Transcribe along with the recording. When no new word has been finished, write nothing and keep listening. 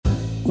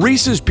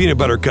Reese's peanut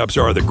butter cups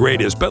are the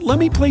greatest, but let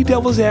me play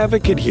devil's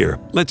advocate here.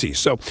 Let's see.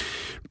 So,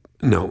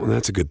 no,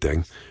 that's a good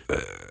thing.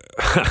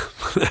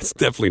 That's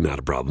definitely not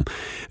a problem.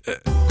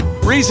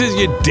 Reese's,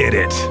 you did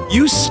it.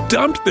 You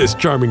stumped this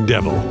charming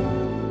devil.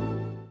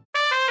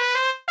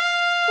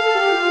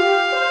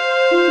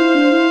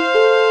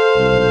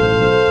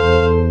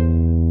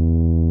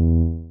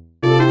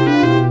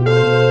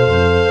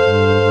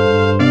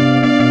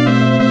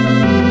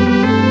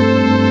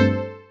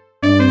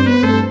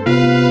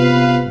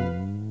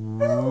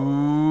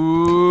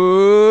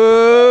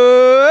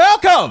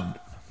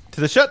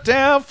 The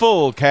Shutdown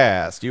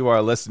Fullcast. You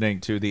are listening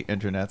to the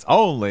internet's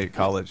only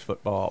college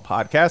football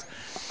podcast.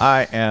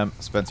 I am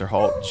Spencer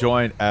Holt,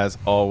 joined as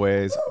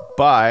always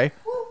by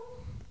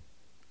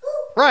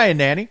Ryan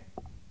Nanny,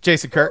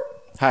 Jason Kirk,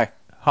 hi,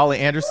 Holly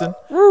Anderson,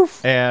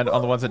 and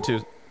on the ones and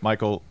twos,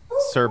 Michael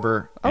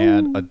Serber,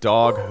 and a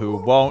dog who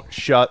won't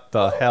shut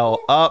the hell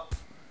up,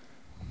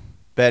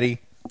 Betty.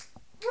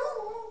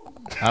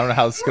 I don't know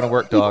how this is going to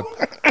work, dog.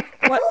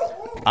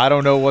 What? I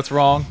don't know what's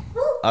wrong.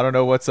 I don't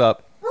know what's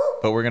up.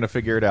 But we're going to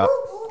figure it out.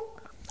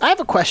 I have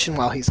a question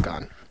while he's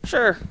gone.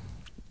 Sure.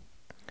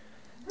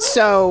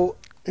 So,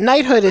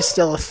 knighthood is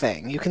still a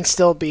thing. You can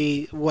still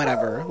be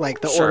whatever,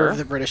 like the Order of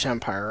the British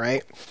Empire,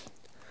 right?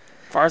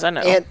 As far as I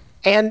know.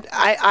 And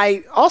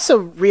I also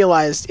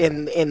realized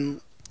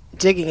in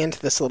digging into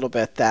this a little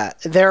bit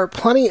that there are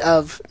plenty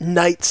of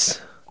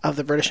knights of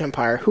the British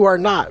Empire who are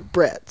not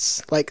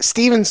Brits. Like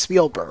Steven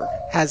Spielberg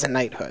has a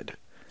knighthood,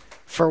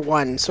 for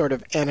one sort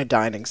of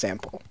anodyne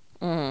example.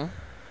 Mm-hmm.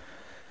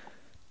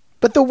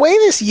 But the way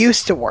this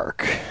used to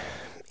work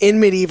in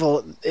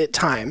medieval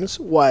times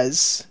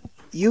was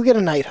you get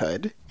a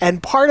knighthood,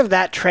 and part of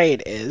that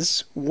trade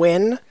is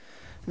when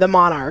the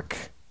monarch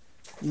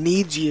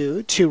needs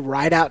you to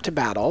ride out to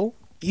battle,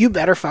 you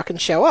better fucking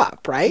show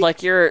up, right?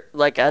 Like you're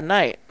like a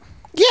knight.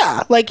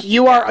 Yeah, like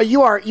you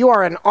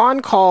are an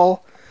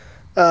on-call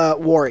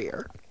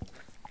warrior,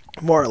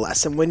 more or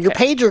less. And when your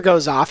pager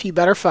goes off, you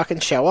better fucking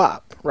show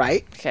up,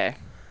 right? Okay.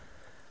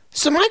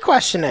 So my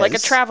question is, like a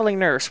traveling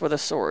nurse with a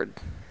sword.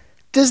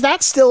 Does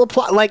that still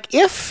apply? Like,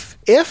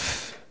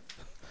 if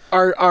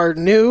our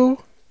new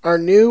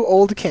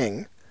old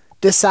king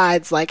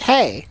decides, like,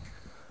 hey,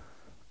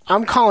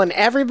 I'm calling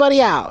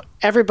everybody out.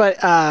 Everybody,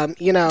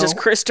 Does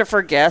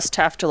Christopher Guest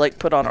have to like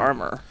put on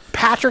armor?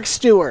 Patrick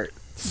Stewart,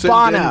 send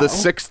Bono, in the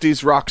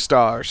 '60s rock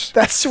stars.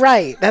 That's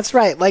right.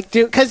 Like,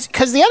 because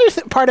the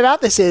other part about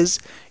this is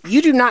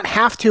you do not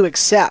have to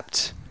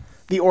accept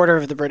the Order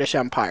of the British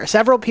Empire.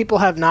 Several people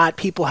have not.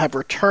 People have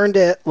returned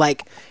it.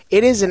 Like,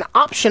 it is an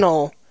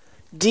optional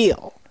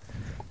deal.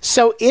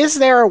 So is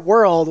there a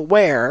world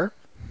where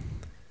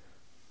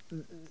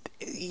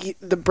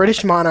the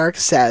British monarch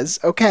says,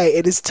 okay,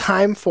 it is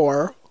time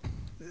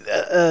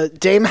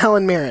Dame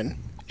Helen Mirren,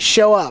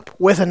 show up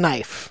with a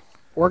knife.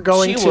 We're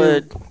going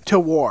to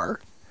war.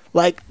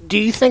 Like, do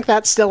you think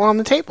that's still on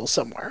the table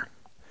somewhere?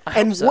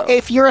 And so.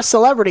 If you're a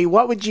celebrity,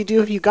 what would you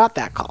do if you got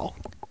that call?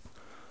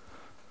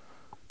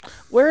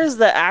 Where is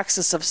the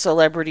axis of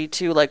celebrity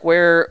to? Like,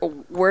 where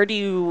do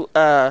you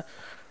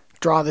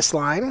draw this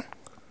line?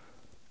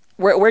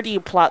 Where do you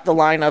plot the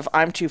line of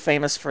I'm too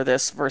famous for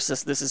this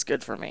versus this is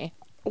good for me?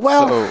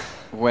 Well, so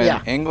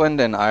when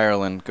England and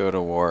Ireland go to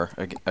war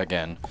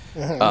again,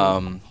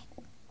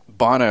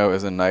 Bono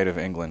is a knight of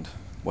England.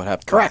 What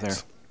happens there?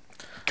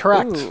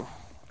 Correct.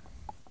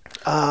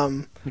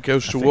 Ooh. He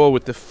goes to war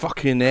with the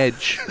fucking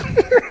Edge.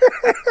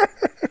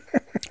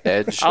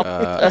 Edge.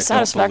 A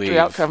satisfactory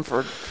outcome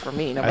for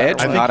me. No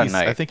matter what.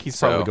 I think he's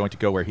probably going to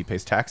go where he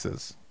pays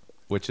taxes,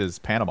 which is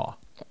Panama.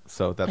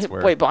 So that's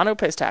where. Wait, Bono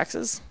pays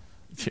taxes?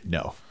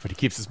 No, but he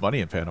keeps his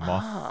money in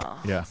Panama.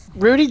 Oh. Yeah.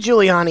 Rudy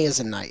Giuliani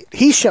is a knight.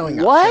 He's showing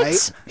up. What?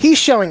 Right? He's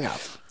showing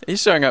up.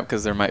 He's showing up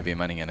because there might be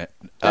money in it.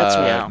 That's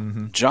right. Yeah.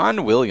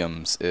 John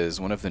Williams is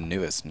one of the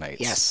newest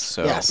knights. Yes.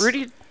 So Yes.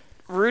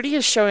 Rudy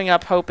is showing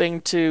up hoping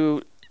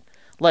to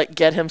like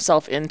get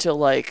himself into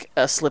like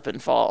a slip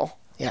and fall.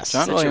 Yes.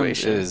 John Williams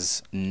situation.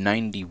 is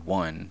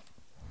 91,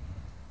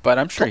 but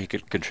I'm sure he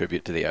could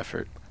contribute to the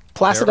effort.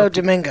 Placido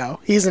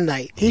Domingo. He's a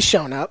knight. He's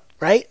showing up,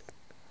 right?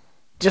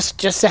 Just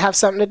to have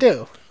something to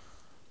do.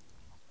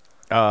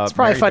 It's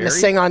probably fun to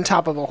sing on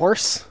top of a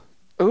horse.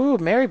 Ooh,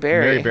 Mary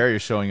Berry. Mary Berry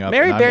is showing up.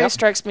 Mary Berry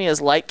strikes me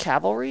as light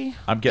cavalry.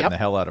 I'm getting the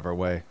hell out of her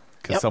way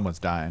because someone's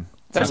dying.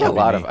 There's a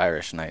lot of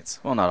Irish knights.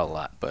 Well, not a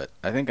lot, but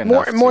I think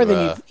enough more to,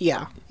 than you.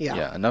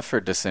 Yeah. Enough for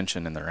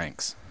dissension in the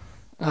ranks.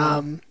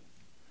 I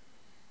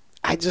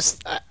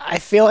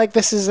feel like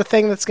this is a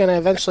thing that's going to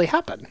eventually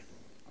happen.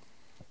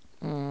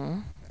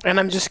 And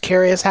I'm just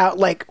curious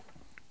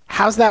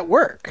how's that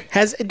work?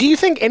 Do you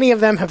think any of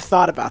them have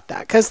thought about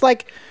that? Because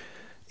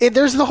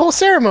there's the whole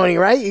ceremony,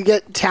 right? You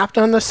get tapped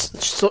on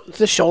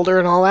the shoulder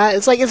and all that.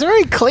 It's like, it's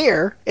very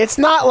clear. It's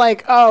not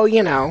like, oh,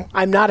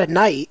 I'm not a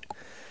knight.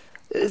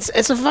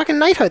 It's a fucking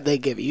knighthood they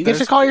give you. You get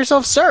to call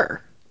yourself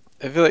sir.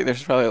 I feel like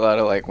there's probably a lot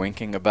of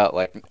winking about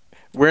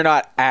we're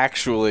not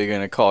actually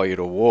going to call you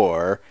to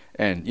war,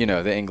 And,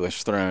 the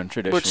English throne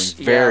traditionally Which,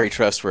 very yeah.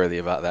 trustworthy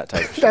about that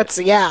type of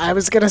shit. I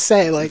was gonna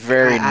say like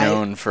Very I-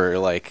 known for,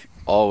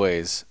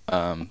 always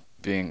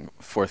being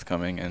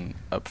forthcoming and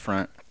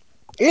upfront.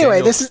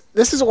 Anyway, Daniel-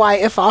 this is why,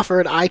 if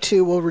offered, I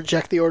too will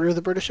reject the Order of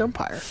the British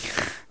Empire.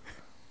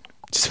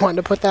 Just wanted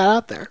to put that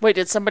out there. Wait,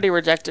 did somebody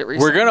reject it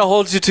recently? We're going to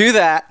hold you to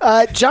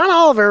that. John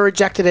Oliver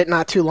rejected it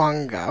not too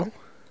long ago,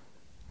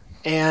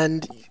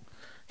 and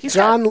He's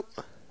John, got,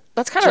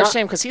 that's kind of John- a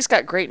shame because he's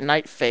got great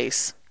night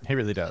face. He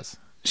really does.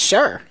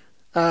 sure,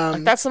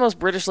 Like, that's the most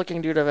British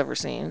looking dude I've ever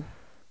seen.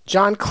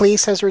 John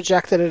Cleese has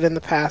rejected it in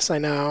the past. I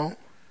know.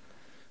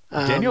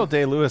 Daniel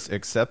Day-Lewis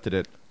accepted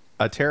it.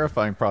 A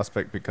terrifying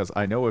prospect, because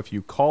I know if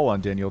you call on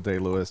Daniel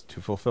Day-Lewis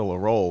to fulfill a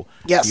role,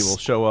 Yes. he will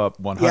show up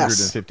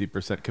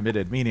 150%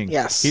 committed, meaning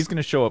Yes. he's going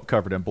to show up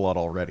covered in blood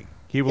already.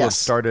 He will have Yes.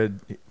 started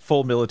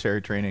full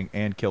military training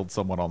and killed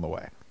someone on the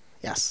way.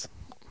 Yes.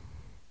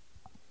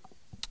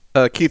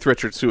 Keith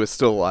Richards, who is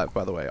still alive,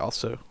 by the way,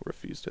 also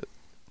refused it.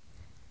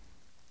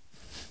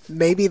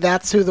 Maybe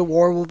that's who the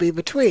war will be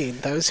between: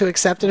 those who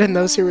accepted and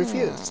those who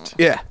refused.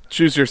 Yeah,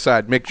 choose your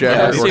side. Mick Jagger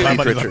Yeah, or so- Keith Money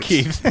on Richards.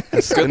 Keith.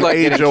 It's Good an luck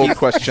getting age-old Keith-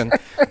 question.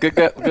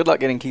 Good luck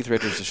getting Keith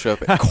Richards to show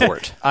up at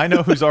court. I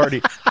know who's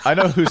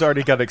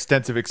already got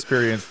extensive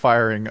experience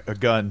firing a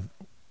gun,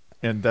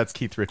 and that's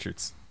Keith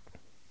Richards.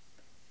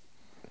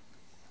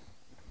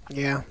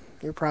 Yeah,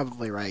 you're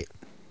probably right.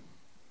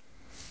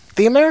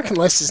 The American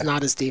list is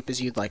not as deep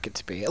as you'd like it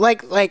to be.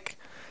 Like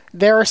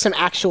there are some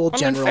actual I mean,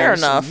 generals, fair and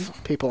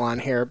enough. people on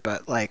here,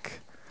 but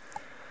like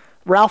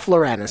Ralph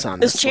Lauren is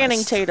on Is this Channing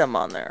list. Tatum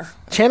on there?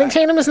 Channing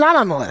Tatum is not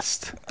on the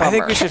list. I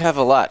think Bummer. we should have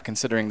a lot,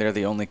 considering they're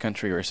the only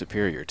country we're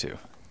superior to.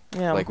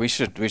 Yeah. Like we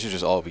should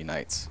just all be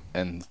knights,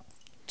 and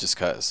just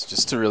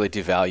to really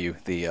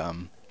devalue the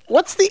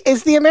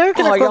Is the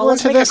American Oh, y'all, equivalent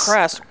let's to make a this?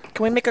 crest.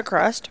 Can we make a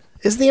crest?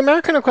 Is the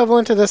American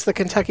equivalent to this the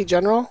Kentucky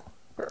General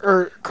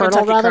or Colonel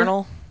Kentucky rather?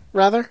 Colonel.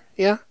 Rather,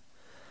 yeah.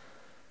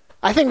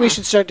 I think we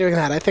should start doing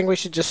that. I think we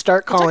should just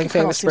start calling Kentucky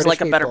Colonel famous seems British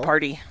like a better people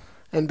party.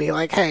 and be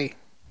like, "Hey,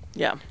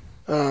 Yeah.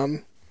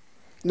 Nigella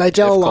If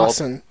called-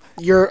 Lawson,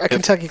 you're a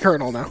Kentucky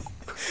Colonel now."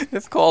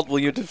 It's called "Will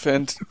You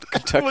Defend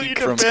Kentucky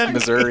from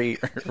Missouri"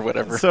 or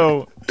whatever.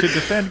 So, to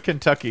defend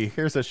Kentucky,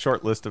 here's a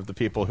short list of the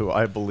people who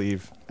I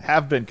believe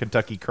have been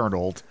Kentucky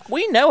coloneled.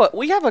 We know it.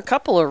 We have a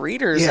couple of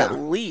readers Yeah. at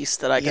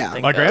least that I can Yeah.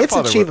 think My of.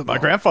 grandfather, achievable. my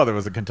grandfather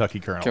was a Kentucky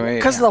colonel. Can we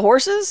Because of the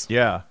horses?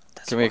 Yeah.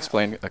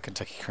 explain a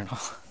Kentucky colonel?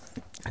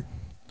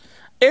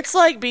 It's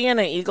like being an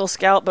Eagle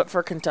Scout, but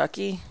for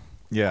Kentucky.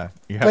 Yeah.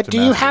 You have But to do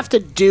you master have to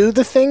do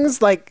the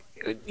things like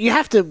you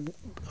have to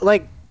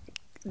like?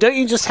 Don't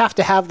you just have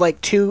to have like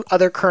two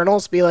other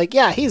colonels be like,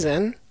 "Yeah, he's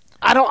in"?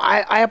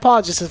 I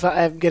apologize if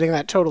I'm getting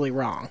that totally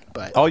wrong,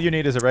 but All you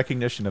need is a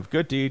recognition of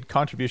good deed,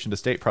 contribution to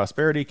state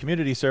prosperity,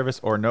 community service,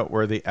 or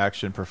noteworthy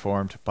action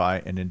performed by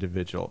an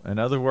individual. In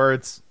other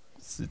words,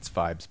 it's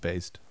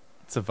vibes-based.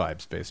 It's a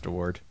vibes-based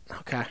award.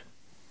 okay.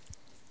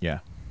 Yeah.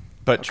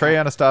 But Trey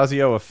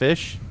Anastasio, a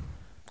fish,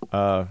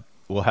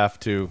 will have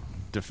to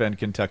defend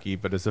Kentucky,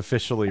 but is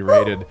officially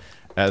rated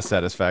as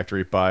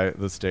satisfactory by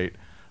the state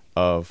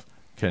of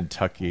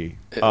Kentucky.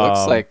 It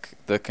looks like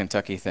the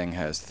Kentucky thing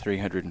has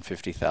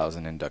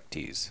 350,000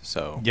 inductees.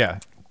 So Yeah,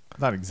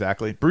 not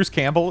exactly. Bruce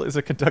Campbell is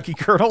a Kentucky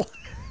colonel.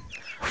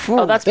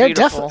 Oh, that's they're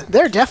beautiful.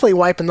 They're definitely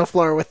wiping the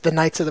floor with the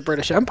Knights of the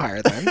British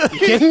Empire. Then you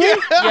kidding me?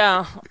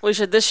 Yeah, we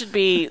should. This should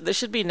be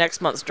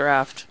next month's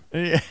draft.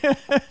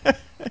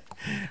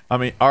 I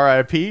mean,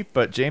 RIP,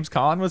 but James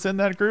Caan was in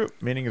that group,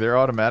 meaning they're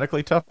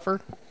automatically tougher,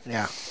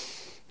 Yeah.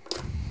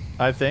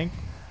 I think.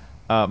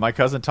 My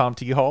cousin Tom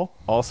T. Hall,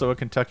 also a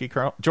Kentucky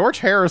colonel. George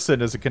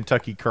Harrison is a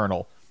Kentucky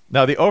colonel.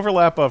 Now, the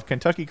overlap of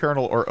Kentucky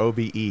colonel or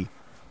OBE,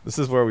 this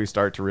is where we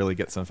start to really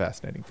get some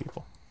fascinating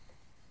people.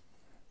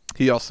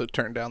 He also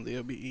turned down the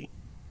OBE.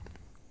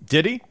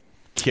 Did he?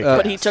 Kick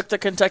But he ass. took the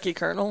Kentucky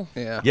Colonel.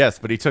 Yeah. Yes,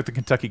 but he took the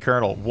Kentucky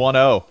colonel.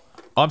 1-0.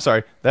 I'm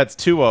sorry, that's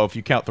 2-0 if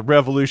you count the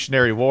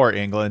Revolutionary War,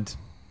 England.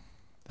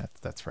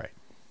 That's right.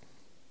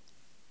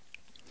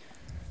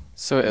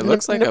 So it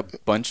looks like a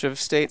bunch of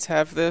states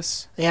have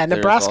this. Yeah, There's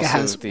Nebraska also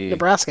has the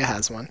Nebraska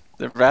has one.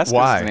 Nebraska's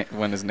Why?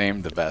 one is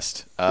named the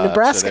best.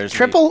 Nebraska, so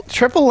there's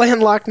triple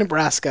landlocked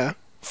Nebraska,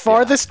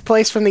 farthest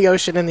place from the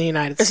ocean in the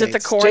United Is States.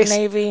 it the Corps Jason,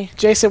 Navy?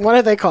 Jason, what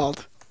are they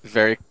called?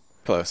 very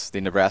close.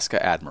 The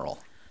Nebraska Admiral.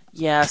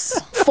 Yes.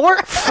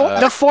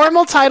 The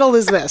formal title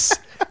is this: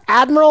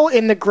 Admiral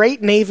in the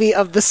Great Navy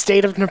of the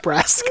State of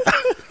Nebraska.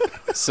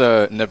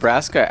 So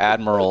Nebraska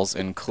admirals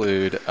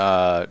include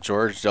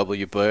George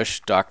W.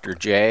 Bush, Dr.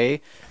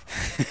 J,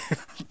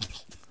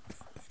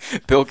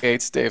 Bill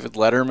Gates, David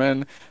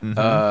Letterman.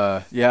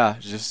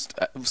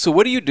 So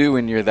what do you do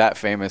when you're that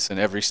famous and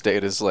every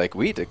state is like,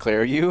 we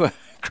declare you a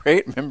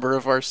great member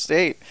of our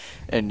state,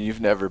 and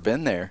you've never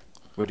been there?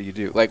 What do you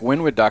do? Like,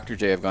 when would Dr.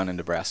 J have gone in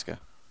Nebraska?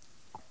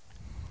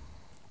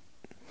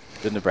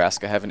 Did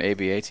Nebraska have an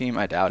ABA team?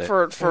 I doubt it.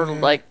 for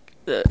like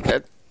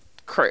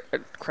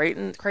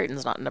Creighton.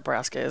 Creighton's not in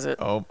Nebraska, is it?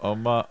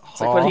 Omaha.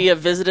 It's like would he have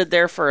visited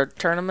there for a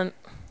tournament?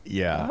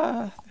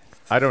 Yeah.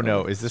 I don't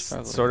know. Is this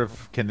sort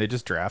of, can they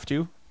just draft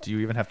you Do you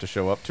even have to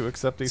show up to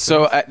accept these?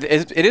 So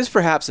things? it is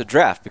perhaps a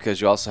draft because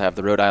you also have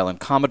the Rhode Island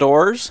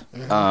Commodores,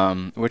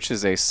 which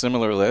is a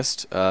similar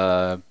list.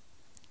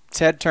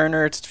 Ted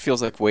Turner, it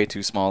feels like way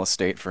too small a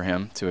state for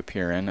him to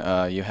appear in.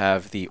 You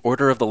have the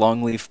Order of the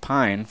Longleaf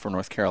Pine for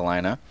North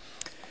Carolina.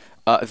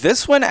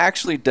 This one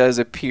actually does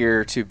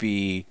appear to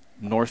be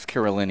North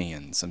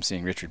Carolinians. I'm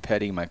seeing Richard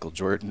Petty, Michael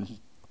Jordan.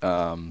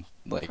 How many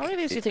of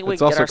these do you think we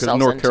It's can get also because ourselves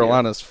North into?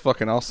 Carolina's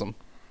fucking awesome.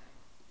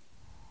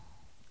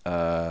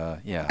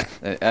 Yeah,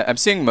 I'm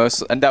seeing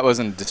most, and that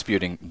wasn't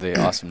disputing the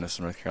awesomeness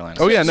of North Carolina.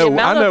 Oh yeah, no,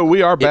 amount I know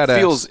we are It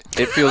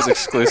badass. feels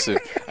exclusive.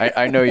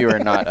 I know you are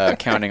not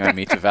counting on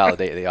me to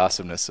validate the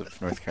awesomeness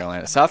of North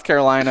Carolina. South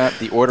Carolina,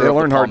 the Order Dale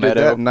of the Earnhardt did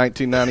that Palmetto, in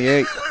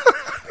 1998.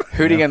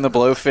 Hootie and the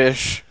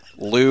Blowfish,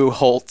 Lou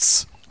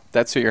Holtz.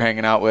 That's who you're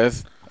hanging out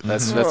with.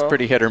 That's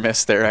pretty hit or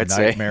miss there, I'd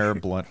say. Nightmare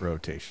blunt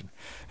rotation.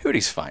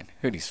 Hootie's fine.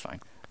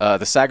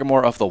 The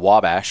Sagamore of the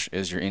Wabash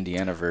is your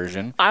Indiana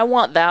version. I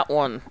want that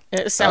one.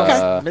 It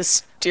sounds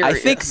mysterious. I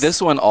think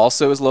this one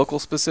also is local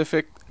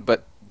specific,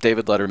 but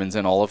David Letterman's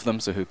in all of them,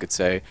 so who could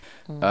say?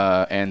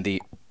 And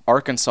the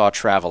Arkansas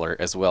Traveler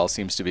as well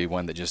seems to be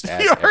one that just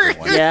adds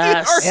everyone.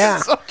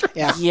 Yes.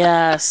 Yeah.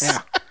 Yes.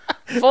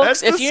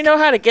 Folks, if you know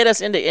how to get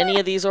us into any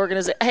of these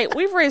organizations, hey,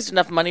 we've raised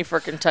enough money for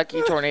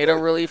Kentucky tornado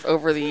relief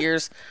over the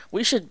years.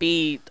 We should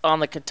be on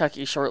the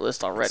Kentucky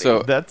shortlist already.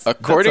 So, That's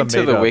according to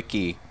the made-up.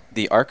 wiki,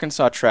 the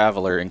Arkansas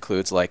Traveler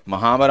includes like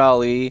Muhammad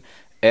Ali,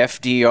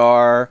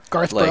 FDR,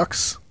 Garth like,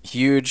 Brooks.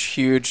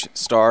 huge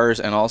stars,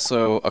 and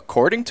also,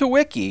 according to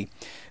wiki,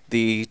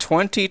 the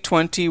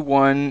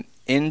 2021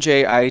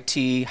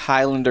 NJIT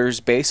Highlanders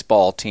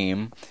baseball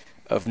team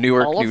of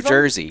Newark, All of New them?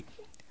 Jersey.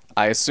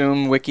 I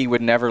assume wiki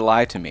would never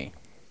lie to me.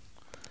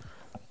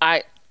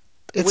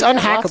 It's we have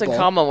lots in unhackable.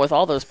 common with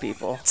all those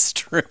people. It's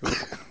true.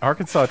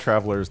 Arkansas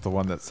Traveler is the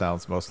one that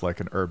sounds most like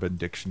an Urban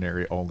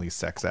Dictionary only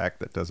sex act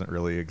that doesn't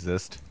really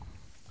exist.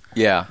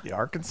 Yeah. The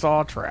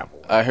Arkansas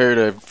Traveler. I heard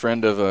a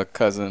friend of a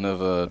cousin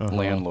of a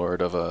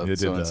landlord of Yeah, a did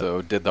so-and-so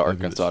that. did the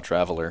Arkansas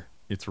Traveler.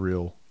 It's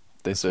real.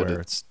 They I said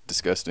swear. it's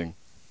disgusting.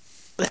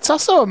 It's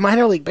also a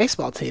minor league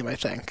baseball team, I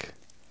think.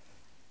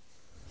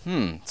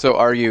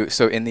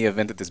 So in the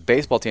event that this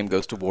baseball team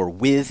goes to war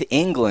with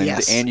England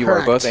Yes, and you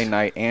correct. are both a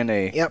knight and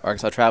a Yep.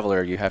 Arkansas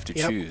Traveler, you have to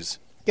Yep. choose.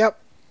 Yep.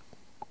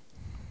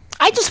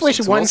 I just wish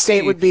So one we'll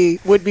state see.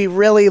 would be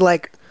really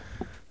like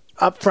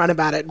upfront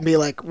about it and be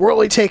like, we're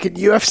only taking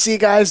UFC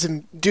guys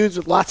and dudes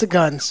with lots of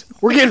guns.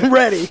 We're getting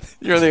ready.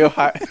 You're the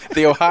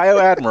Ohio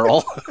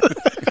Admiral.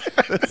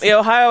 The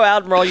Ohio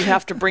Admiral, you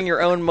have to bring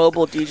your own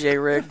mobile DJ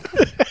rig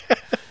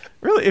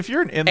Really, if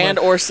you're an inland... and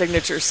or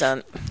signature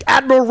scent.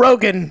 Admiral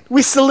Rogan,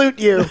 we salute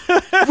you.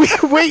 We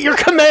wait your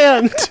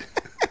command.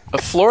 A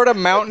Florida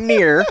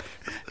mountaineer.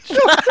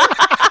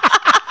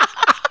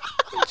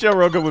 Joe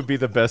Rogan would be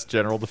the best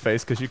general to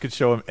face because you could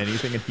show him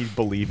anything and he'd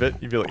believe it.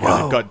 You'd be like,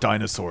 yeah, they've got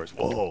dinosaurs.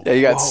 Whoa. Yeah,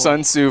 you got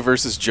Sun Tzu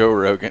versus Joe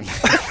Rogan.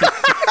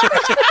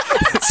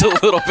 It's a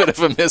little bit of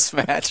a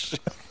mismatch.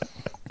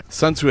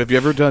 Sun Tzu, have you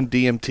ever done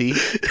DMT?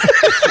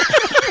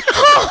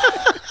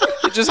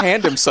 You just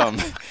hand him some,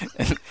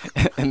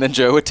 and then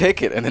Joe would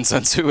take it, and then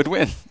Sun Tzu would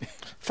win.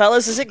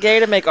 Fellas, is it gay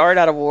to make art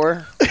out of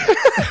war?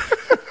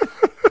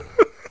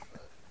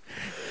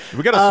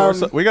 We got a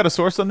source. We got a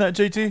source on that,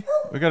 JT.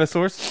 We got a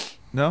source.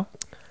 No.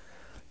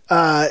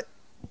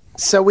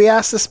 So we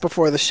asked this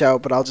before the show,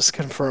 but I'll just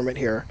confirm it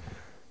here.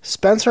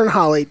 Spencer and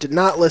Holly did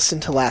not listen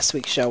to last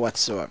week's show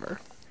whatsoever.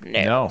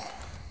 No.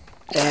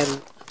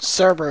 And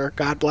Cerber,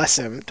 God bless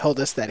him, told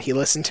us that he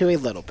listened to a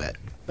little bit,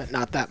 but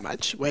not that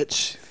much,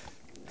 which,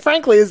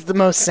 frankly, is the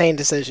most sane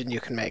decision you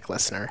can make,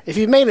 listener. If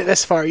you've made it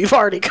this far, you've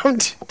already come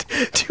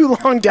too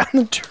long down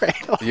the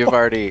trail. You're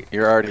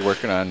already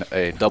working on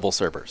a double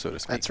server, so to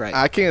speak. That's right.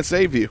 I can't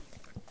save you.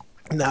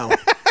 No.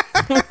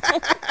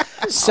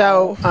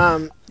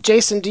 So,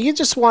 Jason, do you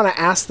just want to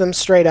ask them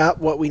straight up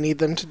what we need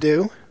them to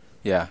do?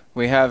 Yeah,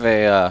 we have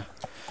a. All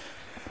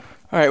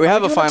right, we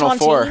have a doing a final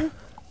four. tontine?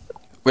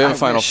 We have a I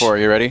final wish. four.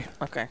 You ready?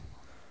 Okay.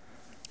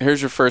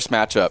 Here's your first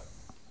matchup.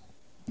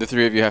 The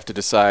three of you have to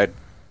decide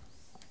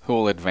who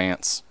will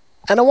advance.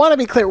 And I want to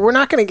be clear, we're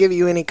not going to give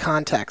you any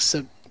context,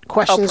 so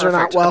questions are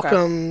not perfect. Okay.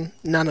 welcome,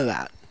 none of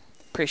that.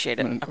 Appreciate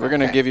it. We're going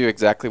to Okay. give you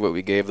exactly what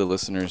we gave the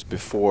listeners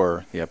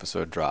before the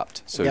episode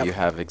dropped, so Yep. you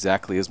have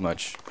exactly as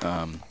much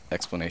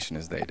explanation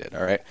as they did.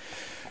 All right.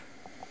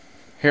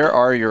 Here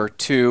are your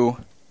two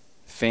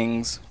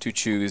things to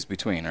choose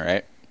between. All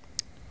right.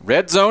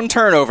 Red zone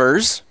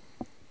turnovers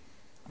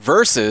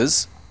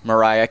versus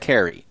Mariah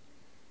Carey.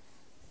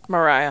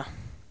 Mariah.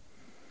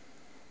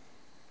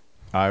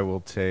 I will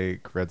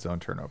take red zone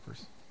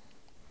turnovers.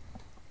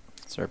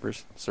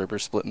 Cerber's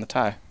splitting the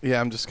tie.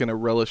 Yeah, I'm just going to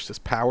relish this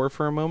power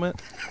for a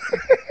moment.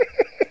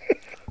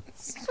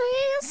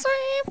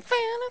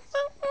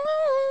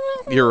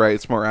 You're right,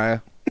 it's Mariah.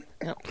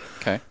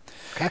 Okay.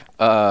 Okay.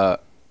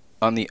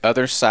 On the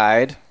other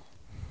side,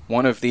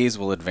 one of these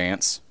will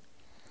advance.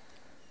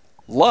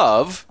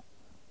 Love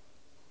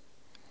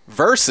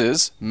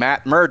versus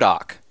Matt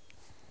Murdock.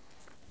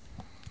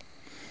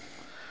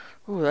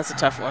 Ooh, that's a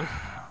tough one.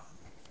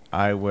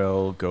 I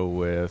will go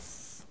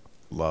with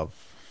Love.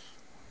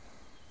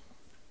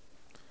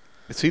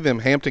 Is he them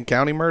Hampton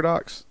County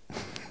Murdochs?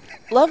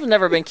 Love has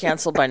never been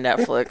canceled by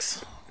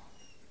Netflix.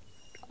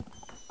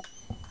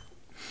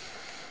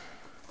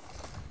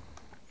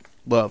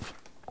 Love.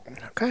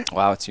 Okay.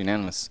 Wow, it's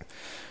unanimous.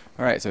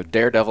 All right, so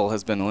Daredevil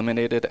has been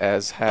eliminated,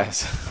 as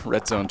has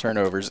Red Zone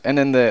Turnovers. And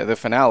in the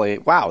finale,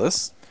 wow,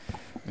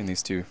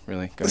 these two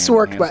really going This hand in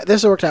worked. hand.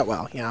 This worked out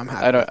well. Yeah, I'm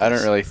happy. I with don't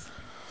this. really.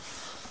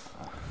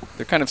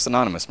 They're kind of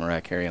synonymous,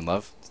 Mariah Carey and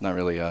Love. It's not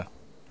really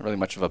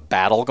much of a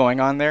battle going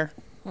on there.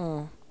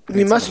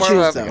 You must more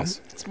choose of though.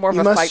 It's more of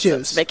You a must fight choose.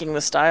 that's making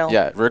the style.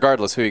 Yeah,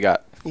 regardless who you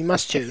got. You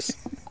must choose.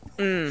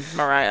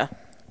 Mariah.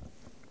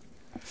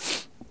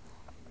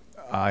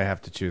 I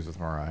have to choose with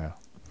Mariah.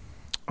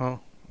 Oh,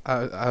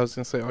 I was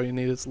gonna say all you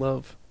need is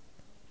love.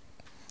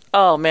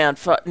 Oh man,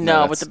 no.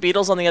 No, With the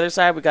Beatles on the other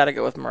side, we got to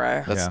go with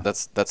Mariah.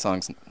 That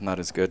song's not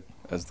as good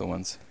as the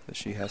ones that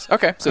she has.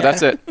 Okay, so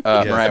that's it.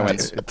 Mariah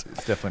wins. It's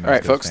definitely not All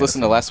right, as good folks, as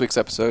listen to Fantasy. last week's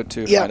episode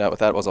to Yeah. find out what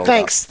that was all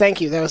Thanks. Thank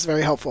you. That was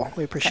very helpful.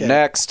 We appreciate about. it.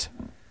 Next.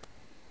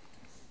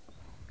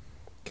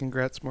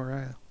 Congrats,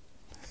 Mariah.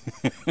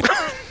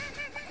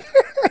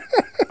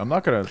 I'm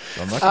not gonna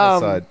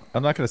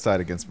side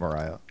against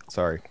Mariah.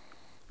 Sorry.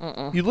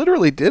 You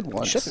literally did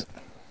once. Shouldn't.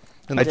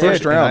 In the I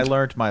first did, and I round.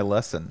 learned my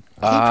lesson.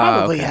 He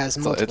probably okay. has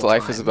So multiple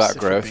life is times, about if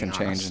we're growth being and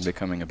change honest. and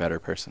becoming a better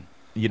person.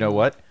 You know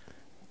what?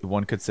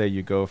 One could say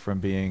you go from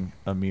being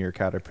a mere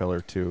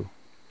caterpillar to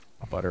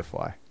a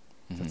butterfly.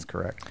 That's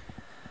correct.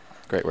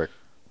 Great work.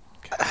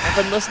 I've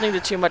been listening to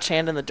too much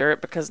Hand in the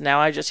Dirt because now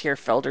I just hear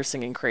Felder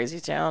singing Crazy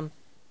Town.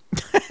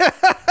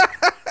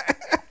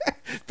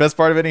 Best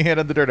part of any Hand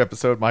in the Dirt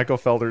episode, Michael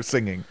Felder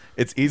singing.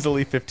 It's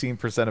easily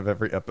 15% of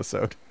every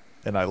episode,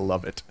 and I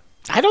love it.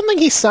 I don't think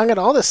he sung at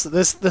all the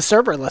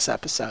Cerberus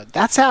episode.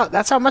 That's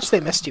how much they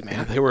missed you,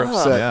 man. They were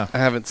upset. yeah. I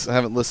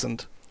haven't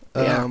listened.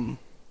 Yeah.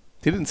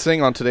 He didn't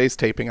sing on today's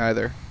taping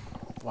either.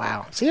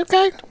 Wow. Is he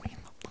okay?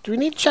 Do we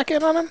need to check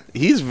in on him?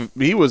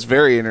 He was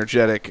very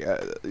energetic.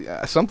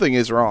 Something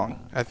is wrong,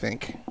 I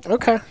think.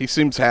 Okay. He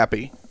seems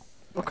happy.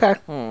 Okay.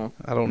 I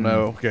don't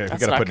know. Okay, we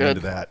That's got to not put an end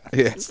to good. that.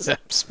 Yeah.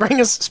 Spring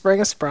is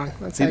sprung.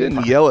 That's He how you didn't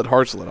put it. yell at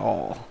Hartzell at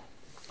all.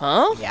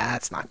 Huh? Yeah,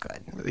 that's not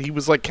good. He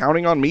was like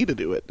counting on me to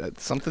do it.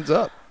 Something's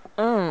up.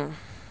 Yeah,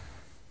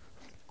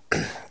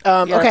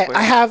 Okay, quick.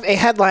 I have a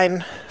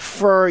headline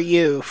for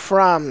you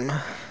from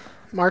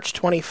March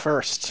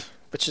 21st,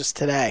 which is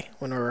today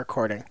when we're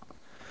recording.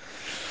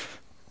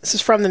 This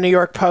is from the New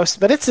York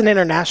Post, but it's an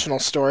international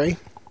story.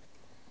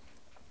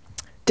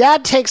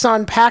 Dad takes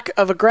on pack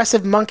of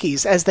aggressive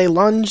monkeys as they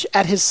lunge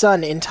at his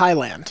son in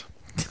Thailand.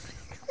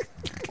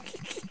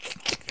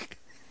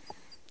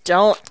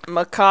 Don't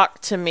macaque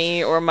to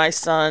me or my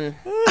son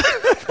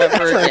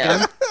ever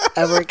again.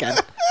 Ever again.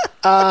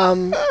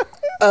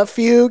 A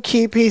few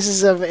key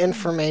pieces of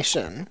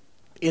information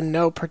in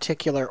no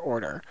particular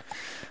order.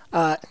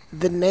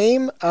 The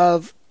name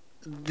of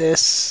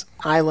this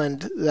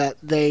island that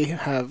they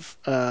have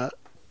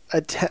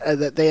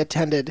that they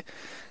attended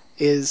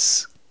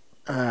is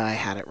I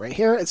had it right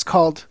here. It's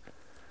called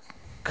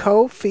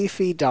Koh Phi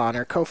Phi Don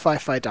or Koh Phi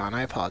Phi Don.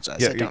 I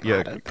apologize. I don't know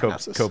how to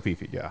pronounce this.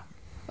 Kopifi, yeah.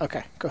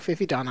 Okay, Koh Phi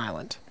Phi Don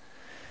Island.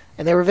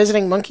 And they were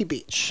visiting Monkey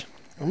Beach.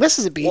 And this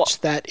is a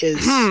beach that is...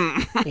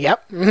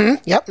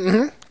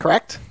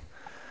 correct.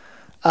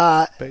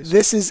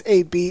 This is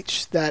a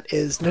beach that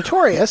is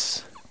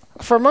notorious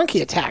for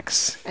monkey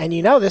attacks. And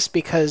you know this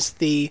because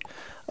the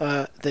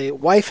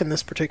wife in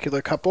this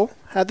particular couple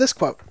had this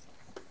quote.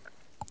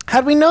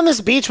 Had we known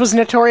this beach was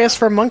notorious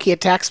for monkey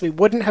attacks, we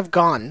wouldn't have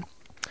gone.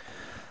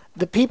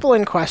 The people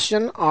in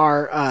question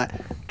are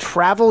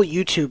travel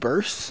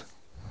YouTubers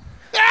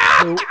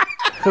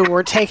who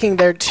were taking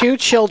their two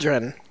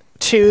children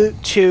to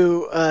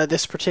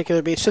this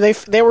particular beach. So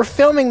they were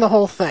filming the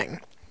whole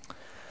thing.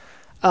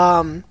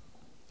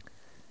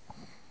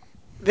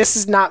 This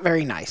is not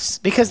very nice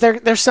because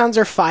their sons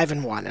are 5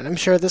 and 1, and I'm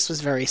sure this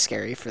was very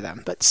scary for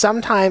them. But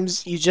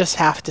sometimes you just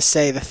have to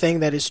say the thing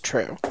that is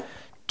true.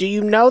 Do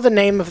you know the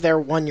name of their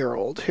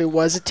 1-year-old who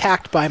was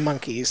attacked by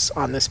monkeys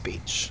on this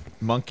beach?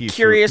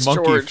 Curious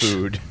monkey George.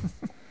 food.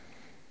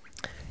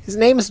 His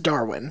name is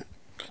Darwin.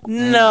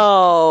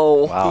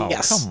 No. Wow.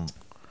 Yes. Come.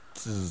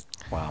 This is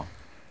Wow.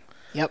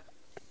 Yep.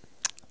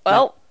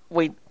 Well,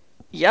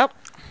 Yep.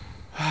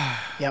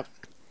 Yep.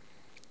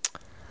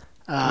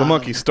 The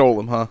monkey stole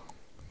him, huh?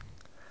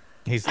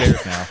 he's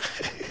theirs now.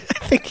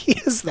 I think he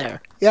is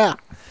there. Yeah.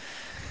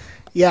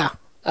 Yeah.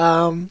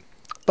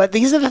 But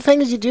these are the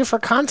things you do for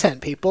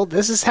content, people.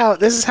 This is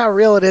how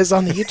real it is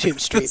on the YouTube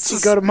streets. You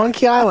go to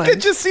Monkey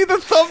Island. you see the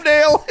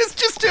thumbnail? It's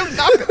just him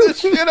knocking the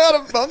shit out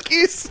of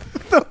monkeys.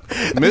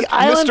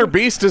 island- Mr.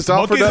 Beast has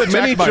offered Monkeys up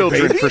many attack my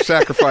children baby. for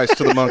sacrifice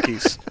to the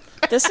monkeys.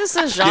 This is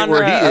a Get genre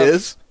where he of,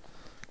 is.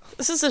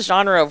 This is a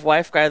genre of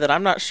wife guy that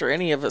I'm not sure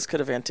any of us could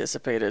have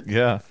anticipated.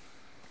 Yeah.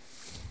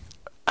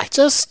 I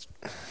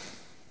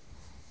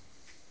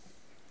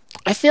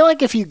feel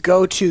like if you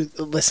go to,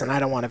 listen, I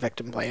don't want to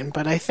victim blame,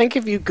 but I think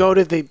if you go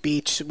to the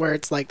beach where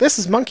it's like, this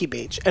is Monkey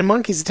Beach, and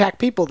monkeys attack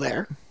people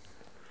there,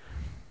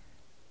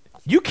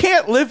 You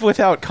can't live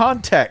without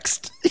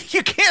context.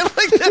 You can't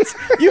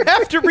you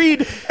have to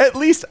read at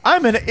least.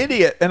 I'm an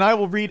idiot, and I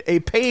will read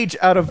a page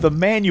out of the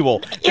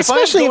manual.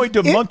 Especially if I'm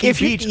going to Monkey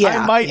Beach,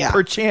 I might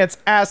perchance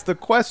ask the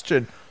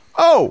question,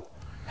 "Oh,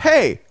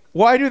 hey,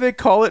 why do they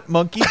call it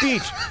Monkey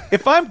Beach?"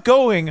 If I'm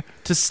going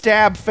to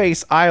Stab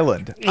Face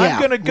Island, I'm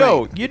going to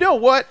go. Right. You know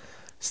what?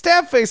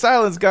 Stab Face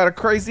Island's got a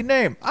crazy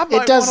name. I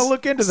might want to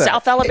look into that.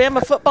 South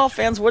Alabama football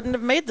fans wouldn't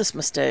have made this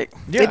mistake.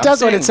 Yeah, it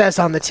does what it says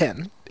on the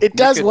tin. It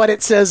does what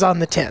it says on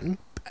the tin.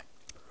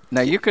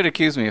 Now, you could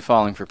accuse me of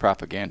falling for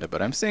propaganda,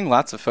 but I'm seeing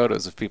lots of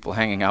photos of people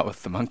hanging out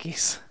with the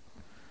monkeys.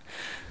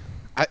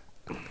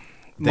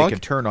 They can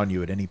turn on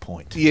you at any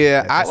point.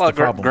 Yeah,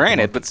 well,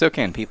 granted, but so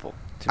can people.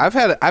 I've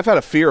had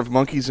a fear of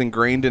monkeys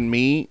ingrained in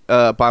me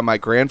by my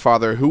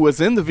grandfather, who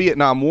was in the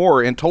Vietnam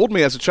War and told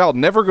me as a child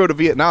never go to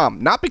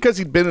Vietnam. Not because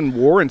he'd been in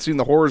war and seen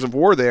the horrors of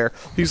war there.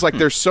 He's like,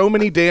 there's so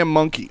many damn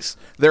monkeys.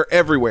 They're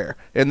everywhere,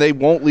 and they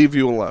won't leave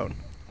you alone.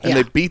 And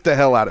they beat the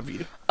hell out of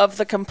you. Of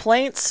the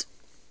complaints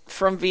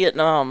from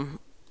Vietnam,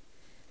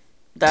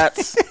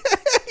 that's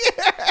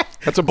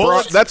a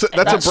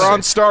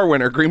Bronze Star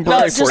winner, Green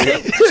Beret for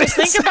you.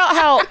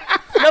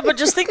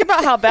 Just think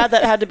about how bad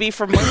that had to be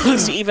for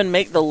monkeys to even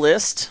make the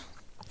list.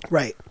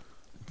 Right.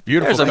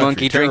 Beautiful. There's a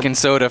monkey drinking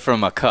soda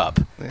from a cup.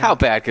 Yeah. How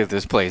bad could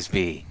this place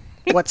be?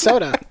 What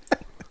soda?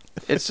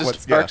 It's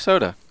just dark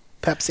soda.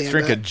 Pepsi.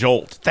 Drink a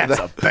Jolt. That's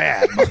a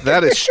bad.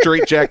 That is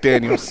straight Jack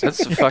Daniels.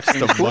 That's a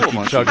fucking cool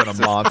monkey chugging a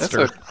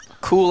monster. That's a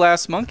cool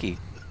ass monkey.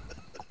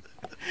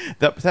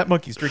 That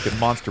monkey's drinking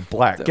Monster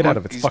Black. Get out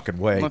of its fucking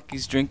way.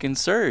 Monkey's drinking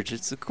Surge.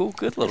 It's a cool,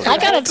 good little. I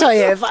gotta tell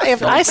you, if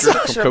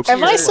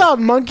I saw a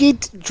monkey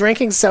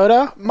drinking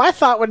soda, my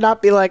thought would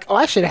not be like, "Oh,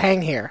 I should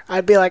hang here."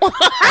 I'd be like,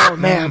 "Oh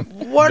man,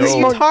 what are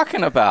you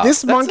talking about?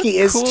 This monkey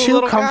is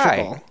too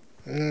comfortable."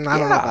 I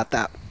don't know about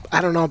that.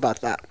 I don't know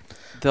about that.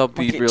 They'll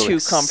be really too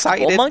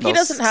comfortable. A monkey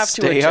doesn't have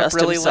to adjust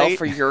really himself late.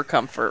 For your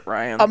comfort,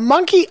 Ryan. A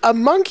monkey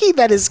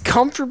that is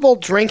comfortable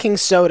drinking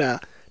soda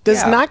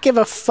does not give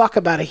a fuck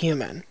about a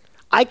human.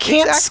 I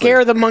can't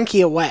scare the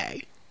monkey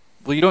away.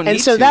 Well, you don't need to.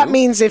 And so that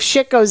means if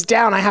shit goes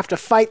down, I have to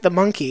fight the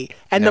monkey.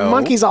 And the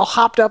monkey's all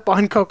hopped up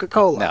on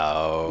Coca-Cola.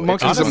 No.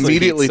 Monkey's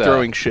immediately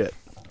throwing shit.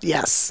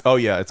 Yes. Oh,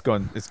 yeah. It's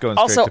going straight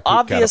also, to poop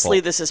obviously,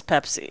 catapult. this is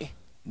Pepsi.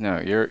 No,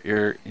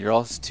 you're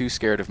all too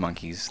scared of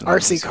monkeys.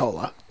 RC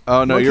Cola.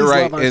 Oh, no, monkeys you're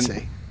right.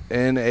 RC.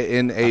 In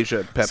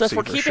Asia, Pepsi. So if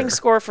we're keeping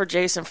score for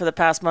Jason for the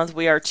past month,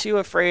 we are too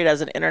afraid as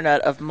an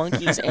internet of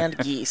monkeys and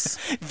geese.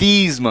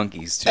 These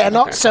monkeys, too. And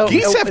also,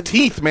 geese have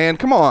teeth, man.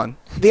 Come on.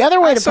 The other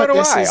way to put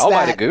this is I'll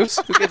bite a goose.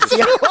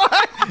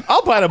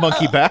 I'll bite a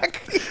monkey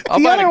back.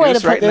 I'll bite a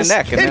goose right in the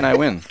neck, and then I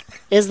win.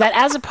 Is that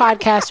as a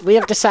podcast, we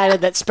have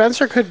decided that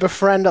Spencer could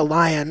befriend a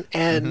lion,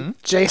 and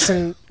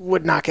Jason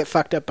would not get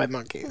fucked up by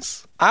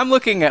monkeys. I'm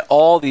looking at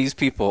all these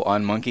people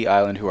on Monkey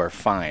Island who are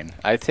fine.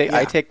 I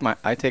take my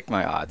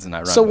odds and I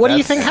run. So what do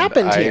you think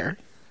happened here?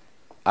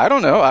 I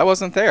don't know. I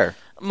wasn't there.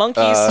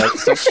 Monkeys.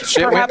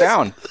 Shit went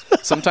down.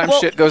 Sometimes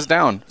shit goes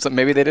down. So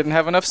maybe they didn't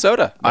have enough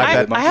soda. I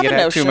bet monkey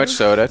had too much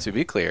soda. To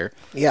be clear.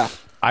 Yeah.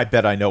 I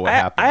bet I know what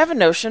happened. I have a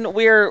notion.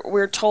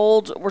 We're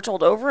told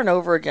over and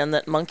over again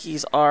that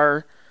monkeys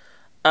are,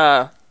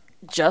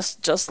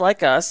 just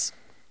like us.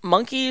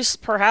 Monkeys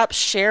perhaps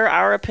share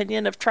our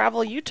opinion of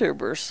travel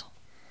YouTubers.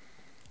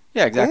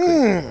 Yeah,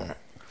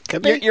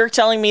 exactly. You're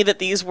telling me that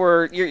these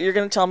were you're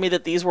going to tell me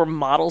that these were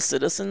model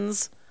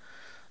citizens,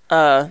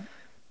 and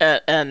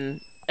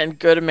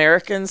good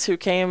Americans who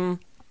came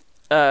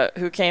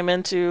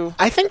into.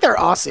 I think they're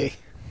Aussie.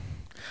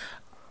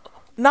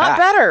 Not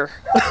better.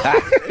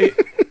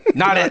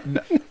 Not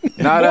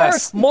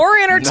us. More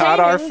entertaining. Not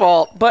our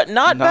fault. But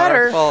not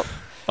better. Our fault.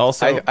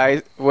 Also,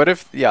 what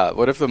if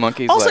the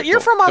monkeys? Also, like,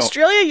 you're from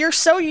Australia. You're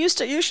so used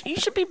to you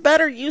should be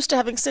better used to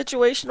having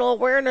situational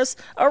awareness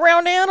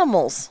around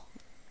animals.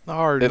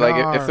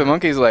 If the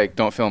monkey's like,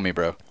 "Don't film me,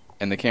 bro,"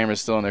 and the camera's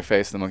still in their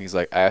face, the monkey's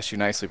like, "I asked you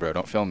nicely, bro.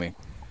 Don't film me.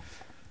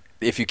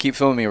 If you keep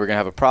filming me, we're gonna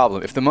have a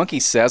problem." If the monkey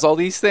says all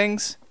these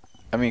things,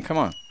 I mean, come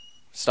on,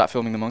 stop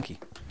filming the monkey.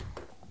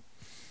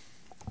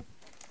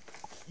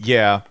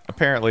 Yeah,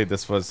 apparently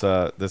this is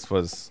on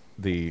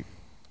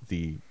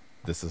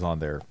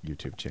their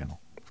YouTube channel.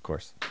 Of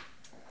course,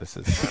 this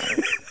is.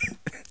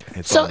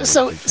 So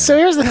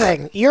here's the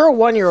thing: you're a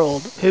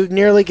 1-year-old who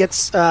nearly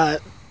gets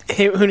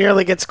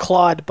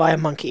clawed by a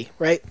monkey,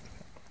 right?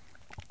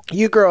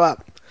 You grow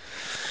up.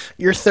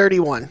 You're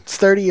 31. It's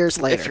 30 years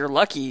later. If you're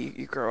lucky,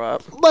 you grow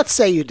up. Let's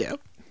say you do.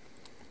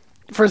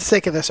 For the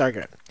sake of this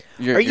argument,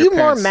 are you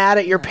more mad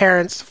at your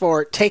parents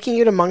for taking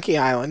you to Monkey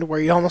Island, where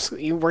you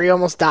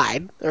almost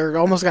died or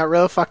almost got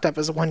really fucked up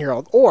as a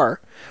 1-year-old,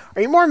 or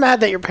are you more mad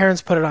that your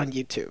parents put it on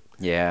YouTube?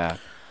 Yeah.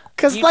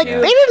 Because they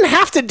didn't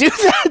have to do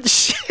that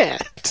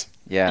shit.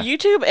 Yeah.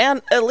 YouTube,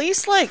 and at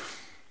least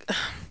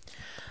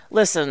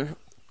listen,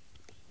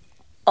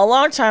 a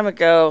long time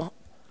ago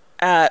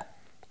at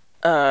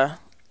the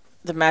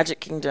Magic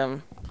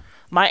Kingdom,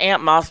 my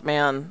Aunt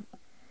Mothman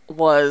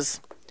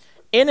was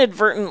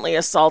inadvertently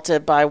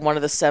assaulted by one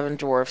of the 7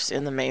 dwarfs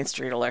in the Main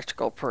Street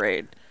Electrical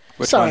Parade.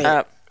 Which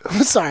one?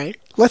 I'm sorry.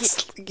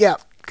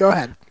 Go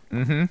ahead.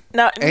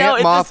 No,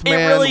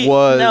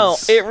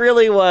 Mothman it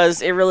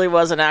really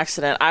was an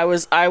accident. I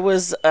was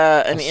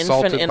an infant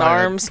Assaulted in by a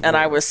arms, and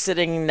I dwarf was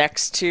sitting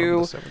next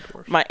to the Seven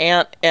Dwarfs. my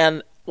aunt,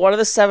 and one of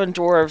the 7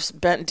 dwarves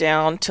bent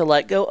down to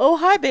like go, "Oh,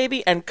 hi,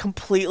 baby," and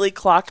completely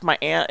clocked my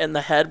aunt in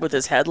the head with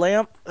his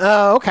headlamp,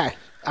 Oh, okay.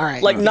 All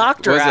right. like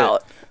knocked her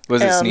out.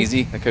 Was it Um,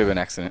 sneezy? That could have been an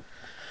accident.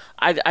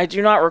 I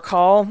do not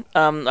recall.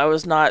 I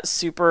was not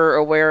super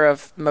aware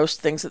of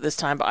most things at this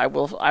time, but I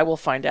will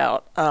find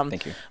out.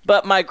 Thank you.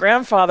 But my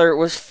grandfather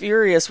was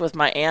furious with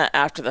my aunt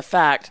after the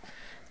fact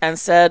and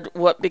said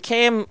what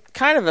became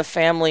kind of a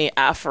family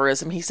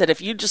aphorism. He said, if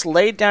you just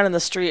laid down in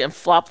the street and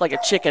flopped like a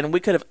chicken, we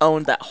could have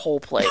owned that whole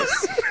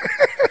place.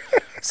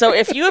 So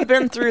if you have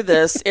been through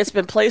this, it's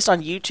been placed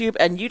on YouTube,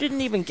 and you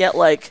didn't even get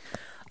like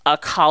a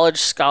college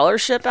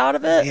scholarship out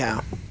of it. Yeah.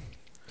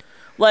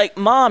 Like,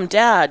 Mom,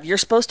 Dad, you're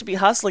supposed to be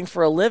hustling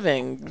for a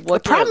living.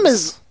 What The problem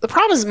gives?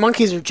 is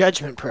monkeys are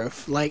judgment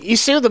proof. Like, you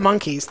sue the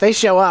monkeys, they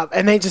show up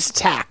and they just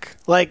attack.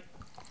 Like,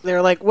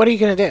 they're like, "What are you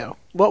gonna do?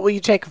 What will you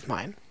take of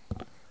mine?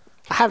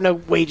 I have no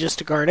wages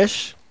to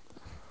garnish."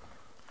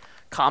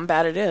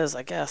 Combat it is,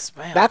 I guess.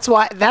 Man. That's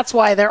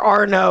why there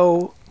are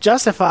no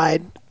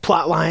justified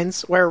plot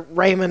lines where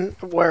Raylan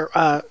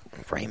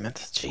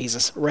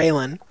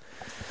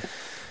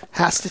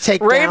has to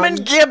take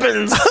Raymond down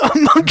Gibbons. a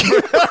monkey.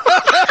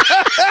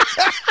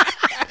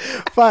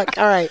 Fuck.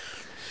 All right.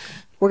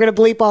 We're gonna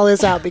bleep all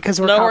this out because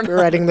we're No, we're not.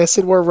 copywriting this,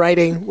 and we're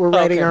writing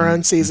Okay. our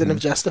own season of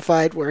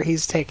Justified where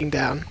he's taking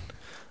down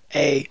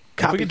a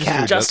we could just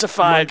do copycat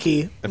Justified.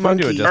 monkey. If I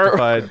do a monkey.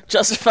 Justified,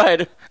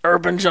 Justified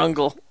urban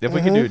jungle. if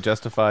we could do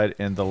Justified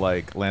in the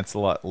like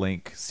Lancelot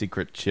Link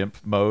secret chimp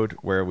mode,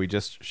 where we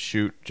just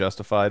shoot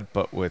Justified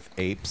but with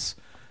apes,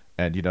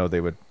 and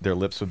their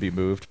lips would be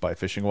moved by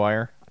fishing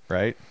wire,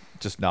 right?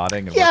 Just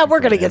nodding. And Yeah, looking we're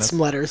for gonna get bananas. some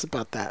letters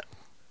about that.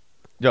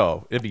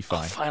 No, it'd be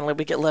fine. Finally,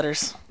 we get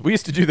letters. We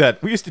used to do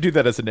that. We used to do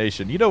that as a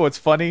nation. You know what's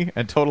funny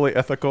and totally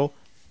ethical?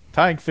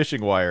 Tying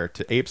fishing wire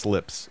to apes'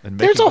 lips and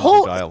making There's a them do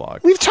whole dialogue.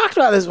 We've talked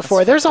about this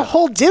before. There's a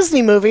whole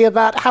Disney movie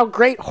about how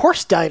great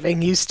horse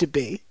diving used to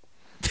be.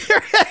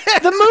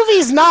 The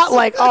movie's not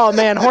like, "Oh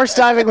man, horse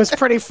diving was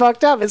pretty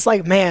fucked up." It's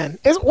like, man,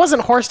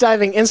 wasn't horse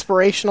diving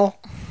inspirational?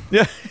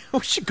 Yeah,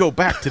 we should go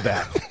back to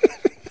that.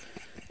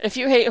 If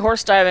you hate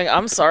horse diving,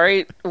 I'm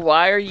sorry.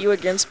 Why are you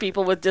against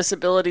people with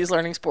disabilities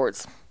learning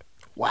sports?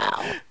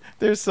 Wow.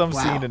 There's some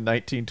Wow. scene in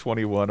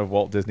 1921 of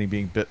Walt Disney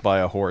being bit by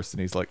a horse,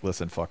 and he's like,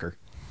 "Listen, fucker.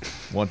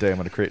 One day I'm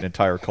going to create an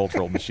entire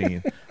cultural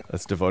machine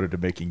that's devoted to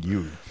making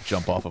you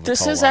jump off of a This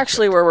tall is object."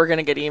 actually where we're going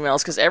to get emails,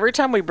 because every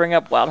time we bring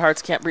up Wild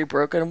Hearts Can't Be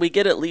Broken, we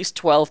get at least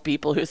 12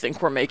 people who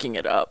think we're making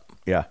it up.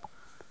 Yeah.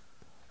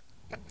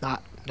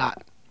 Not.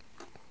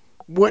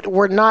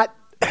 We're not.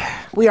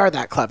 We are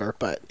that clever,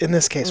 but in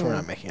this case, we're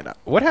not making it up.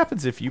 What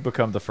happens if you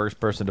become the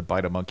first person to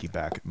bite a monkey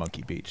back at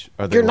Monkey Beach?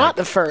 Are they You're like, not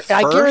the first.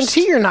 I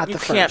guarantee you're not You the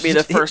first. can't be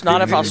the first,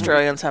 not if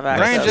Australians have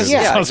access.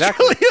 Yeah.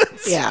 exactly.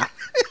 Yeah.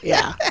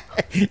 Yeah.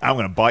 I'm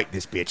going to bite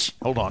this bitch.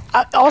 Hold on.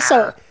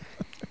 Also,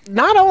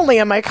 not only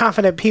am I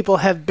confident people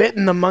have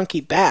bitten the monkey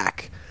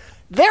back,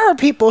 there are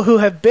people who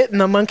have bitten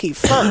the monkey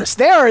first.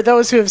 There are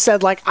those who have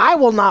said, like, "I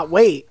will not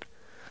wait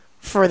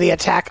for the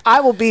attack.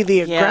 I will be the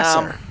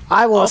aggressor.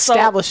 I will Also,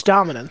 establish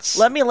dominance."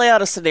 Let me lay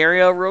out a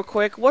scenario real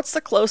quick. What's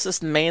the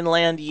closest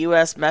mainland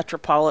U.S.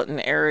 metropolitan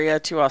area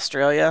to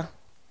Australia?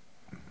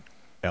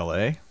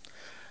 L.A.?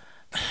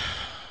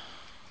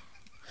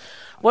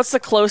 What's the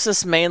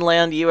closest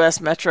mainland U.S.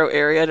 metro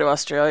area to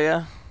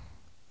Australia?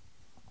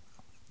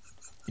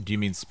 Do you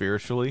mean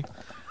spiritually?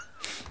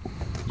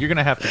 You're going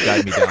to have to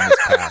guide me down this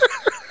path.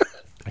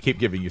 I keep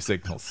giving you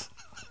signals.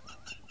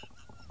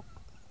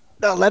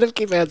 No, let him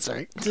keep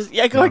answering.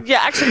 Yeah, go. Yeah,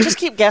 actually, just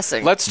keep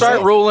guessing. Let's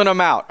start ruling them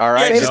out. All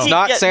right. Yeah, It's just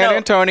not keep- San no.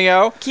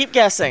 Antonio. Keep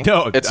guessing.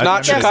 No, It's I'm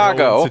not in a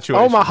Chicago. zone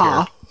situation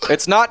Omaha. here.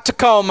 It's not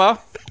Tacoma.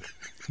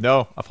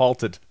 No, I've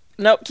halted.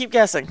 Nope, keep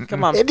guessing.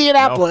 Come on.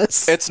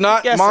 Indianapolis. It's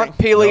not Guessing.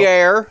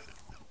 Montpelier.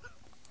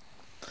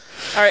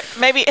 All right,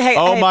 maybe. Hey.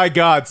 Oh hey. my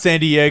God,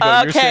 San Diego. You're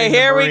Okay, saying the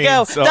here we go.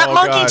 Marines. Oh, That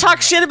monkey God.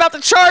 talks shit about the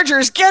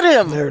Chargers. Get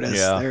him. There it is.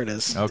 Yeah. There it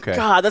is. Okay.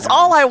 God, that's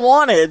all I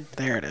wanted.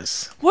 There it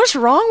is. What's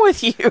wrong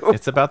with you?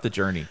 It's about the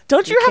journey.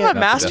 Don't you have can't- a Not the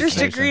master's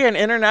destination. degree in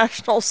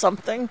international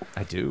something?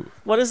 I do.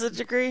 What is the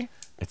degree?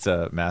 It's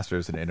a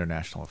master's in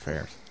international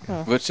affairs.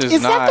 Which is,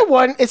 Is not. that the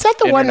one? Is that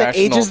the one that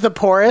international. ages the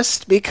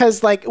poorest?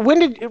 Because, like,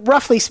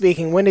 roughly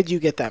speaking, when did you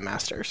get that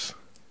master's?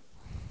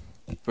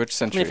 Which I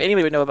century? mean, if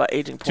anybody would know about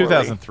aging poorly.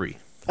 2003.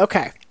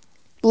 Okay,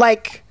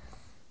 like,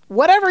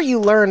 whatever you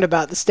learned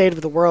about the state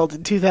of the world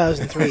in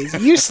 2003 is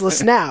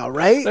useless now,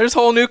 right? There's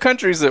whole new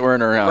countries that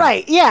weren't around.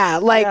 Right? Yeah.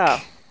 Like, Yeah.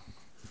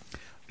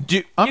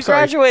 I'm You sorry.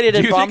 graduated Do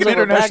in you think bombs an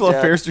over international Baghdad.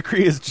 affairs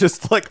degree is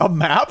just like a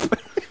map? no.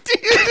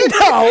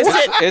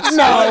 It's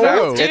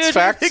No. It's Dude,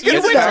 facts. you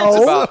It's went facts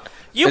to- about.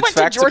 You it's went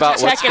to facts Georgia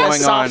about what's Tech in a going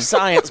soft on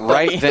science, buddy.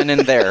 right then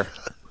and there.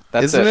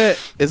 That's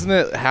Isn't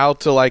it how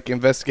to like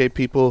investigate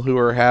people who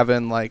are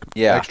having like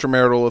Yeah.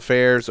 extramarital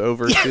affairs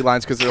over city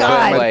lines because they're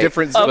God. on Like,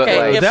 different but, zip Okay,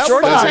 like, codes? if that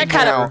Georgia was Tech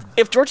had now. a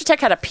if Georgia Tech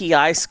had a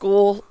PI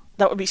school,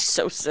 That would be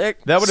so sick.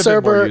 That would have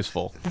been more Cerber-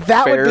 useful.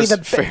 That would be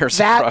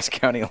Fairs across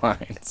county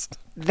lines.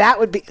 that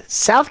would be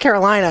South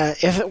Carolina.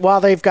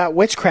 While they've got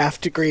witchcraft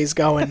degrees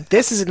going,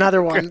 this is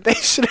another one they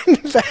should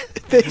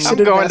invest.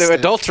 I'm going to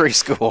adultery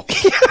school.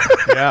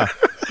 Yeah.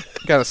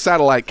 Got a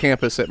satellite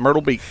campus at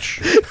Myrtle Beach.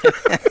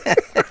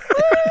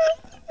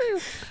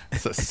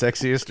 It's the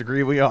sexiest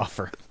degree we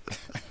offer.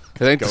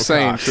 It ain't Go the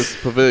same Cox. since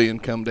the pavilion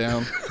come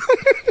down.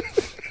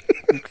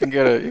 You can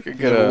get It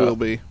will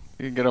be.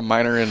 You can get a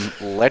minor in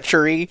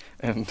lechery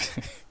and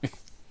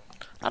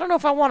I don't know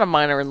if I want a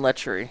minor in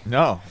lechery.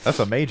 No, that's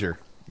a major.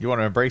 You want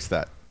to embrace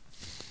that.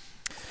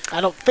 I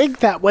don't think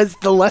that was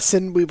the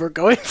lesson we were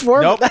going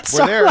for. Nope, but that's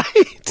we're all there.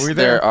 right. We're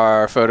there there.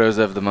 are photos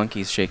of the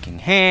monkeys shaking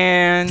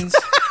hands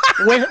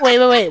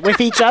Wait. With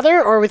each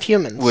other or with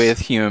humans? with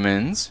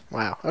humans.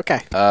 Wow. Okay.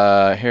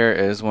 Here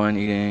is one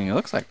eating. It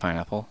looks like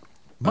pineapple.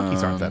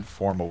 Monkeys aren't that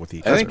formal with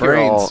each I other. think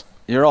brains.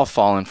 you're all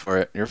falling for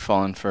it. You're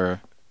falling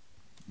for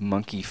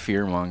monkey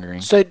fear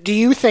mongering. So do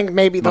you think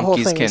maybe the whole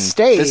Monkeys thing can is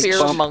staged? fist Fear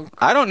bump. monk-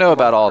 I don't know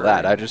about all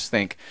that. I just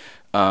think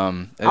I I'll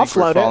think we're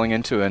float it. falling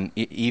into an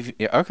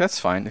yeah, okay, that's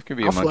fine. It could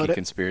be I'll a monkey float it.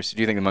 conspiracy.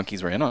 Do you think the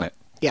monkeys were in on it?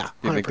 Yeah.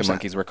 Do you think the 100%.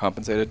 monkeys were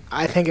compensated?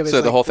 I think it was. So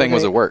the like, whole thing we're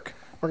was a gonna- work.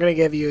 We're gonna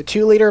give you a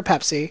 2-liter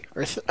Pepsi,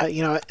 or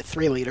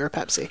 3-liter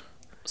Pepsi.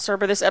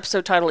 Cerber, this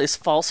episode title is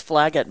False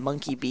Flag at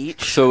Monkey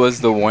Beach. So was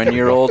the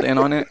 1-year-old in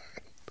on it?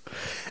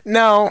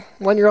 No,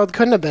 1-year-old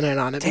couldn't have been in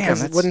on it Damn, because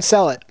it that's- wouldn't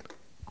sell it.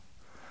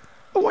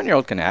 A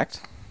 1-year-old can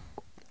act.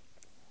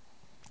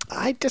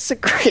 I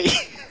disagree.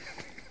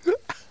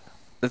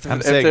 If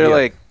I'm saying, they're yeah.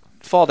 like,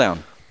 fall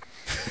down.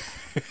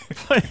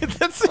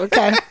 That's-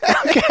 Okay.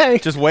 Okay.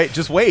 just wait.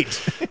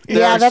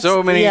 There are that's,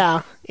 so many-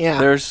 Yeah. Yeah.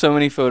 There's so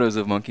many photos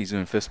of monkeys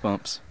doing fist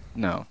bumps.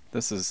 No,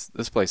 this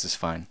place is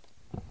fine.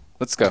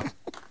 Let's go.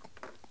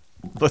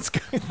 Let's go.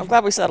 I'm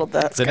glad we settled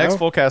that. The next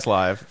full cast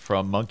live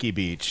from Monkey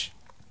Beach.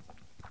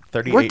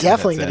 38 We're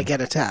definitely minutes gonna in.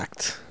 get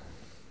attacked.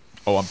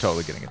 Oh, I'm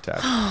totally getting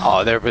attacked.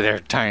 Oh, they're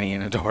tiny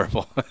and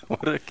adorable.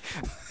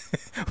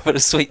 What a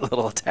sweet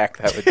little attack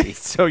that would be.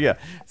 So yeah,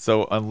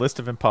 so a list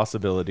of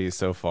impossibilities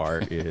so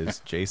far is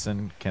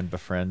Jason can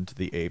befriend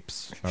the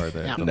apes or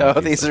the Yeah. the No,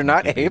 monkeys these of are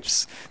not Monkey Beach.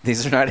 apes.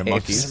 These are not They're apes.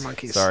 monkeys. These are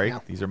monkeys, Sorry, yeah.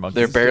 these are monkeys.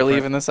 They're barely Different.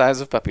 even the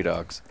size of puppy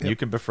dogs. You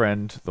can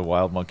befriend the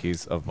wild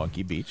monkeys of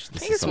Monkey Beach. This I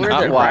think it's is weird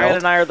not that wild. Ryan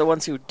and I are the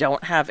ones who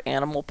don't have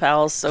animal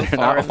pals so They're far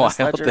not in this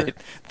wild. ledger.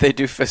 They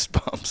do fist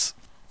bumps.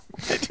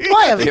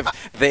 Well,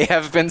 They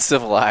have been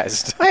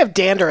civilized. I have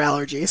dander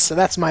allergies, so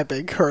that's my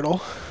big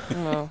hurdle.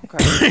 Oh,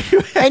 okay.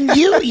 And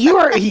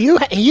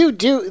you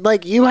do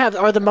like you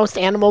are the most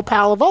animal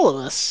pal of all of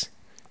us.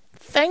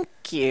 Thank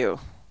you.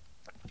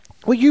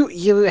 Well, you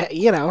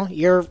know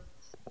you're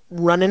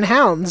running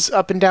hounds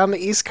up and down the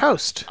East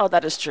Coast. Oh,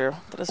 that is true.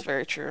 That is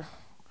very true.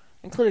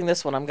 Including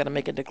this one, I'm going to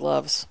make into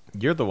gloves.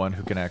 You're the one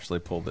who can actually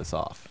pull this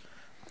off.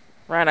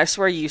 Ryan, I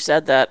swear you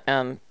said that,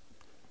 and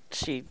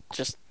she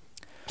just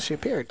She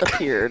appeared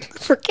appeared.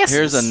 for kisses.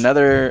 Here's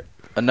another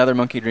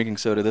monkey drinking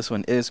soda. This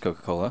one is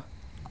Coca-Cola.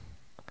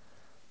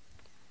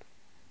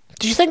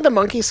 Do you think the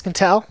monkeys can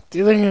tell? Do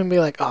you think they're gonna be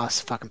like, "Oh, it's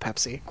fucking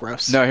Pepsi,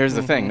 gross"? No, here's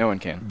the thing. No one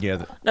can.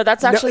 Yeah, No,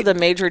 that's actually the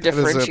major is a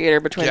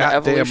differentiator between the goddamn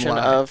evolution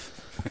lie.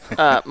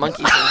 of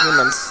monkeys and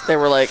humans. They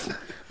were like,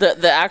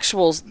 the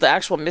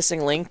actual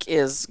missing link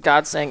is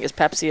God saying, "Is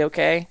Pepsi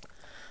okay?"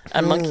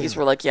 And monkeys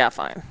were like, "Yeah,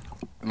 fine."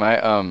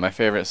 My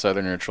favorite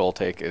Southerner troll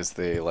take is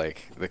the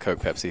Coke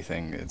Pepsi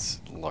thing.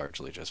 It's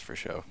largely just for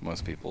show.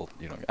 Most people,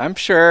 I'm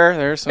sure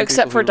there's some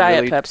Except people for who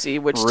Diet really,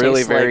 Pepsi, which really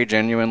tastes very like-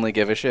 genuinely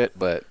give a shit,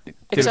 but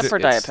Except for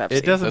Diet Pepsi.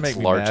 It doesn't That's make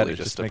me largely mad. It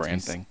just just a makes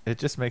brand me, thing. It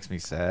just makes me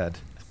sad.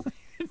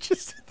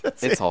 That's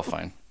it's it. all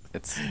fine.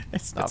 It's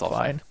not all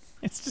fine.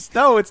 It's just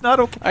no. It's not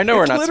okay. I know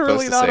we're It's not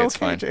literally supposed to not say it's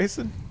okay, fine.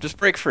 Jason. Just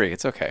break free.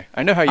 It's okay.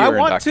 I know how you I were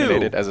want to.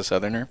 indoctrinated as a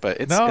Southerner, but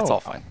it's No. all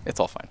fine. It's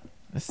all fine.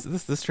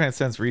 This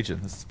transcends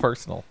region. This is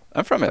personal.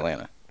 I'm from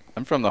Atlanta.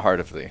 I'm from the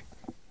heart of the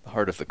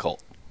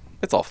cult.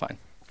 It's all fine.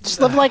 Just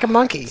live like a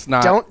monkey.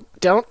 not.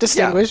 Don't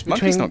distinguish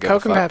monkeys between don't give a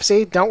Coke and fuck.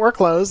 Pepsi. Don't wear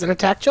clothes and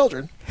attack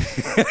children.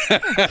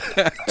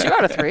 2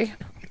 out of 3.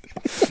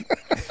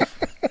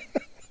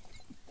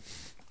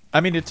 I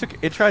mean, it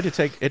tried to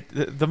take it.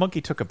 The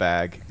monkey took a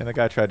bag, and the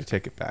guy tried to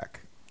take it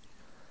back.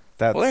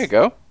 That's Well, there you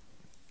go.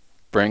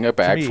 Bring a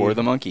bag me, for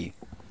the monkey.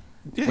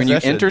 Yeah, When you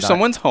that should enter not-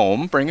 someone's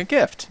home, bring a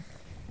gift.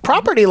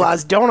 Property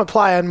laws don't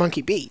apply on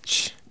Monkey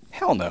Beach.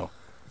 Hell no.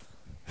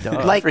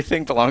 Like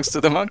Everything belongs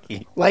to the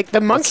monkey.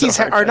 the monkeys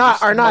hard are to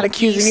not understand?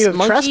 accusing you of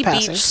Monkey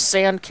trespassing. Beach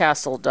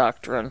Sandcastle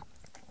Doctrine.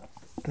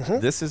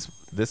 This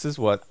is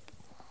what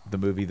the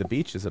movie The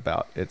Beach is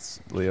about. It's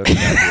Leo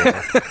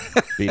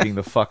DiCaprio beating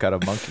the fuck out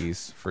of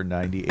monkeys for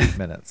 98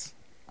 minutes.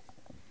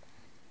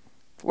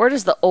 Where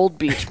does the old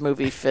beach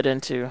movie fit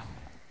into?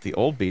 The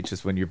old beach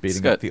is when you're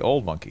beating good. up the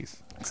old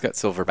monkeys. It's got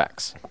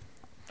silverbacks.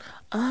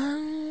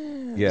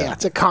 Yeah,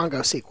 it's a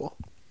Congo sequel.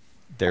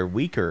 They're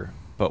weaker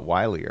but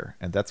wilier,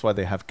 and that's why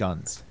they have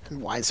guns.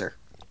 And wiser.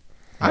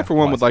 I, for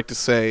one, would like to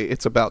say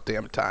it's about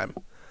damn time.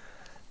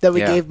 That we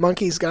Yeah. gave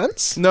monkeys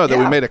guns? No, that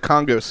Yeah. we made a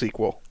Congo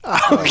sequel.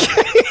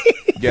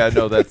 Yeah,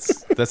 no,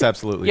 that's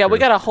absolutely Yeah, true. we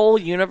got a whole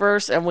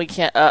universe, and we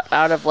can't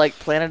out of like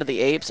Planet of the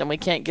Apes, and we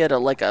can't get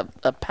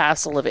a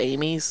passel of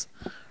Amy's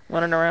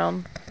running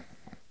around.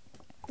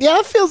 Yeah,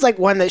 it feels like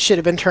one that should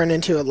have been turned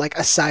into a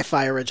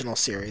sci-fi original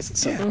series at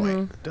some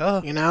point.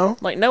 Duh. You know,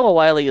 Like Noah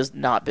Wiley is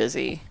not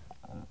busy.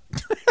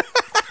 it's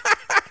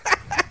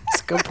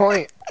a good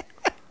point.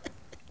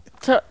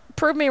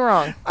 Prove me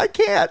wrong. I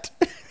can't.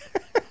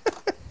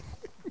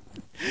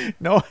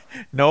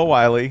 No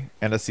Wiley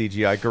and a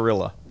CGI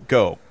gorilla.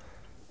 Go.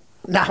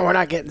 No, we're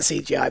not getting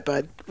CGI,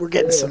 bud. We're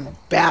getting some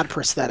bad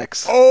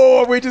prosthetics. Oh,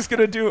 are we just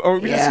gonna do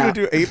Yeah.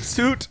 ape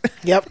suit?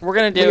 Yep, We're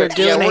gonna do We are it.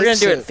 doing Yeah, we're Ape gonna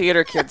do it Suit.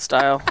 theater kid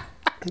style.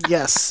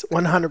 Yes,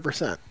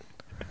 100%.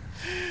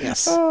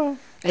 Yes. Oh.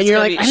 And you're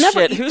like, Gonna be I never.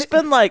 shit. Who's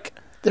been like?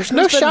 There's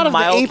no who's been shot of the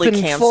ape mildly in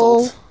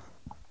canceled? full.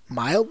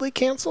 Mildly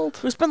canceled.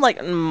 Who's been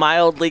like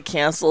mildly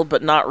canceled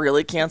but not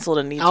really canceled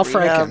and needs Al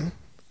rehab? Franken.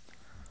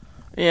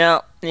 Yeah.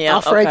 Al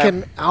Okay.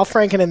 Franken. Al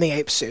Franken in the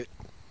ape suit.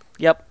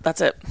 Yep,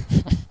 that's it.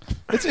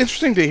 It's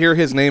interesting to hear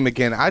his name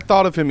again. I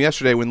thought of him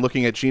yesterday when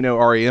looking at Gino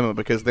Auriemma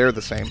because they're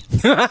the same.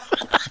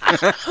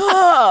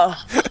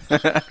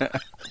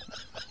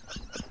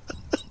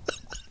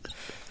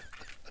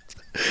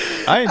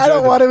 I I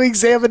don't want to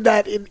examine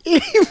that in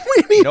any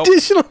Nope.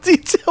 additional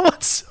detail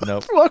whatsoever.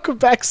 Nope. Welcome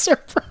back,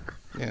 server.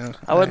 Yeah.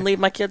 I wouldn't leave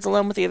my kids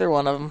alone with either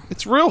one of them.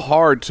 It's real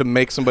hard to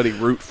make somebody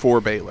root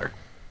for Baylor.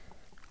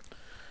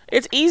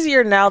 It's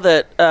easier now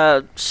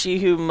that she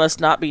who must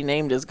not be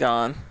named is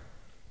gone.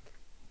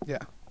 Yeah.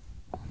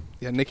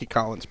 Yeah, Nikki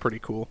Collins, pretty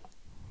cool.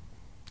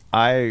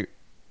 I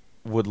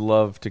would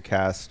love to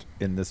cast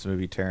in this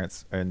movie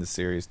in the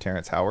series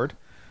Terrence Howard,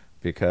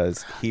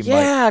 because he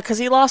Yeah, because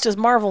he lost his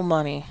Marvel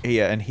money.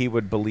 and he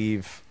would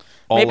believe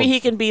all Maybe of- he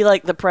can be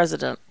like the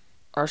president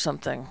or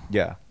something.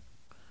 Yeah.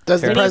 Does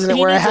the He president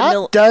needs- wear he a needs a hat?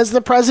 mil- Does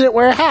the president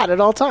wear a hat at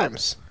all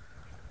times?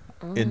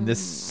 In this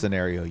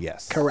scenario,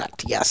 yes.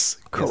 Correct. Yes.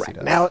 he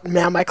Correct. does.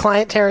 Now my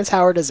client Terrence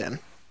Howard is in.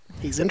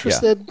 He's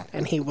interested,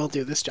 and he will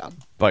do this job.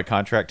 By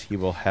contract, he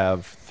will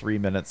have 3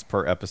 minutes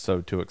per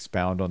episode to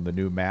expound on the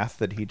new math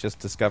that he just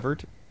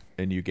discovered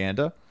in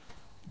Uganda.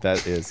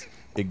 That is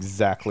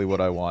exactly what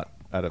I want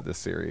out of this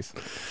series.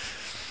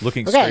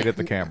 Looking Okay. straight at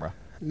the camera.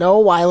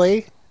 Noah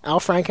Wiley, Al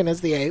Franken as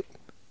the ape,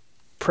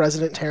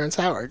 President Terrence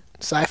Howard.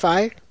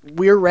 Sci-fi.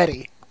 We're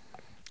ready.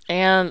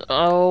 And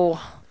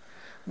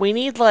we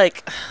need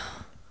like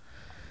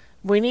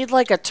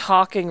a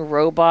talking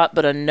robot,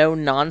 but a no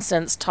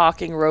nonsense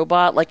talking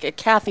robot, like a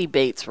Kathy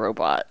Bates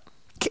robot.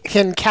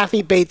 Can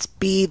Kathy Bates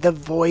be the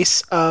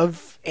voice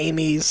of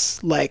Amy's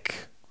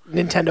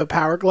Nintendo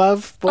Power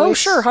Glove voice? Oh,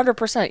 sure,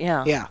 100%,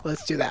 yeah. Yeah,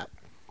 let's do that.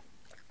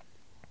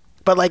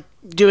 But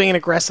doing an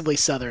aggressively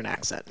Southern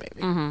accent,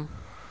 maybe. Mm-hmm.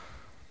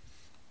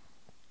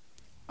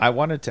 I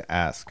wanted to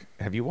ask,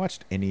 have you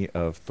watched any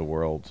of the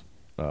World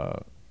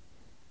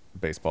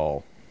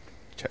Baseball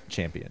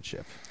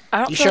Championship? I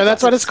don't You feel sure like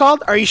that's what it's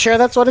called? Are you sure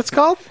that's what it's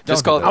called?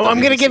 Just call it. Oh, I'm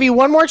going to give you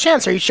one more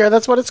chance. Are you sure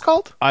that's what it's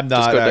called? I'm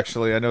not go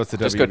actually. I know it's the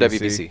Just WBC. go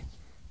WBC.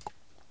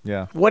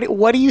 Yeah.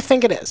 What do you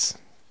think it is?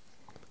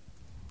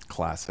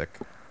 Classic.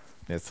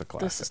 It's a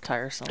classic. This is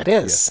tiresome. It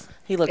is.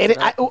 He looked It, it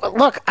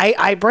up.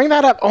 I bring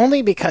that up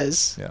only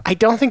because Yeah. I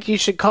don't think you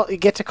should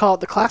get to call it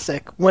the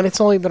classic when it's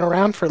only been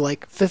around for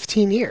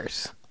 15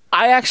 years.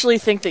 I actually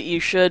think that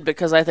you should,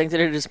 because I think that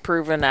it is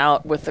proven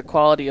out with the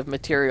quality of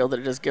material that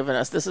it has given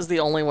us. This is the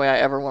only way I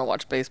ever want to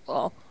watch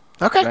baseball.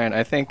 Okay. Ryan,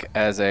 I think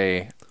as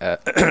a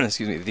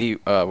excuse me, the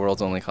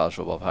world's only college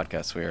football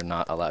podcast, we are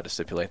not allowed to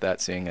stipulate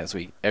that, seeing as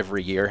we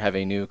every year have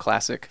a new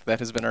classic that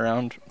has been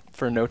around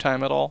for no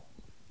time at all,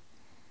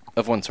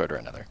 of one sort or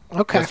another.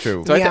 Okay. That's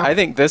true. So Yeah. I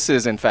think this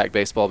is in fact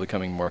baseball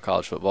becoming more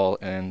college football,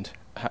 and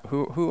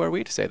who are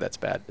we to say that's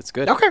bad? It's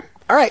good. Okay.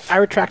 All right. I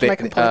retract my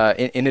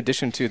complaint. In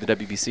addition to the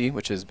WBC,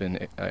 which has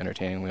been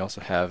entertaining, we also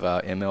have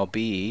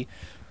MLB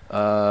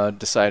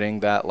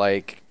deciding that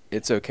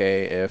it's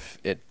okay if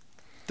it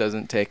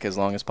doesn't take as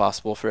long as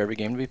possible for every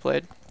game to be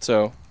played.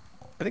 So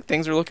I think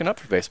things are looking up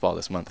for baseball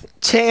this month.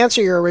 To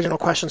answer your original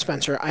question,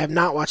 Spencer, I have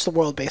not watched the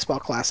World Baseball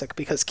Classic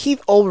because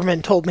Keith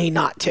Olbermann told me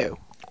not to.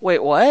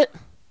 Wait, what?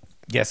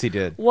 Yes, he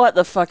did. What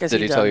the fuck has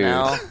Did he he done tell you?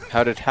 now?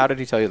 How did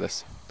he tell you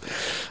this?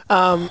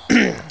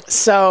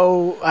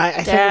 So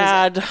I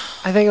Dad.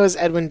 think it was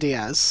Edwin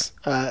Diaz,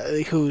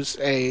 who's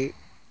a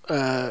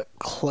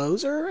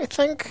closer, I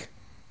think.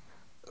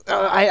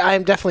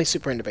 I'm definitely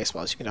super into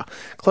baseball, as you can know.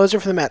 Closer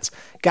for the Mets.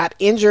 Got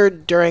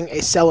injured during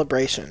a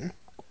celebration,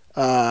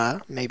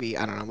 maybe,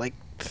 I don't know,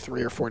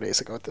 3 or 4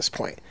 days ago at this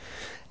point.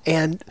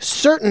 And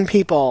certain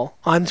people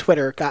on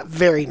Twitter got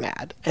very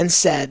mad and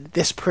said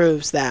this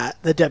proves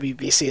that the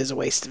WBC is a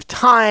waste of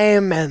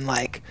time and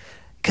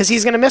because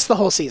he's going to miss the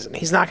whole season.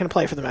 He's not going to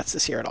play for the Mets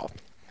this year at all.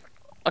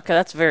 Okay,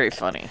 that's very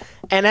funny.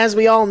 And as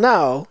we all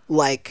know,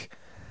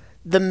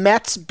 the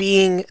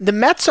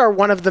Mets are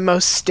one of the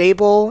most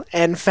stable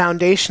and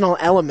foundational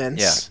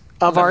elements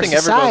of our Nothing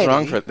society. ever goes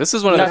wrong for it. This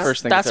is one of the That's,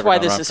 first things. that's ever why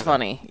gone this wrong is for them.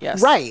 funny.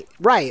 Yes. Right.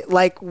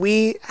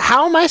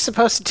 How am I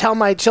supposed to tell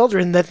my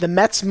children that the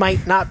Mets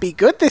might not be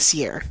good this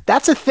year?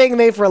 That's a thing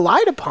they've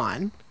relied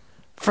upon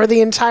for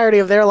the entirety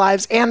of their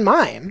lives and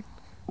mine.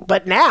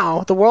 But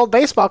now the World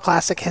Baseball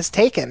Classic has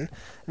taken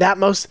that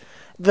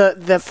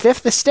the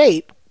fifth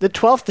estate, the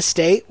 12th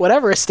estate,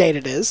 whatever estate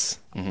it is,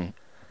 and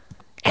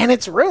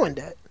it's ruined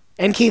it.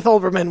 And Keith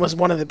Olbermann was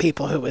one of the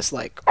people who was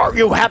like, "Are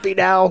you happy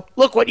now?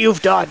 Look what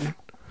you've done."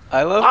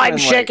 I love. I'm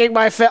shaking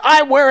my fist.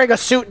 I'm wearing a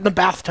suit in the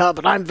bathtub,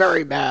 and I'm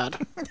very mad.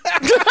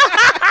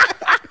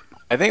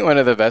 I think one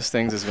of the best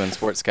things is when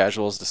sports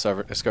casuals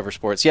discover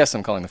sports. Yes,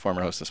 I'm calling the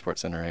former host of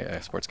SportsCenter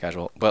a sports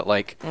casual, but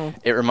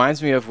it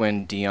reminds me of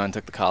when Dion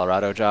took the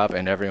Colorado job,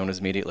 and everyone was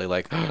immediately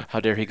like, oh, "How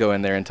dare he go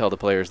in there and tell the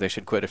players they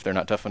should quit if they're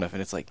not tough enough?"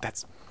 And it's like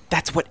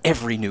that's what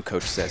every new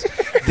coach says.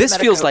 This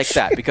feels like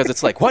that because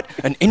it's like, what?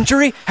 An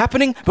injury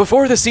happening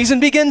before the season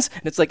begins?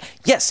 And it's like,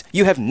 yes,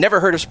 you have never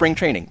heard of spring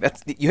training.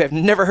 You have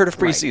never heard of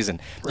preseason.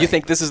 Right. You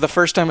think this is the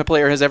first time a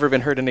player has ever been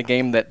hurt in a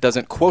game that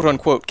doesn't quote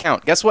unquote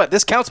count. Guess what?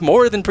 This counts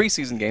more than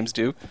preseason games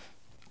do.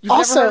 You've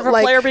never heard of a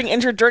player being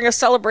injured during a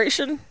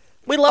celebration?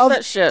 We love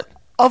that shit.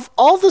 Of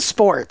all the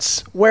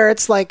sports where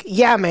it's like,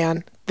 yeah,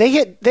 man, they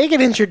get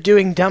injured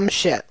doing dumb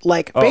shit.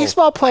 Like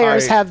baseball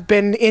players have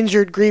been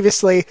injured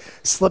grievously,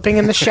 slipping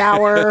in the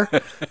shower,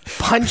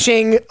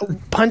 punching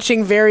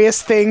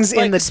various things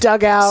in the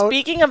dugout.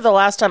 Speaking of the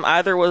last time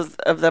either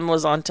of them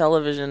was on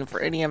television for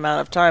any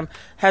amount of time,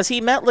 has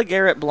he met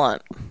LeGarrette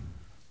Blount?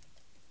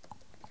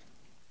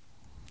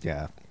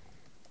 Yeah.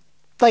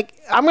 Like,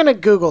 I'm gonna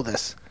Google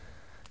this.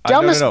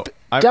 Dumbest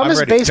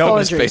baseball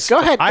injuries. Go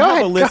ahead.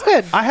 Go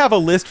ahead. I have a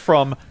list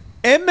from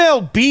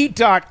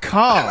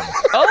MLB.com.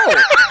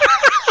 Oh.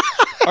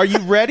 Are you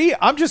ready?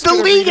 I'm just the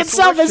league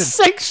itself has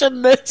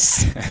sanctioned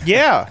this.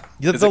 Yeah,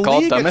 the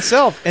league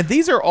itself, and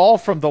these are all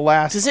from the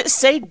last. Does it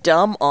say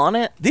 "dumb" on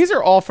it? These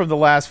are all from the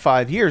last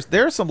 5 years.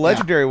 There are some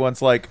legendary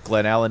ones like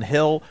Glenn Allen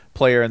Hill,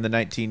 player in the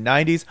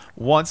 1990s,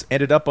 once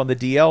ended up on the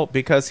DL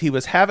because he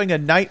was having a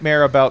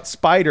nightmare about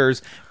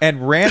spiders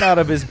and ran out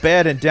of his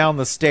bed and down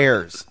the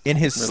stairs in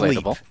his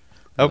sleep.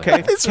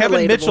 Okay,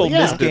 Kevin Mitchell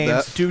missed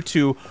games due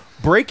to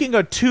breaking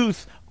a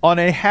tooth on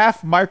a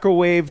half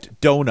microwaved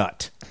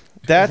donut.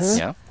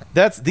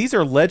 These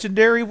are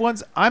legendary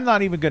ones. I'm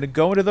not even going to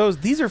go into those.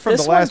 These are from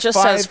the last 5. This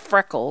one just says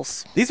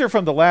freckles. These are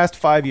from the last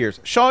 5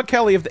 years. Sean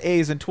Kelly of the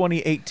A's in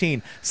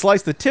 2018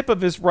 sliced the tip of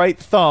his right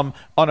thumb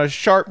on a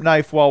sharp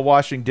knife while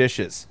washing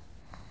dishes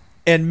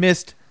and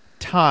missed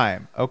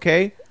time.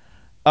 Okay,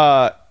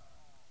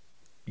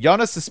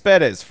 Yoenis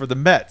Cespedes for the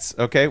Mets.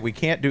 Okay, we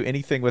can't do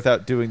anything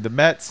without doing the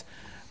Mets.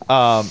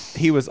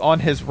 He was on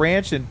his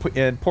ranch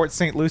in Port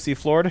St. Lucie,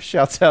 Florida.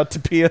 Shouts out to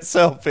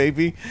PSL,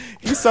 baby.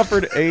 He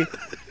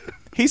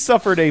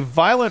suffered a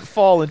violent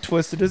fall and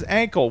twisted his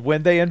ankle.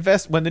 When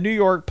the New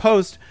York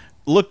Post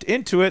looked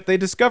into it, they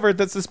discovered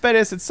that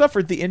Cespedes had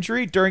suffered the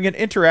injury during an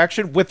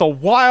interaction with a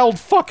wild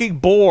fucking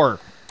boar.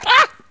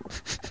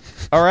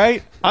 All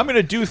right? I'm going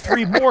to do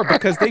 3 more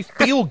because they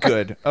feel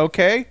good,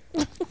 okay?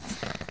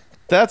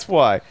 That's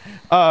why.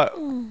 I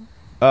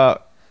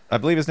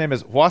believe his name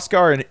is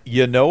Huascar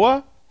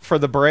Ynoa for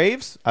the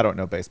Braves. I don't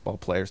know baseball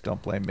players.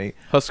 Don't blame me.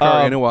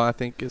 Huascar Ynoa, I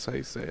think is how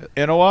you say it.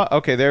 Ynoa?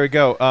 Okay, there we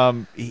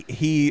go.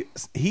 He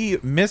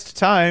missed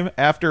time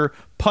after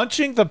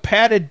punching the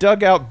padded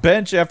dugout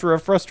bench after a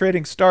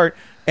frustrating start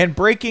and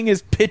breaking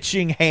his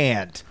pitching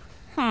hand.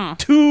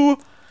 2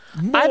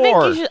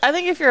 more. I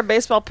think if you're a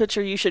baseball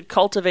pitcher, you should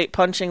cultivate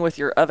punching with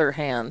your other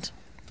hand.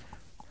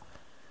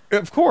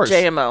 Of course.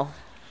 JMO.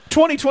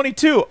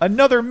 2022,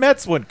 another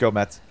Mets one. Go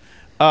Mets.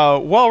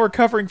 While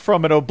recovering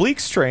from an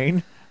oblique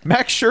strain,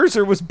 Max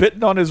Scherzer was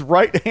bitten on his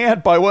right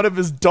hand by one of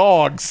his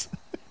dogs.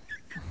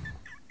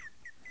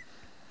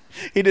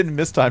 He didn't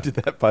miss time to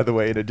that, by the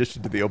way, in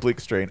addition to the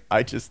oblique strain.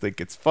 I just think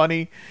it's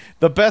funny.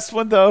 The best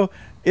one, though,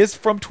 is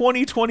from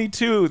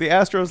 2022. The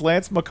Astros'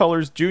 Lance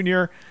McCullers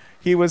Jr.,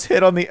 he was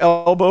hit on the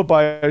elbow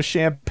by a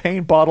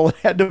champagne bottle and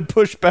had to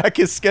push back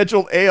his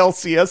scheduled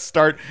ALCS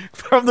start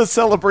from the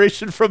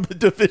celebration from the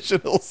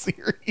divisional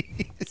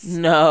series.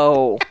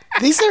 No.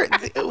 These are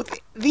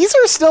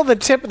still the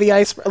tip of the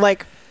iceberg.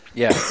 Like,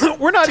 yeah,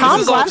 we're not.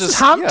 Tom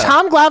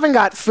Glavine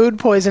got food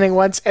poisoning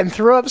once and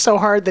threw up so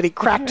hard that he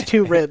cracked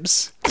 2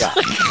 ribs. Yeah.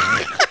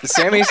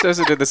 Sammy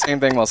Sosa did the same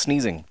thing while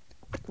sneezing.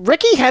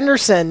 Ricky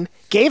Henderson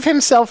gave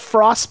himself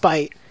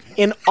frostbite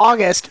in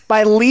August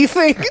by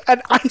leaving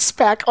an ice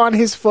pack on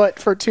his foot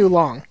for too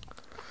long.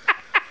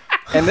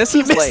 And this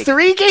he is missed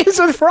 3 games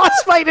with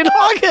frostbite in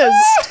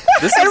August.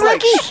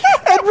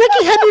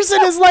 Ricky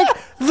Henderson is like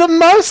the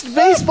most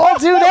baseball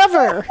dude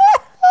ever.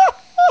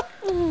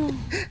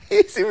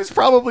 He was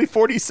probably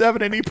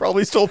 47 and he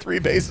probably stole 3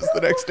 bases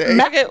the next day.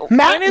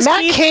 Matt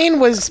Cain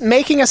was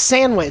making a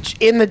sandwich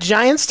in the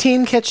Giants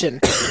team kitchen.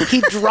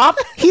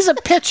 He's a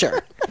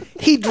pitcher.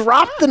 He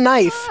dropped the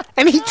knife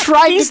and he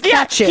tried to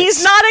catch it.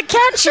 He's not a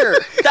catcher.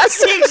 That's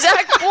the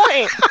exact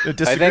point.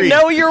 Disagree.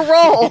 Know your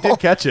role. He did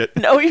catch it.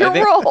 Know your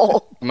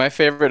role. My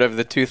favorite of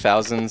the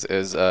 2000s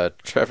is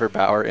Trevor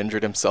Bauer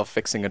injured himself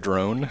fixing a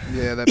drone.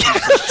 Yeah, that piece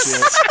of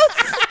shit.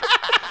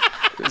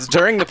 It was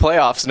during the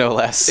playoffs, no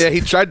less. Yeah, he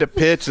tried to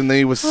pitch, and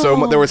there was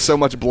so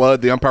much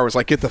blood. The umpire was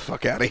like, "Get the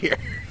fuck out of here."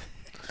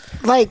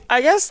 Like,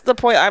 I guess the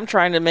point I'm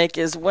trying to make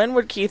is when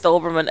would Keith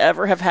Olbermann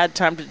ever have had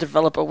time to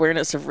develop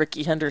awareness of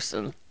Ricky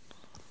Henderson?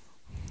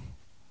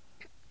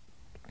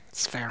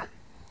 it's fair.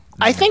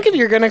 I think if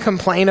you're going to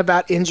complain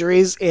about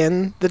injuries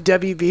in the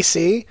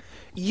WBC,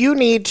 you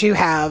need to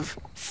have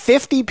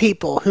 50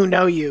 people who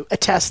know you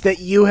attest that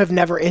you have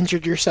never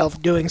injured yourself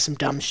doing some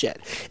dumb shit.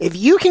 If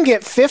you can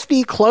get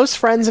 50 close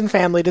friends and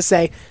family to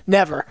say,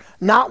 never,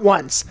 not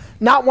once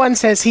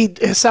has he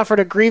suffered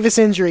a grievous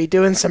injury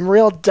doing some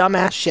real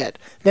dumbass shit,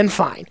 then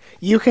fine.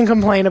 You can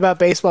complain about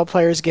baseball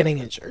players getting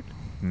injured.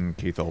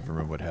 Keith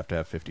Olbermann would have to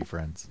have 50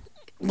 friends.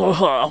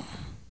 Ugh.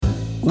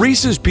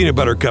 Reese's peanut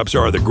butter cups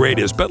are the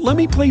greatest, but let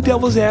me play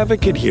devil's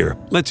advocate here.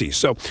 Let's see.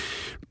 So,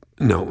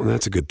 no,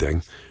 that's a good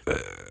thing.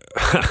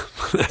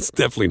 That's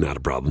definitely not a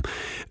problem.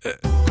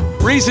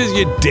 Reese's,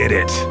 you did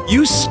it.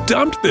 You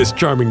stumped this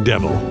charming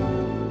devil.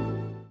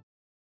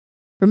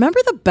 Remember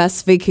the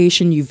best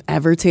vacation you've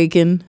ever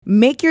taken?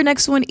 Make your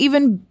next one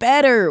even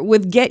better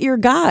with Get Your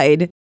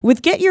Guide.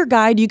 With Get Your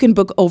Guide, you can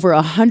book over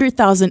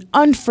 100,000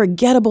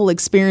 unforgettable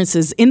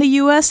experiences in the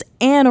U.S.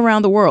 and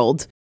around the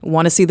world.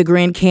 Want to see the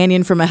Grand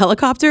Canyon from a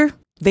helicopter?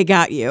 They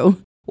got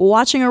you.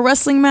 Watching a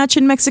wrestling match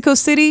in Mexico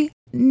City?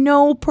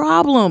 No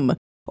problem.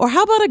 Or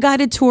how about a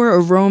guided tour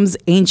of Rome's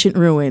ancient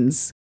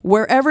ruins?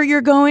 Wherever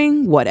you're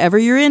going, whatever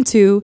you're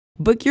into,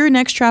 book your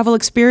next travel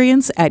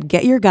experience at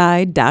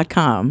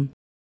getyourguide.com.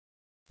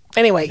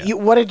 Anyway,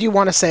 what did you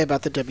want to say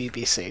about the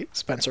WBC,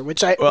 Spencer?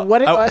 What is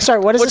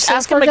Which this stand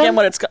ask for him again? again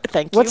what it's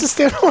thank you. What's the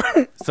stand for?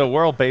 So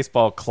World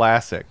Baseball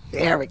Classic.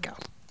 There we go.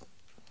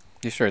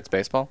 You sure it's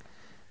baseball?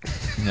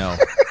 No.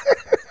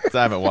 I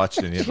haven't watched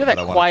it yet. You hear but that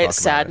I wanna quiet talk about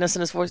sadness in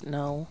his voice?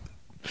 No.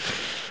 it.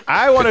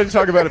 I wanted to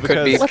talk about it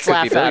Could be. because Let's could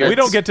laugh be at it. we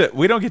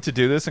billiards. don't get to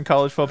do this in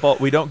college football.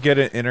 We don't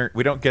get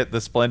we don't get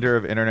the splendor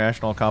of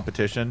international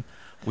competition.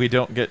 We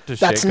don't get to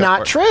That's shake up not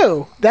our-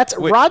 true. That's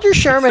Wait. Roger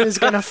Sherman is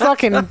going to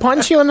fucking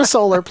punch you in the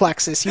solar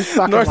plexus, you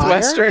fucking liar.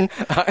 Northwestern,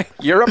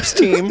 Europe's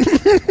team.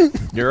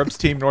 Europe's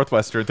team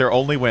Northwestern. Their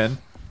only win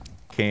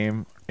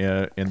came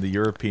in the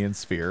European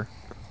sphere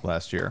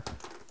last year.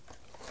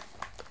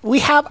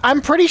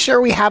 I'm pretty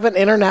sure we have an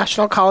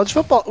international college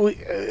football.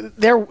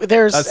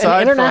 There's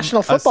an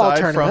international football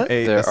tournament.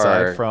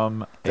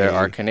 There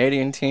are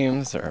Canadian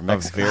teams, there are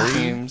Mexican very-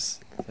 teams,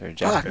 there are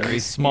Japanese Very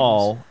teams.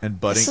 small and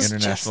budding This is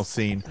international just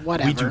scene.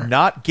 whatever. We do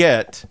not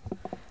get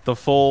the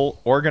full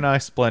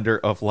organized splendor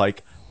of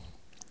like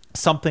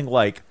something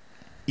like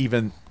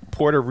even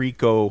Puerto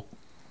Rico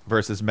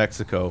versus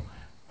Mexico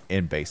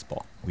in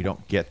baseball. We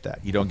don't get that.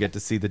 You don't get to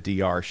see the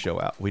DR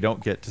show out. We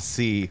don't get to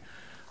see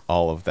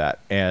all of that.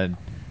 And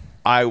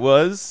I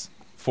was,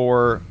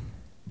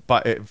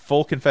 by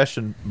full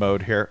confession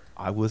mode here,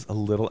 I was a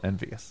little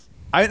envious.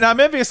 I'm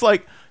envious.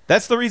 Like,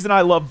 that's the reason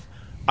I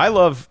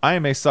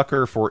am a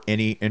sucker for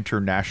any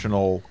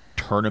international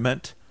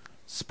tournament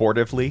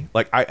sportively.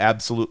 Like, I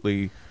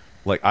absolutely,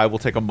 I will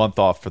take a month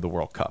off for the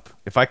World Cup.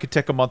 If I could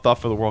take a month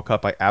off for the World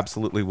Cup, I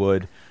absolutely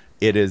would.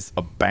 It is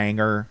a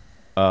banger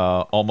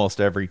almost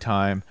every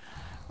time.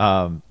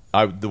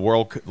 The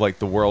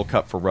World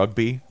Cup for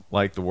rugby,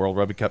 like the World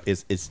Rugby Cup,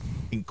 is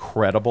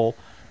incredible.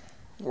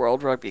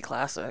 World Rugby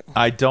Classic.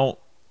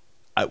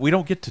 We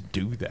don't get to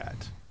do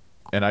that.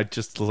 And I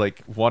just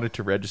wanted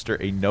to register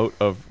a note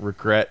of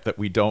regret that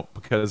we don't,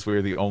 because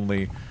we're the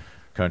only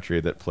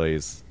country that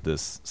plays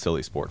this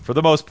silly sport. For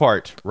the most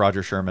part,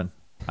 Roger Sherman,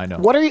 I know.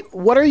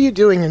 What are you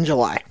doing in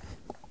July?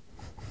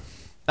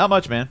 Not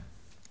much, man.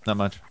 Not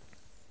much.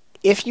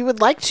 If you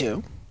would like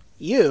to,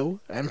 you,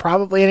 and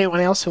probably anyone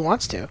else who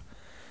wants to,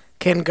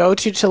 can go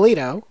to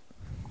Toledo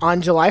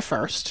on July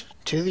 1st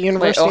to the Wait,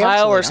 University of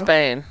Ohio Toledo. or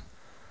Spain?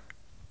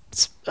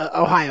 It's,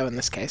 Ohio in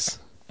this case.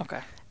 Okay.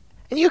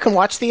 And you can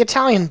watch the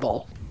Italian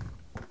Bowl.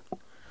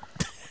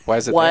 Why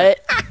is it What?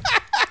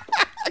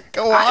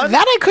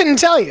 That I couldn't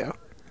tell you.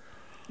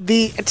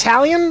 The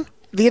Italian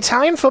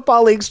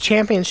Football League's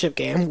championship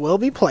game will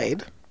be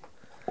played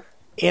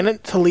in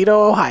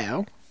Toledo,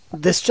 Ohio,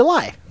 this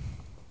July.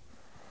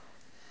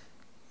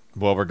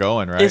 Well, we're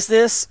going, right? Is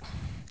this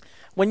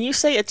when you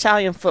say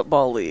Italian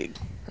Football League?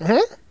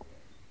 Mm-hmm.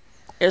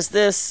 Is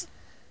this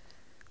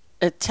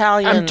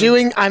Italian I'm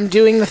doing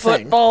the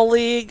thing. Football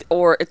League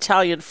or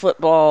Italian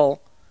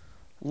Football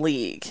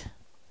League?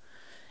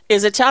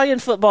 Is Italian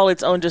football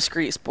its own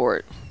discrete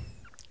sport?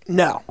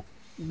 No.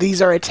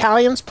 These are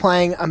Italians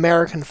playing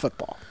American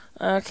football.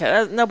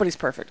 Okay, nobody's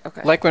perfect.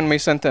 Okay. Like when we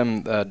sent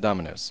them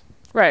Domino's.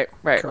 Right.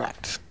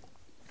 Correct.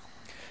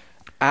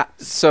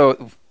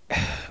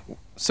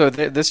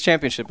 This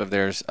championship of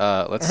theirs,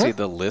 let's see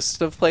the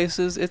list of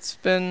places it's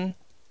been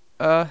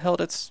held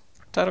its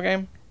title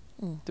game.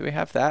 Do we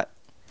have that?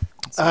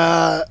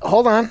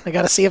 Hold on. I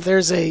got to see if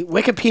there's a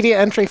Wikipedia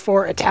entry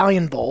for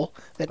Italian Bowl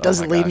that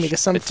doesn't lead me to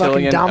some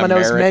fucking Italian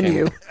Domino's American.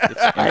 menu.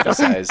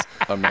 Emphasize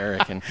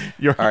American.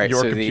 Your All right,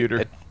 so computer.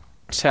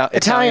 the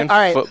Italian all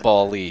right.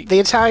 Football League. The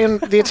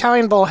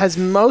Italian Bowl has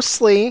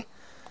mostly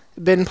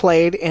been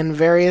played in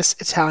various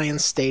Italian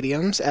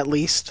stadiums, at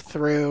least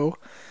through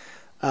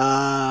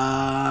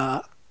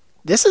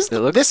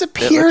This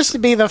appears to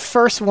be the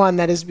first one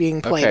that is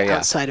being played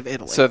outside of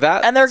Italy. So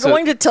that And they're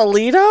going to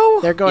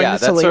Toledo? They're going to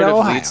that Toledo, sort of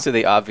Ohio. leads to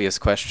the obvious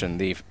question: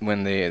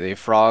 when the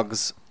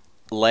frogs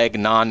leg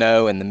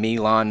Nano and the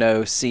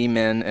Milano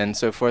Seamen and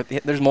so forth.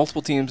 There's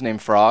multiple teams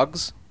named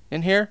Frogs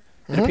in here.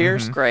 It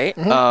appears. Great.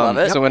 Love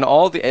it. So when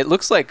it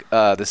looks like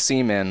the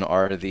Seamen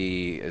are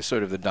the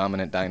sort of the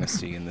dominant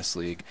dynasty in this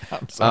league.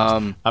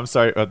 I'm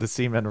sorry. The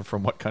Seamen are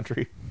from what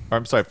country? Or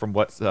I'm sorry, from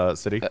what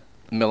city?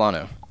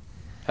 Milano.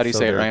 How do you So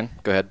say it, they're- Ryan?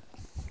 Go ahead.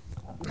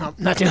 No,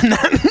 not doing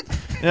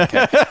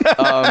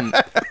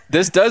that.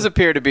 This does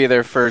appear to be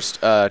their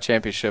first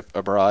championship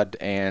abroad.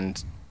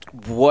 And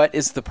what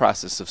is the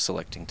process of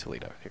selecting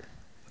Toledo here?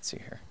 Let's see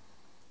here.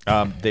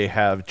 They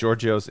have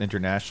Giorgio's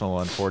International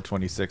on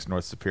 426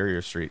 North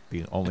Superior Street,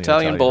 the only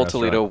Italian Bowl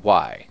restaurant. Toledo.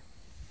 Why?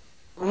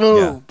 Oh,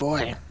 Yeah.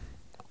 boy.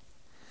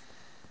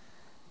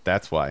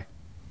 That's why.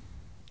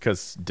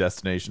 Because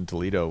Destination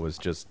Toledo was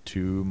just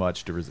too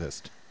much to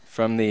resist.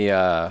 From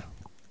the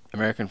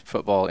American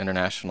Football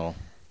International,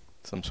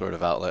 some sort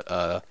of outlet,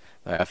 the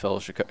IFL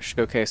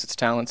showcase its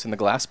talents in the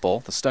Glass Bowl,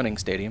 the stunning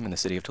stadium in the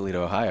city of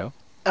Toledo, Ohio.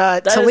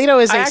 Toledo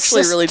is I a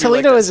actually really do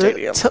Toledo like is that a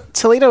stadium.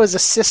 Toledo is a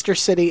sister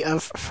city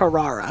of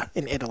Ferrara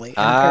in Italy. And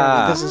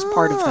apparently this is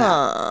part of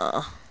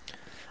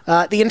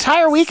that. The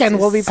entire weekend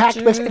will be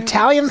packed with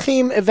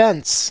Italian-themed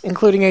events,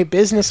 including a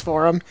business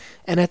forum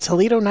and a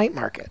Toledo night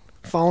market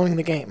following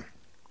the game.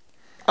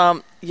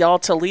 Y'all,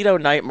 Toledo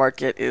Night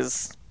Market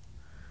is...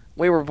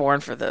 We were born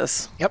for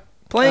this. Yep.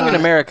 Playing in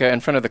America in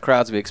front of the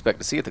crowds we expect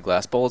to see at the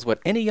Glass Bowl is what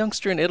any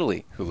youngster in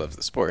Italy who loves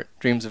the sport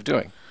dreams of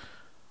doing.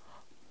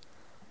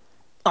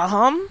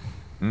 What's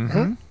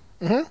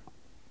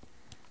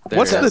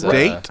the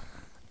date?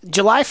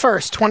 July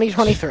 1st,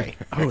 2023.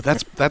 Oh,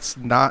 that's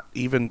not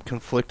even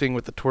conflicting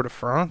with the Tour de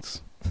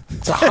France.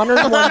 It's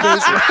 101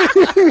 days away.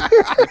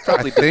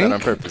 Probably did that think on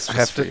purpose. I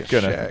have just for to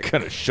you.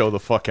 Gonna show the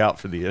fuck out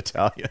for the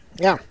Italian.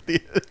 Yeah. The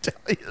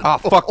Italian. Oh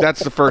fuck,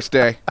 that's the first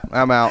day.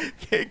 I'm out.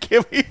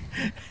 Can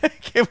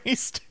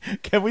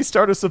we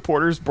start a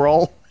supporters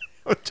brawl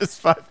with just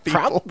 5 people?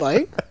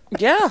 Probably.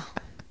 Yeah.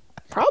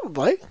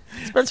 Probably.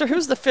 Spencer,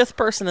 who's the fifth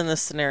person in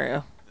this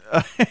scenario?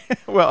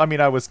 Well, I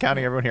mean, I was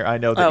counting everyone here. I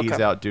know that he's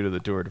Okay. out due to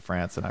the Tour de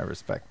France, and I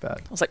respect that.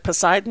 I was like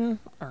Poseidon?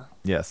 Or,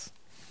 Yes,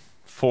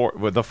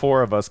 the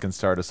four of us can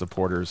start a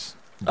supporters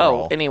oh,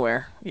 brawl.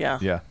 anywhere. Yeah.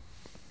 Yeah.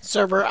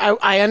 Server,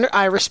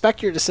 I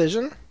respect your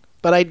decision,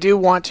 but I do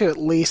want to at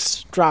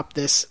least drop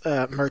this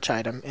merch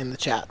item in the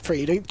chat for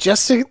you to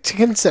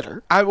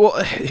consider.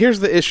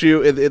 Here's the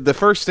issue. The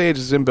first stage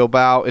is in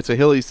Bilbao. It's a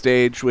hilly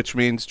stage, which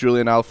means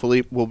Julian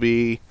Alaphilippe will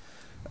be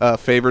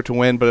favored to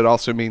win, but it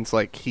also means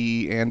like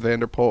he and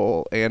Van der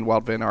Poel and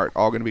Wout van Aert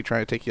all going to be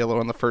trying to take yellow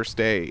on the first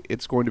day.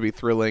 It's going to be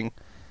thrilling.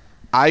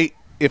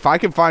 If I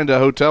can find a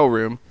hotel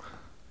room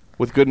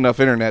with good enough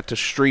internet to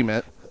stream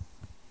it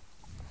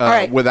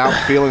right. without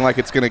feeling like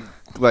it's going to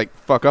like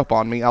fuck up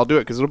on me, I'll do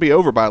it because it'll be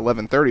over by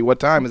 11:30. What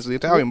time is the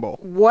Italian Bowl?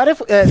 What if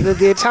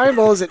the Italian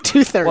Bowl is at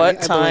 2:30?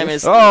 What time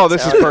is Oh, the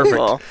this is Italian perfect.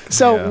 Bowl?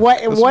 So Yeah.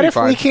 what will what be if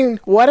fine.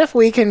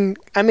 we can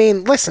I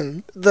mean,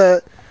 listen,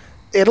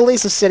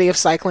 Italy's a city of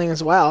cycling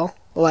as well.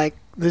 Like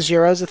the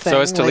Giro's a thing.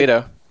 So is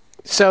Toledo.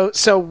 So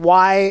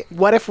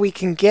what if we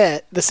can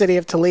get the city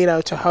of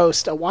Toledo to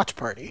host a watch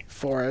party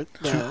for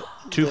the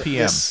 2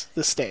 p.m.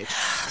 the stage?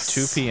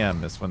 2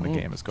 p.m. is when the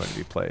game is going to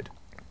be played.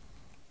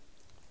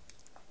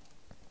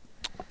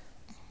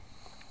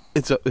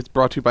 It's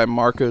brought to you by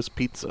Marco's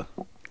Pizza,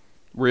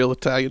 real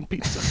Italian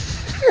pizza.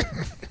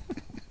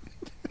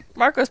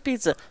 Marco's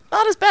Pizza.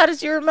 Not as bad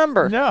as you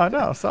remember.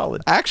 No,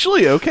 solid.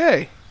 Actually,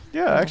 okay.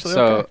 Yeah, actually.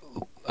 So,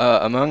 okay.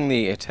 among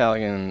the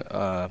Italian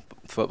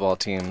football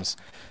teams,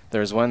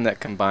 there's one that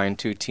combined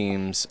two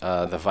teams,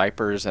 the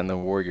Vipers and the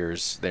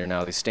Warriors. They're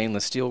now the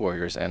Stainless Steel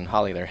Warriors, and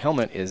Holly, their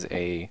helmet is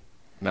a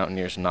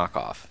Mountaineers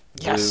knockoff.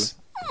 Yes.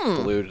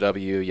 Blue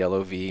W,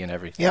 yellow V, and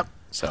everything. Yep.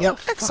 So Yep.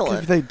 Have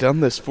Excellent. they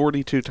done this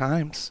 42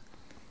 times?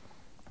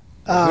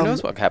 who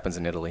knows what happens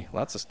in Italy?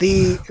 Lots of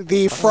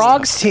The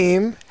Frogs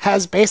team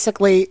has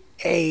basically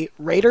a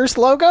Raiders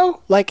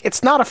logo. Like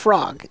it's not a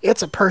frog,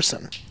 it's a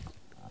person.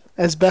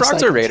 As best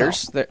Frogs I are can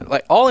raiders. They're,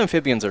 like all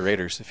amphibians are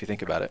raiders, if you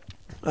think about it.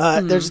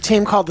 tell. There's a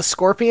team called the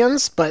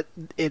Scorpions, but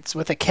it's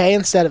with a K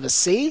instead of a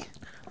C.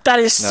 That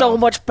is so No.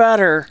 much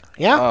better.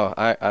 Yeah. Oh,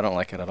 I don't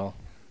like it at all.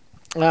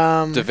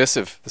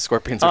 Divisive. The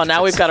Scorpions. Oh, Are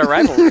now we've divisive. got a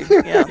rivalry.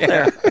 Yeah,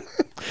 there.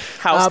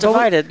 House but we-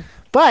 divided.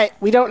 But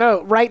we don't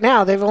know. Right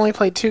now, they've only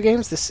played 2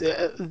 games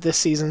this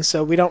season,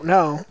 so we don't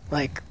know.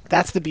 Like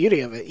that's the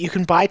beauty of it. You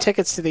can buy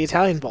tickets to the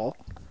Italian Bowl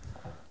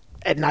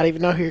and not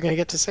even know who you're going to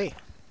get to see.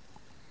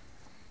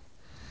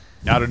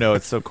 I don't know.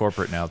 It's so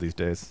corporate now these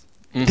days.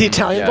 The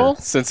Italian Yeah, Bowl.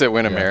 since it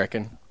went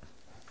American.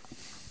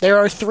 There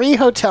are 3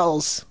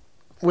 hotels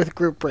with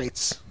group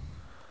rates.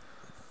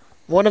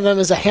 One of them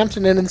is a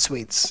Hampton Inn and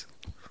Suites.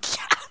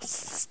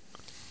 Yes.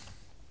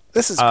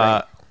 This is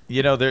great.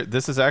 You know,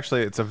 this is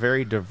actually it's a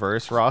very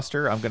diverse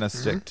roster. I'm going to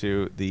stick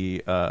to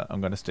the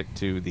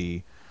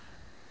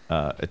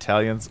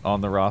Italians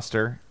on the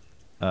roster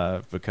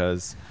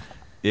because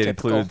it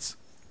Typical. includes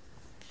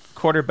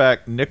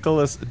quarterback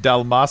Nicholas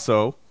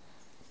Dalmaso,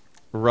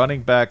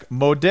 running back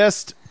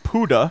Modest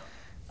Puda,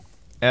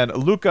 and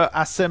Luca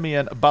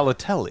Assemian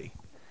Balotelli,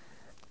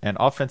 and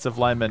offensive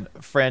lineman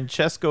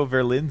Francesco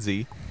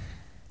Verlinzi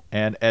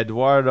and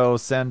Eduardo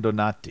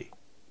Sandonati.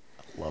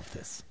 I love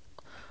this.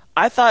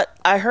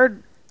 I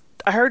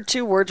heard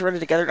two words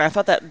written together, and I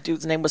thought that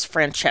dude's name was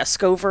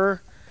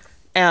Francescover,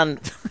 and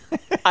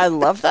I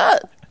love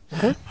that.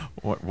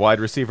 Wide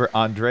receiver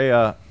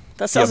Andrea.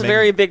 That sounds Fiamengi.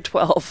 very Big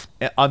 12.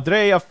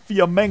 Andrea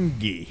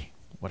Fiamengi.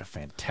 What a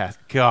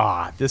fantastic...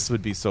 God, this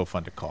would be so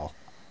fun to call.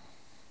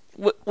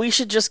 We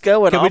should just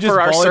go and Can we just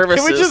offer our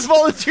services. Can we just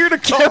volunteer to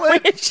call Can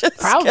it? we just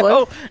Probably.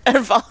 go and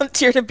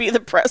volunteer to be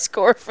the press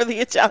corps for the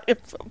Italian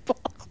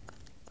football?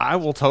 I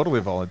will totally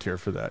volunteer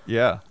for that.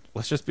 Yeah.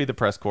 Let's just be the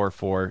press corps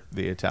for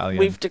the Italian.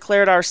 We've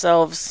declared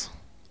ourselves...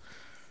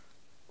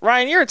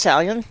 Ryan, you're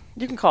Italian.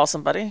 You can call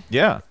somebody.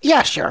 Yeah.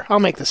 Yeah, sure. I'll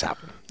make this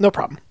happen. No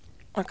problem.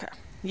 Okay.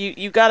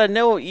 You gotta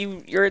know...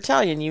 You're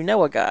Italian. You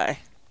know a guy.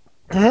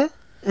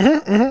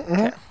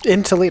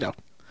 In Toledo,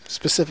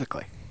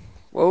 specifically.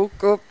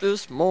 Woke up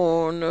this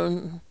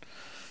morning.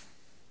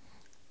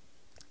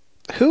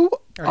 Who?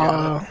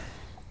 got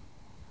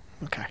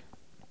Okay.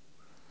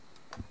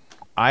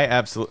 I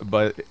absolutely...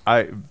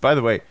 By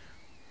the way,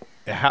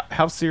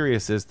 how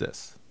serious is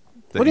this?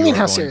 That What do you mean, are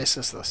how going- serious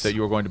is this? That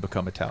you are going to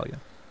become Italian?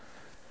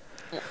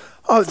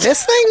 Oh,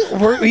 this thing?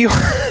 Were you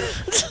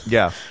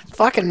Yeah.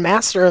 fucking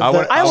master of I the...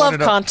 want- I wanna love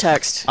know-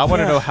 context. I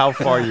want to know how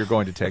far you're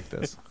going to take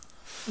this.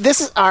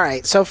 This is... All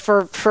right, so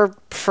for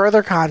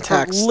further For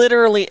context,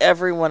 literally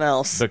everyone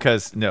else.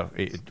 Because, no,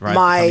 Ryan,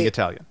 My- becoming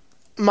Italian.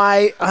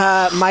 my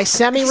my He's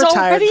semi-retired...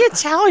 already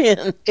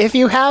Italian. If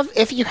you have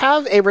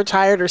a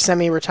retired or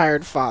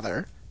semi-retired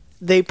father,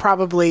 they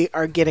probably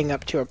are getting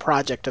up to a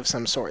project of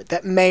some sort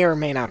that may or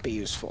may not be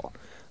useful.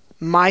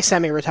 My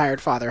semi-retired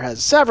father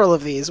has several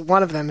of these.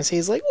 One of them is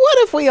he's like, what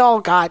if we all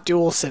got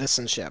dual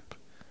citizenship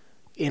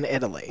in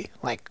Italy?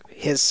 Like,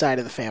 his side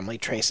of the family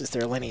traces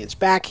their lineage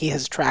back. He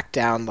has tracked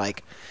down,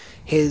 like,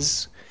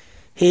 his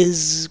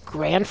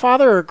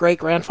grandfather or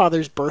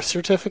great-grandfather's birth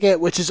certificate,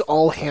 which is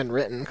all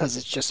handwritten because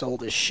it's just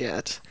old as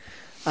shit.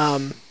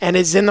 And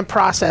is in the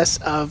process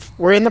of...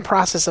 We're in the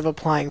process of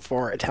applying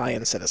for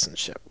Italian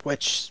citizenship,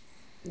 which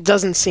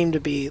doesn't seem to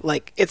be,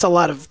 like... It's a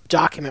lot of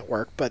document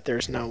work, but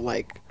there's no,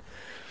 like...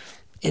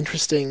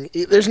 interesting.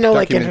 There's no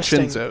like Document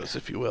interesting. Chinzos,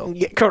 if you will.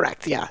 Yeah,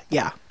 correct. Yeah,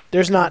 yeah.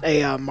 There's not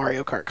a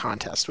Mario Kart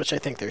contest, which I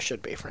think there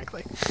should be,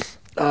 frankly.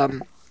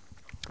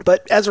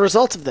 But as a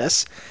result of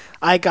this,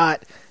 I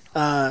got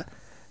the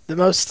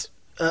most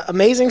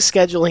amazing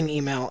scheduling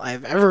email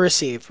I've ever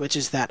received, which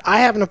is that I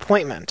have an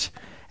appointment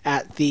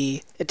at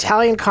the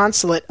Italian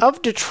consulate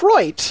of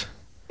Detroit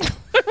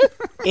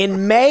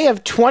in May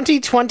of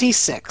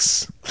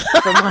 2026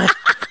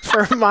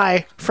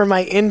 for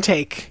my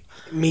intake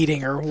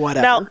meeting or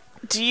whatever. Now,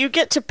 do you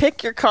get to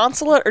pick your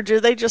consulate, or do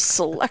they just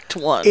select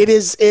one? It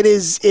is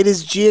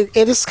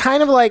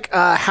kind of like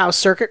how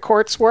circuit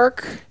courts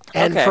work,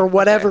 and Okay, for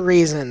whatever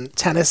reason,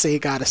 Tennessee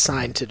got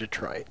assigned to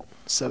Detroit,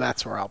 so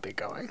that's where I'll be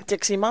going.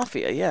 Dixie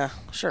Mafia, yeah,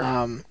 sure.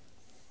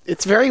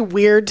 It's very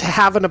weird to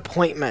have an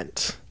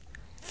appointment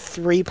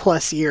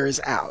 3+ years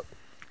out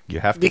You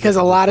have to because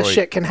get a to lot of Detroit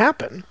shit can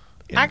happen.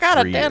 in I got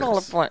a 3 dental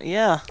years. appointment.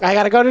 Yeah. I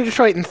got to go to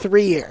Detroit in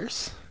 3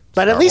 years,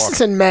 but at Start least walking.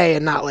 it's in May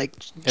and not like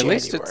At January.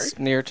 least it's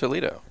near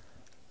Toledo.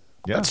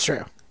 Yeah. That's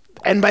true.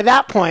 And by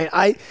that point,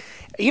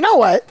 you know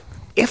what?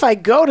 If I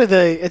go to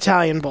the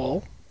Italian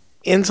Bowl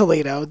in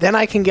Toledo, then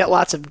I can get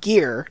lots of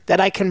gear that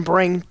I can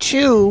bring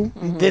to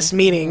this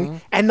meeting,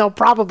 and they'll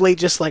probably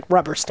just like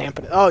rubber stamp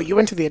it. Oh, you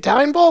went to the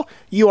Italian Bowl?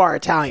 You are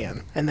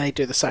Italian. And they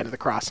do the sign of the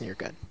cross, and you're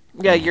good.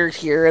 Yeah, you're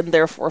here and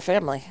therefore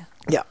family.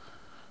 Yeah.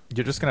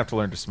 You're just going to have to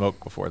learn to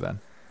smoke before then.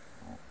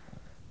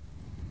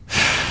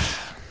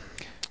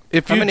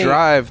 If How you many-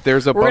 drive,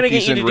 there's a We're gonna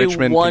Buc-ee's get you in to do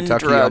Richmond, one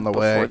Kentucky drug on the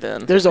before way.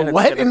 then. There's a And it's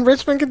what gonna- in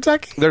Richmond,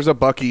 Kentucky? There's a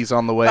Buc-ee's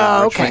on the way Oh,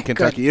 in okay, Richmond,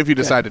 Kentucky. good, If you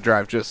good. decide to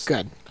drive, just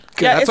Good.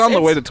 Yeah, that's it's- on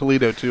the way to it's-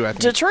 Toledo too. I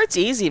think. Detroit's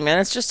easy, man.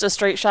 It's just a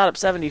straight shot up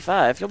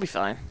 75. You'll be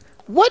fine.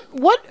 What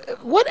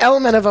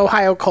element of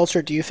Ohio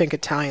culture do you think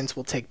Italians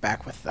will take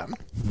back with them?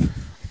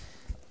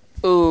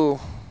 Ooh.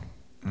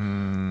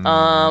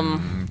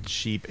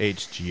 Cheap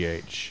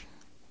HGH.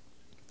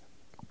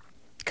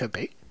 Could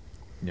be.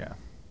 Yeah.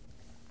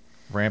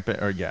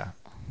 Rampant, or yeah.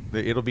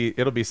 It'll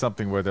be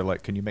something where they're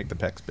like, can you make the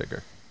pecs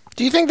bigger?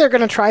 Do you think they're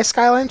going to try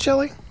Skyline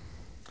chili?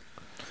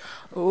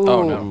 Ooh.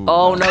 Oh, no.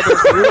 Oh, no,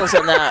 there's noodles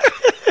in that.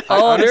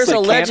 Oh, there's honestly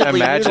can't allegedly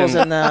noodles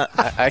imagine- in that.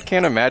 I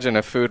can't imagine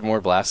a food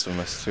more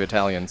blasphemous to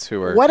Italians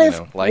who are, What you if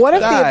know, like what if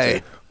that.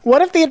 the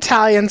what if the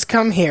Italians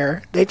come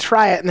here, they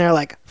try it, and they're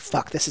like,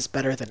 "Fuck, this is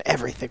better than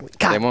everything." They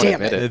God won't damn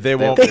admit it! it. They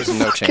won't. There's They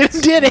no fucking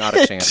chance. did Not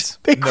it. a chance.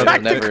 They They'll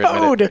cracked the never admit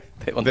code. it.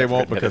 They never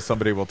won't admit because it.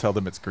 somebody will tell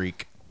them it's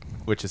Greek,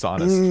 which is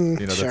honest. You know,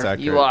 sure. that's accurate.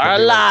 You are a They'll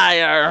be like-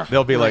 liar.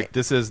 They'll be like,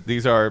 Right.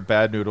 these are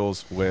bad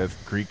noodles with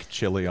Greek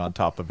chili on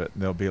top of it.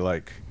 And they'll be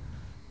like,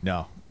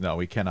 no,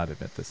 we cannot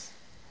admit this.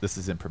 This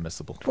is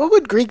impermissible. What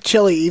would Greek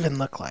chili even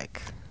look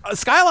like?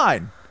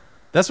 Skyline.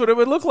 That's what it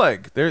would look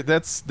like.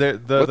 That's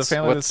the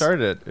family that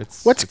started it.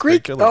 What's it's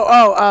Greek? chili.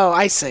 Oh,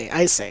 I see.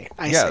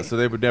 Yeah, so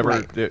they would never.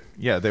 Right.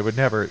 They would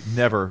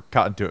never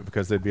cotton to it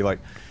because they'd be like,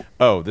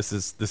 "Oh, this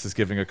is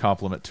giving a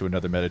compliment to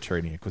another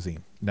Mediterranean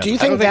cuisine." Never. Do you I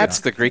think don't think that's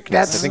it's the Greekness.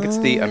 that's- I think it's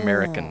the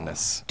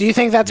Americanness. Do you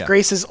think that's Yeah.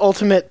 Greece's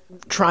ultimate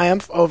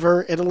triumph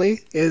over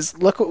Italy? Is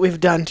look what we've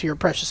done to your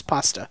precious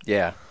pasta.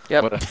 Yeah.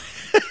 Yep. What a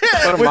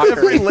With every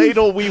mockery.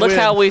 ladle we Look win.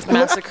 how we've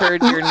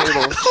massacred your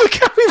noodles. Look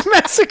how we've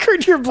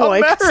massacred your boy.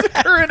 a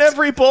massacre in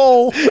every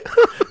bowl.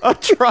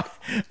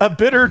 a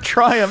bitter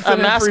triumph A in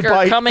every massacre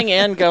bite. coming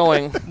and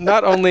going.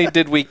 Not only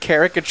did we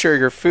caricature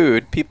your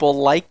food, people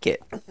like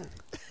it.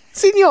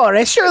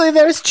 Signore, surely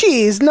there's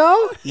cheese,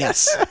 no?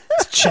 Yes.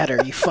 It's cheddar,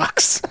 you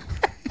fucks.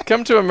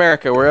 Come to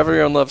America, where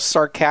everyone loves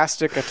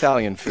sarcastic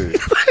Italian food.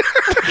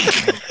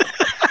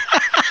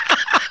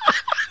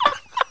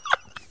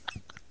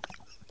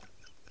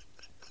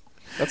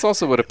 That's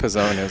also what a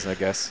pizzone is, I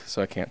guess,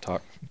 so I can't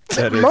talk.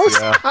 That is, Most,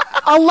 yeah.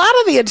 a lot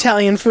of the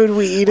Italian food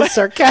we eat is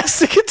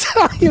sarcastic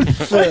Italian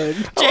food.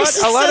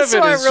 Jason a lot says, of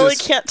it so I is really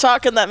just- can't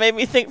talk, and that made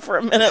me think for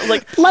a minute.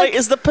 Like, Like- wait,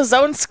 is the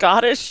pizzone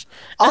Scottish?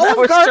 And Olive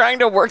I was Garden- trying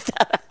to work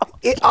that out.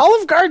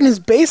 Olive Garden is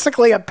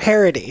basically a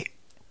parody.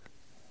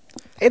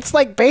 It's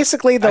like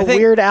basically the I think-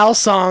 Weird Al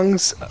song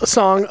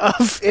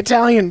of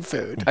Italian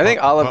food. I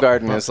think Olive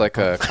Garden is like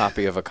a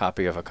copy of a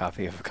copy of a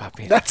copy of a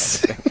copy.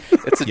 That's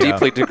It's a Yeah.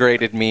 deeply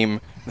degraded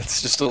meme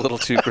that's just a little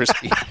too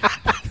crispy.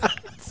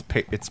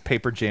 It's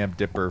Paper Jam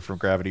Dipper from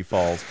Gravity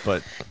Falls,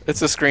 but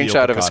It's a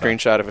screenshot of a piccata.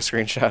 screenshot of a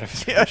screenshot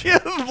of a yeah,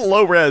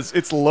 low res.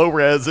 It's low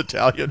res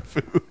Italian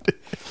food.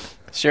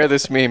 Share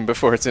this meme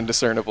before it's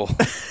indiscernible.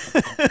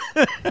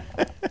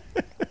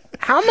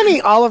 How many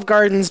Olive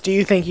Gardens do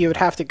you think you would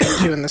have to go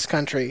to in this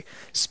country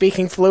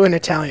speaking fluent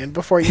Italian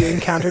before you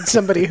encountered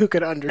somebody who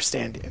could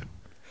understand you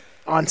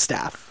on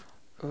staff?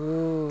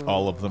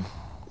 All of them.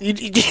 Do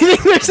you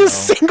think there's a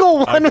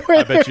single one where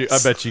I bet you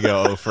there's-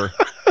 go over.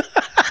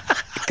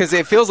 Because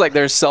it feels like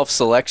there's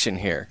self-selection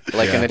here.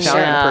 Like an Yeah.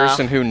 Italian Yeah.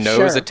 person who knows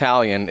Sure.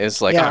 Italian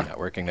is like, Yeah. I'm not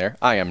working there.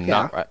 I am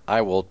Yeah. not.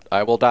 I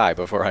will die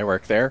before I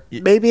work there.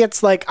 Maybe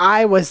it's like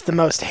I was the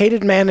most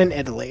hated man in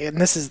Italy, and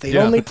this is the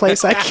Yeah. only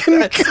place I can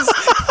go.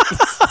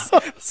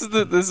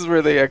 This is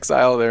where they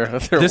exile their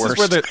This worst. is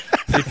where their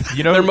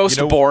most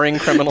you know, boring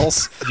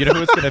criminals. You know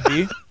who it's going to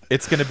be?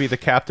 It's going to be the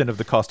captain of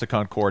the Costa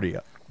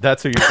Concordia.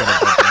 That's who you're going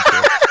to bump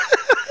into.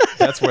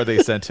 That's where they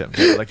sent him.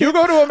 They were like, you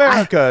go to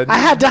America. I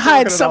had to You're hide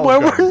working at somewhere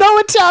Olive where Garden." no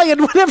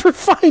Italian would ever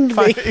find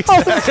me.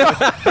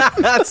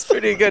 That's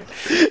pretty good.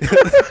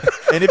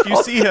 And if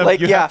you see him, Like,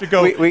 you yeah, have to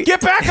go, we-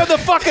 get back on the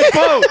fucking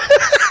boat.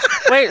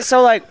 Wait,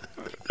 so like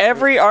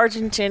every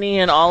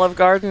Argentinian Olive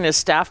Garden is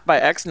staffed by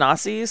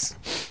ex-Nazis?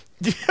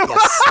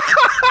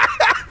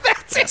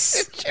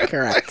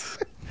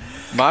 Correct.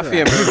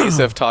 Mafia movies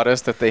have taught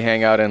us that they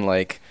hang out in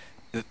like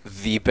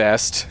the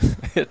best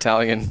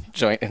Italian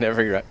joint in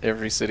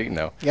every city.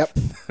 No, Yep.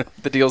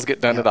 the deals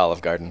get done at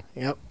Olive Garden.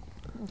 Yep.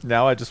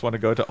 Now I just want to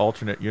go to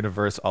alternate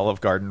universe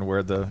Olive Garden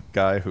where the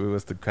guy who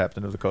was the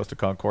captain of the Costa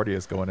Concordia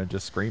is going and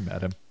just scream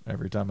at him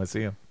every time I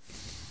see him.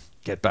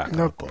 Get back on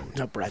No, the boat.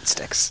 no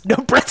breadsticks. No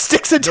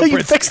breadsticks until you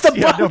breadsticks. fix the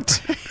Yeah, no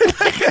boat.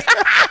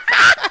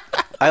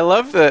 I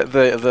love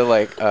the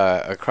like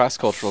a cross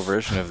cultural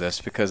version of this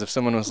because if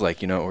someone was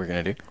like, you know what we're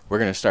gonna do? We're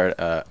gonna start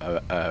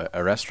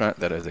a restaurant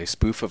that is a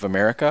spoof of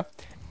America,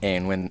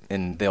 and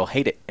they'll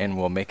hate it, and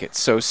we'll make it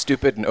so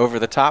stupid and over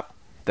the top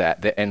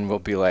and we'll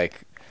be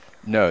like,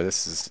 no,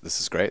 this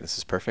is great, this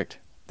is perfect,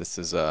 this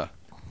is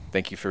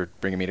thank you for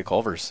bringing me to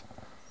Culver's.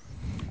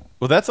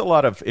 Well, that's a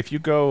lot of, if you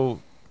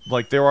go,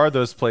 like, there are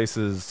those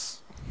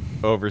places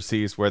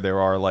overseas where there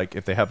are, like,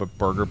 if they have a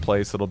burger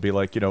place, it'll be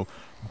like, you know,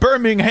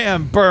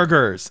 Birmingham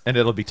Burgers, and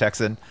it'll be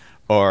Texan,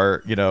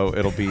 or, you know,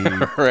 it'll be,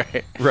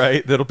 Right.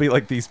 right? That'll be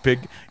like these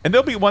big, and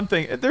there'll be one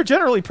thing, they're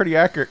generally pretty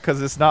accurate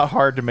because it's not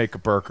hard to make a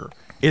burger.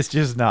 It's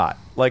just not.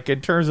 Like,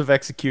 in terms of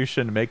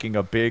execution, making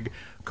a big,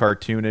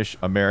 cartoonish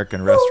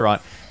American restaurant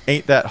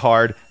ain't that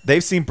hard.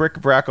 They've seen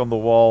bric-a-brac on the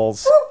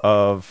walls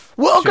of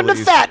Welcome Chili's.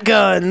 to Fat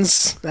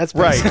Guns. That's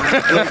Right. basically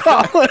what we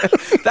call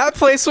it. That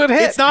place would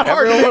hit. It's not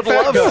hard to Everyone make would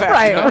Fat love Guns.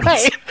 Fat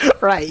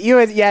Guns. Right. You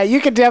would, yeah, you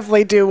could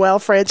definitely do well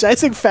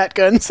franchising Fat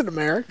Guns in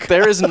America.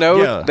 There is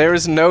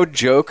Yeah. no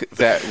joke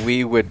that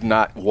we would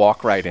not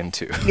walk right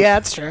into. Yeah,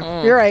 that's true.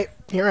 You're right.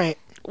 You're right.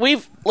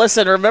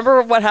 Listen,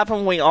 remember what happened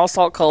when we all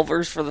saw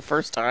Culver's for the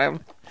first time?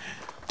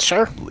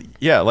 Sure.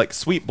 Yeah, like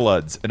Sweet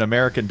Bloods, an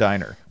American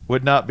diner,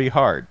 would not be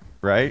hard,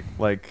 right?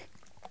 Like,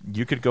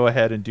 you could go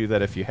ahead and do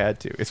that if you had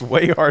to. It's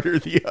way harder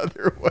the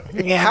other way.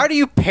 Yeah. How do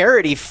you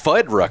parody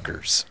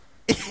Fuddruckers?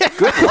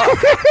 Good luck.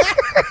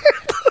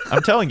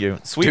 I'm telling you,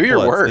 Sweet Do your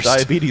Bloods, worst. the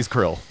diabetes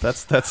grill.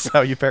 That's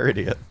how you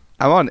parody it.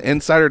 I'm on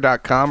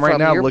Insider.com right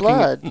From now your looking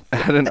blood.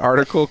 at an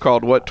article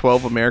called What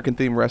 12 American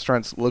themed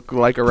restaurants look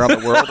like around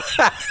the world.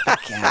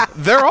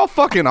 They're all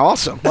fucking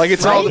awesome. Like,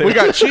 it's all, we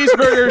got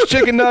cheeseburgers,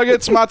 chicken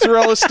nuggets,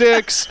 mozzarella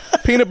sticks,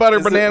 peanut butter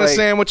Is it banana like-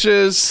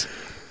 sandwiches.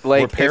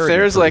 like if parody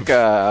there's proof. like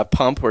a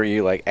pump where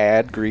you like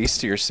add grease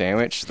to your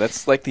sandwich,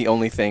 that's like the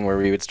only thing where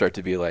we would start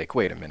to be like,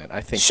 wait a minute,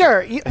 I think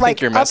Sure, I like,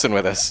 think you're messing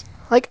with us.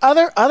 Like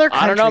other countries.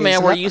 I don't know,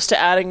 man. We're used to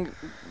adding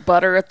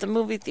butter at the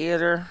movie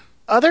theater.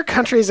 Other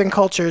countries and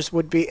cultures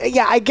would be.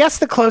 Yeah, I guess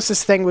the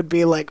closest thing would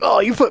be like, oh,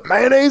 you put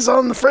mayonnaise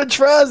on the French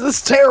fries.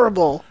 That's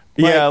terrible.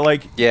 Yeah.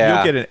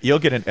 you'll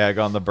get an egg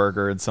on the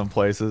burger in some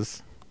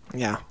places.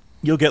 Yeah.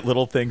 You'll get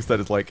little things that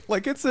is like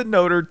it's a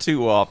note or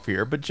two off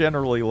here, but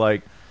generally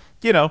it's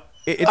not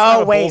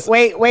Oh, a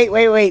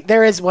wait.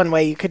 There is one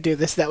way you could do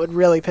this that would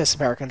really piss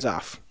Americans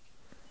off.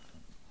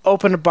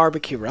 Open a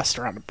barbecue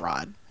restaurant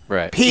abroad.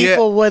 Right.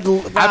 People would.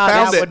 I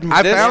found it.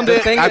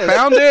 I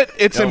found it.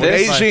 It's in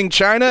this- Beijing,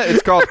 China.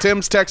 It's called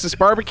Tim's Texas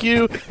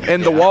Barbecue,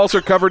 and the walls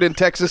are covered in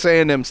Texas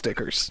A&M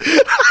stickers.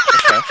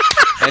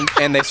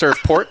 And they serve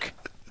pork.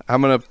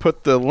 I'm gonna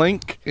put the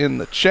link in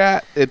the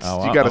chat. It's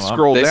Oh, you got to I'm-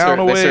 scroll down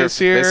a ways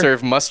They here.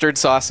 serve mustard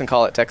sauce and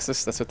call it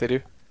Texas. That's what they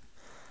do.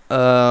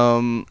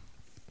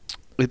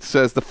 It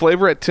says the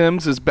flavor at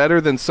Tim's is better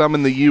than some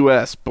in the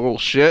U.S.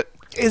 Bullshit.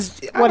 Is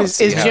see how-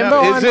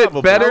 Jimbo Is on?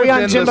 it better Are we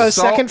on than Jimbo's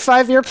the salt? second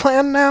 5-year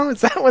plan now?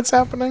 Is that what's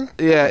happening?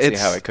 Yeah, See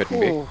it's how it couldn't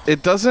be.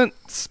 it doesn't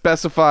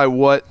specify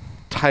what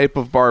type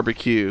of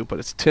barbecue, but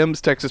it's Tim's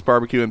Texas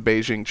Barbecue in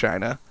Beijing,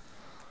 China.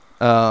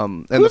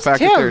 And the Who's fact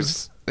that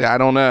Tim's? there's I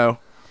don't know.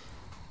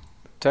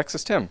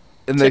 Texas Tim.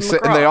 And they Tim say,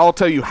 and they McGraw. all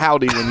tell you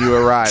howdy when you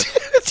arrive.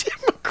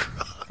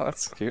 Oh,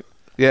 that's cute.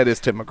 Yeah, it is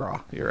Tim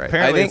McGraw. You're right.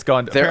 Apparently I it's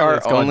gone. think there apparently are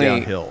it's gone only-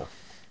 downhill.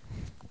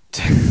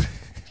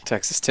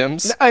 Texas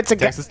Tim's. No, it's a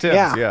Texas Tim's,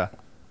 yeah.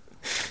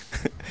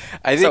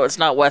 I think So it's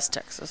not West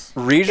Texas.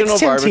 regional It's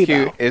Tim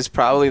barbecue Tebow. is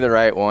probably the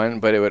right one,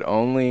 but it would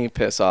only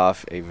piss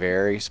off a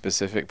very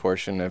specific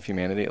portion of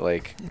humanity.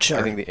 Like, Sure,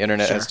 I think the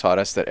internet sure. has taught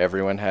us that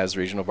everyone has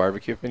regional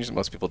barbecue opinions.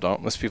 Most people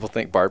don't. Most people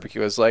think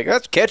barbecue is like,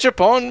 that's ketchup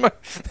on.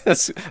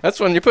 That's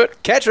when you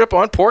put ketchup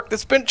on pork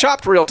that's been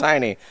chopped real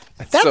tiny.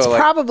 That's So, like,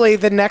 probably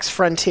the next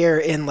frontier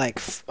in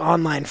like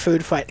online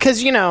food fight.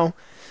 Because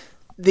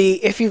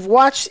if you've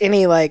watched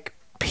any like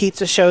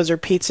pizza shows or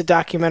pizza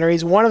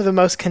documentaries, one of the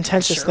most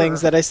contentious things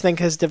that I think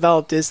has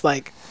developed is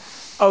like,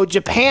 oh,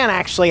 Japan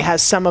actually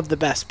has some of the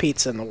best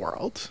pizza in the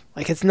world.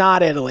 Like it's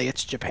not Italy,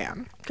 it's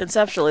Japan.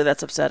 Conceptually,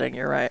 that's upsetting.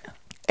 You're right.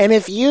 And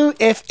if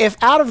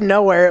out of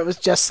nowhere it was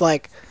just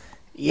like,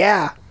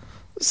 yeah,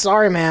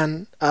 sorry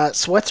man,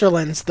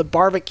 Switzerland's the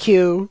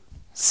barbecue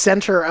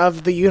center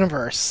of the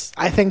universe,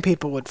 I think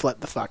people would flip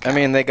the fuck out. I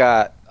mean, they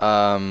got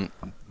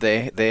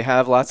they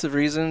have lots of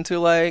reason to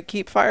like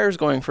keep fires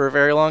going for a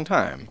very long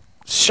time.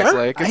 sure,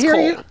 like, I it's hear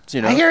cold,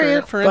 you. I hear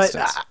you. for but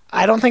instance.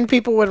 I don't think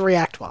people would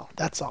react well.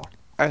 That's all.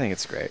 I think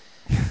it's great.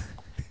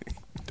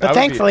 But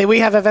thankfully, we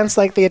have events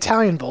like the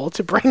Italian Bowl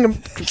to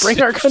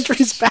bring our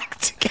countries back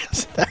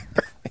together.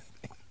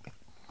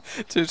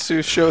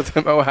 to show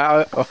them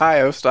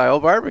Ohio style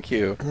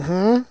barbecue,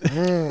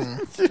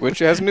 which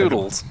has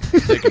noodles.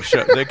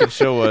 They can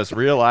show us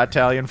real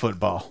Italian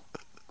football.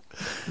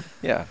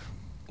 Yeah,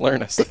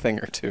 learn us a thing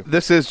or two.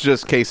 This is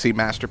just KC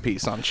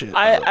masterpiece on shit.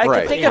 I Right,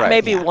 can think of right.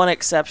 maybe one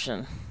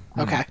exception.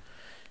 Okay.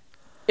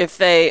 If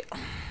they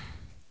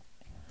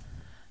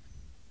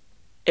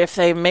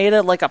made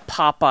it like a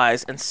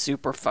Popeyes and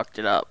super fucked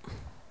it up.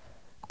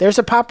 There's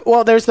the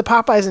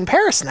Popeyes in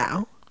Paris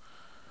now.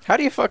 How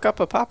do you fuck up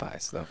a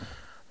Popeyes though?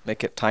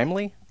 Make it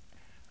timely.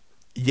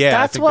 Yeah, I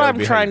That's think what that would I'm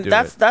be how trying. you do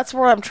That's it. that's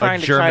where I'm trying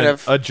a to German, kind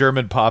of. a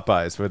German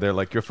Popeyes where they're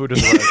like your food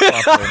is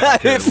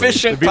proper.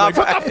 Efficient Be like,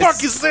 what the Popeyes.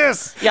 fuck is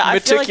this? Yeah, I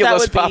feel like that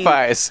Meticulous would be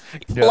Popeyes.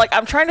 Yeah. like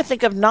I'm trying to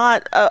think of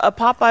not a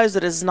Popeyes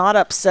that is not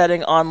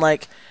upsetting on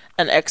like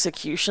an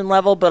execution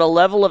level, but a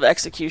level of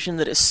execution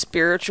that is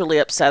spiritually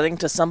upsetting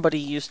to somebody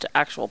used to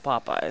actual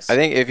Popeyes. I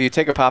think if you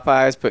take a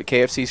Popeyes, put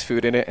KFC's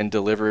food in it, and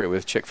deliver it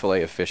with Chick-fil-A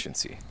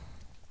efficiency.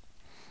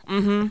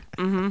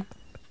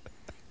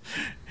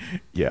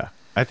 Yeah,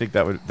 I think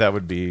that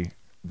would be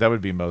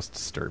most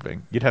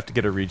disturbing. You'd have to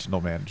get a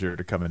regional manager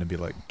to come in and be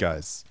like,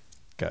 guys.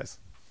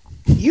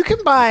 You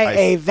can buy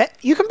a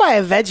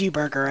veggie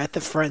burger at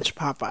the French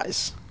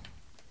Popeyes.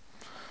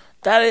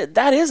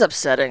 that is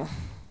upsetting.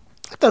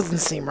 That doesn't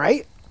seem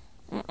right.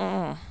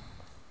 Yeah,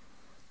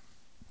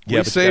 we but you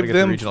gotta saved get the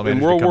them regional in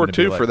manager to World come War in and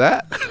be II like- for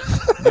that.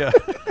 Yeah.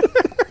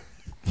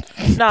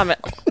 No, man,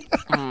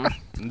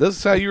 This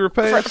is how you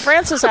repay us?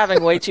 France is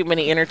having way too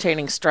many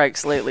entertaining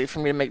strikes lately for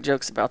me to make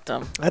jokes about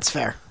them. That's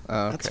fair.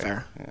 Oh, That's okay.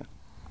 fair.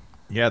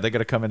 Yeah, they got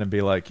to come in and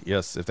be like,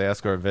 yes, if they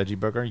ask for a veggie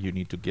burger, you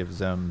need to give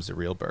them the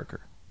real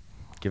burger.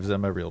 Give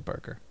them a real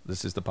burger.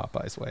 This is the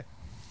Popeyes way.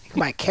 You can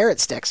buy carrot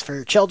sticks for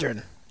your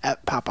children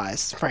at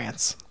Popeyes,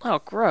 France. Oh,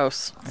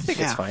 gross. I think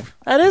Yeah. it's fine.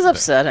 That is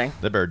upsetting.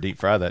 They better deep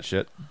fry that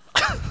shit.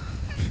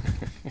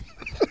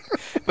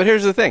 But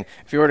here's the thing: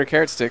 if you order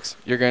carrot sticks,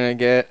 you're gonna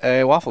get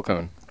a waffle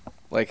cone.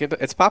 Like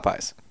it's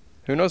Popeyes.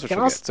 Who knows what You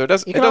you'll can get? also- So it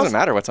doesn't you can also-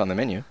 matter what's on the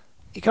menu.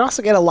 You can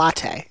also get a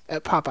latte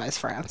at Popeyes,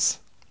 France.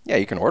 Yeah,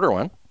 you can order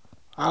one.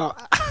 I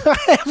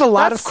have a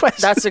lot of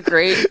questions. That's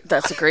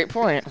a great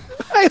point.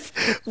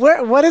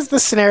 What is the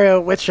scenario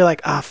in which you're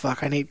like, ah,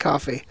 fuck, I need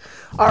coffee.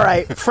 All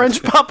right,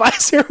 French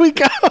Popeyes, here we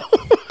go.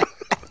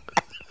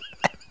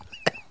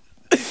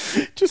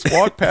 Just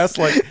walk past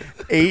like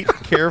 8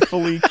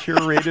 carefully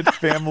curated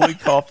family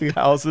coffee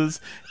houses,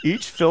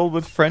 each filled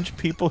with French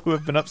people who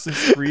have been up since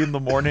 3 a.m.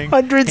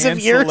 Hundreds of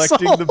years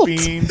hand-selecting the old.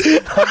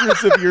 beans.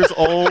 Hundreds of years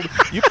old.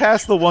 You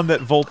pass the one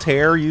that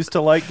Voltaire used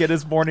to like get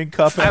his morning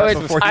cup at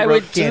before he I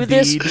wrote would do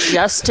this Candide.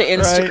 just to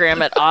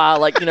Instagram it.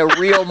 Like,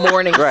 real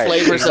morning Right,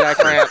 flavors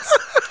exactly. of France.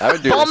 I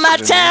would do Bon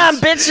this to the matin,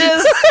 news.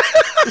 bitches.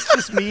 It's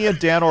just me and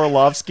Dan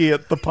Orlovsky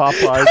at the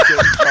Popeyes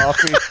getting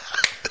coffee.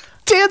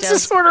 Dan's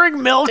just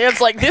ordering milk. Dan's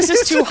like, this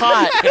is too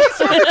hot.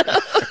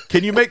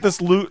 Can you make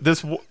this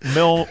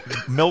milk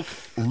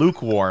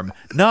lukewarm?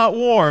 Not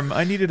warm.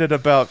 I need it at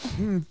about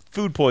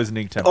food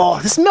poisoning temperature. Oh,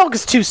 this milk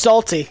is too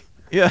salty.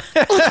 Yeah.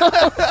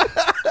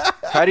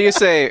 How do you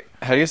say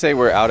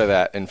we're out of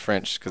that in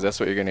French? Because that's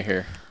what you're gonna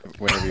hear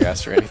whenever you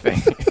ask for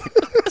anything.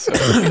 So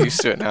I'm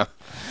used to it now.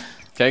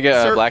 Can I get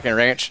Sir- a black and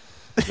ranch?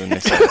 Then they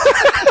say,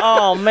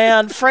 Oh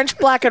man, French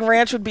black and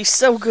ranch would be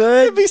so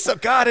good. It'd be so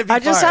God. It'd be I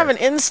just fire. have an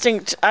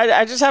instinct.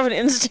 I just have an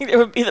instinct it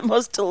would be the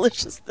most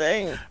delicious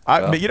thing.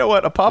 You know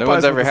what? A Popeyes no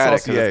one's ever with a had it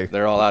saucier. because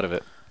they're all out of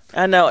it.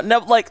 I know. No,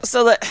 like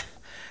so that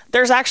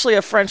there's actually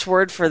a French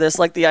word for this,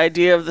 like the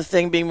idea of the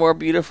thing being more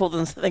beautiful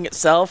than the thing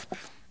itself.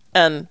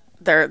 And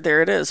there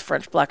it is,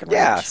 French black and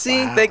Yeah, ranch.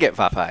 see, they get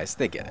Popeyes.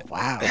 They get it.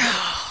 Wow.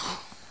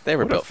 They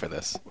were built for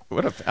this.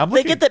 I'm They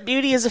looking, get that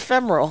beauty is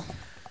ephemeral.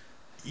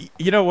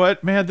 You know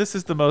what, man? This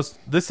is the most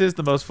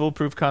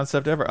foolproof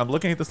concept ever. I'm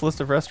looking at this list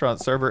of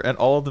restaurants, server, and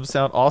all of them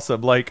sound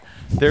awesome. Like,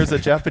 there's a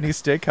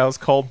Japanese steakhouse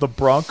called the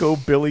Bronco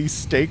Billy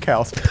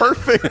Steakhouse.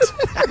 Perfect.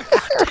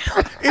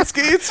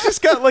 It's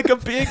just got like a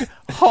big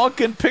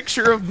honking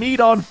picture of meat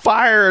on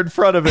fire in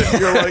front of it.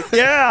 You're like,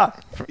 yeah,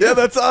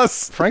 that's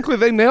us. Frankly,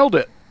 they nailed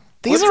it.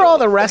 These are all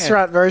the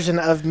restaurant version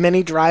of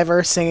Minnie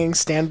Driver singing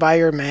 "Stand by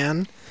Your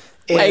Man."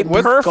 A in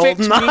perfect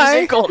Goldeneye.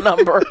 musical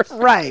number.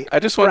 Right. I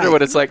just wonder right.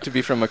 what it's like to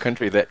be from a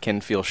country that can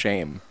feel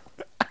shame.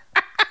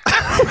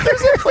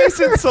 There's a place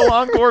in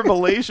Selangor,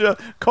 Malaysia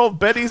called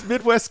Betty's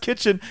Midwest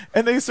Kitchen,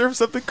 and they serve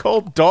something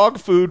called dog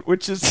food,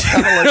 which is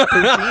kind of like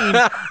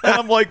poutine. And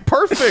I'm like,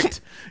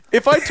 perfect.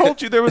 If I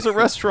told you there was a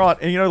restaurant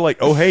and like,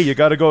 oh hey, you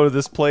got to go to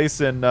this place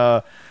in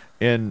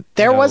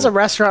There was a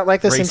restaurant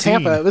like this in Racine.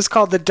 Tampa. It was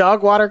called the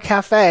Dogwater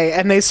Cafe,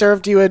 and they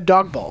served you in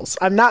dog bowls.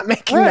 I'm not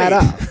making that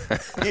up.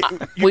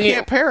 You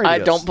can't parody I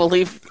this.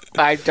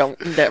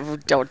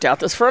 don't doubt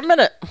this for a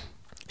minute.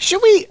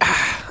 Should we?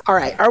 All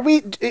right. Are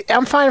we?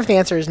 I'm fine if the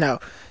answer is no.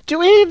 Do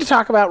we need to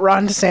talk about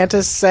Ron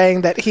DeSantis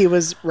saying that he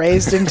was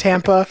raised in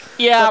Tampa?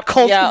 Yeah,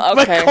 but yeah,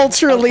 but okay,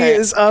 culturally okay.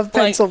 is of Like,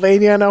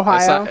 Pennsylvania and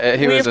Ohio.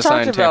 He We was have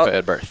assigned talked Tampa about-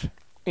 at birth.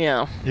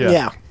 Yeah.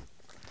 Yeah.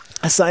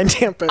 Assigned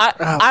Tampa.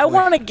 I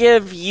want to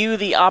give you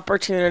the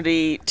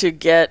opportunity to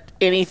get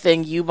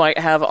anything you might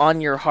have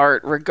on your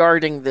heart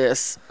regarding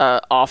this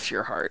off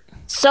your heart.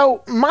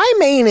 So my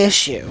main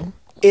issue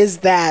is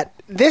that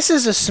this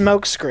is a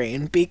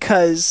smokescreen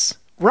because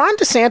Ron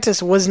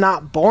DeSantis was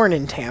not born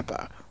in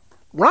Tampa.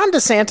 Ron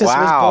DeSantis was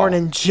Wow. born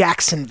in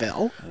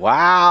Jacksonville.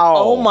 Wow.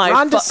 Oh my!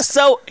 Ron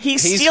So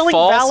he's stealing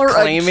false valor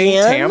claiming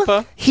again.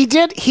 Tampa. He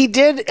did.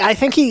 I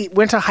think he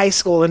went to high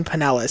school in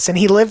Pinellas, and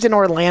he lived in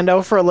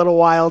Orlando for a little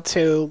while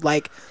too.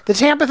 Like, the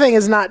Tampa thing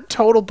is not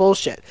total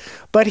bullshit,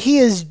 but he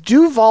is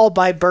Duval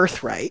by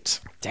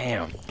birthright.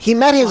 Damn. He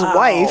met his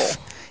wife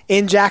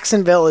in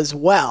Jacksonville as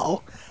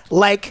well.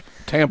 Like,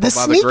 Tampa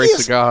by the grace of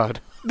sneakiest- God.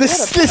 The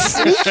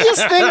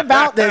sneakiest thing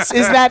about this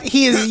is that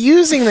he is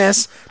using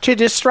this to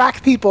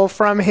distract people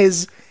from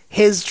his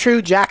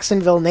true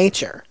Jacksonville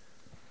nature.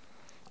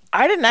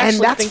 I didn't And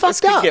actually that's think this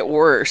fucked could up. get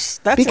worse.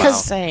 That's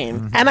Because-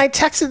 insane. And I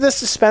texted this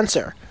to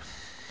Spencer.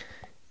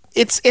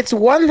 It's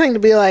one thing to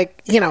be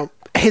like,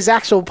 his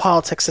actual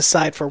politics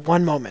aside for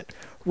one moment.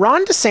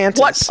 Ron DeSantis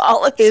What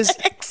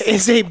politics?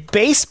 is a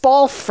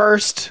baseball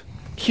first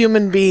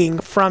human being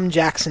from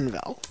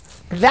Jacksonville.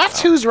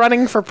 That's who's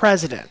running for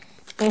president.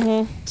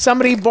 Mm-hmm.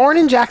 Somebody born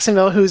in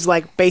Jacksonville who's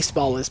like,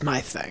 baseball is my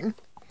thing.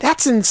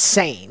 That's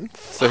insane.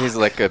 So he's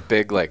like a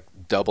big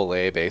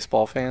AA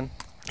baseball fan.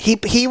 He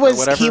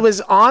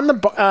was on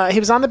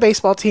the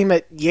baseball team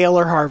at Yale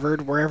or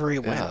Harvard, wherever he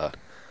went.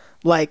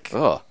 Like,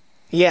 Oh.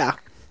 yeah.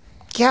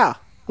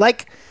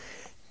 Like,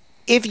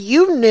 if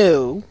you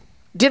knew,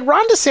 did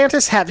Ron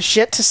DeSantis have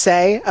shit to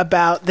say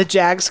about the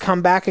Jags'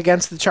 comeback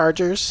against the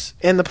Chargers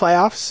in the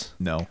playoffs?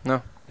 No.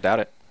 No, doubt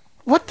it.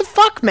 What the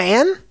fuck,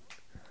 man?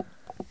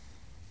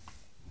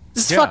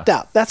 This is Yeah. fucked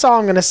up. That's all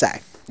I'm gonna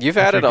say. You've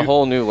added a you-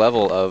 whole new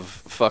level of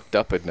fucked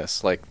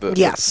upness. Like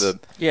Yes.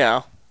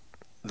 Yeah.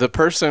 the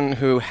person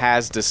who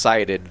has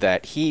decided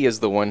that he is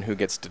the one who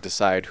gets to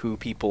decide who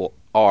people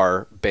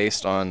are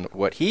based on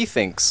what he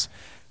thinks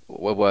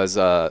was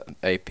a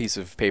piece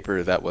of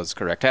paper that was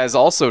correct, has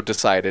also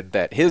decided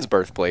that his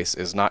birthplace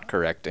is not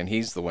correct, and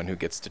he's the one who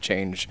gets to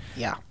change.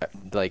 Yeah.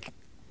 Like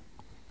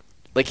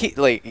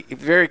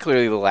very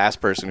clearly the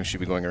last person who should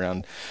be going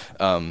around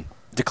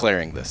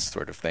declaring this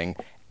sort of thing,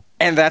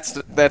 and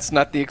that's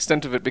not the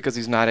extent of it because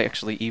he's not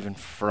actually even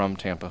from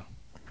Tampa.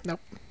 Nope.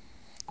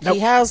 He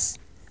has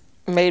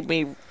made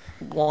me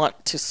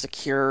want to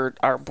secure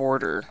our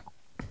border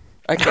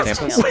against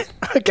Tampa's, him.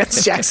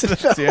 against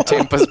Jacksonville.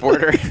 Tampa's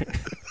border.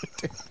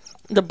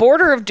 The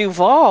border of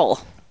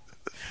Duval.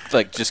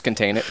 Like, just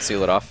contain it,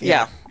 seal it off.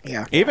 Yeah.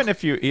 Yeah. Even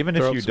if you Throw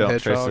up some don't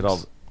trace it all,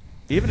 hedgehogs.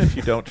 even if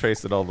you don't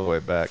trace it all the way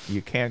back,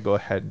 you can go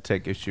ahead and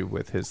take issue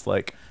with his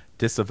like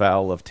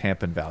disavowal of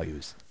Tampan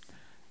values,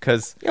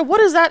 because Yeah, what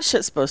is that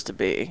shit supposed to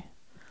be?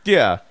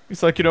 yeah,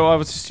 he's like, I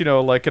was just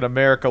like an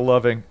America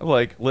loving.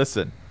 Like,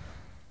 listen,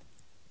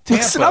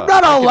 Listen, Tampa,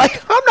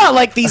 I'm not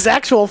like these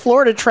actual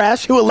Florida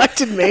trash who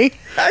elected me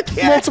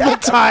multiple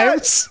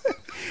times.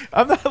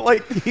 I'm not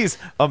like these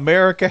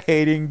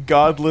America-hating,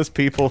 godless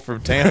people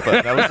from Tampa.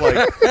 And I was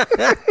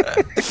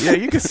like, yeah,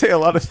 you can say a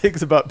lot of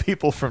things about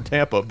people from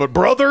Tampa, but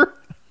brother,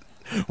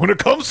 when it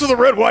comes to the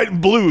red, white,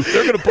 and blue,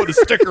 they're going to put a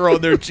sticker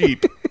on their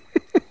Jeep.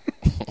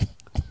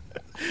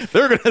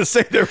 They're going to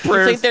say their You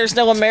prayers. think there's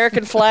no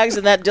American flags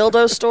in that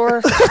dildo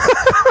store?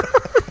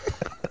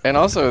 And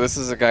also, this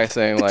is a guy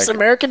saying, like, There's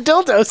American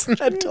dildos in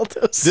that dildo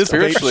store. this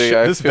spiritually, vape,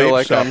 I this feel vape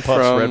like shop I'm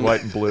puffs from- red,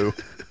 white, and blue.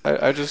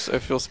 I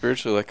feel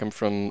spiritually like I'm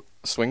from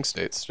swing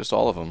states, just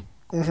all of them.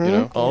 Mm-hmm. You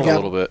know, All a Yep.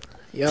 little bit.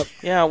 Yep.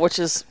 Yeah, which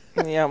is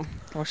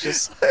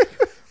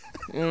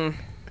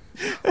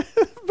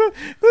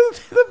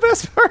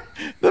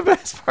The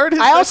best part is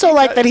I also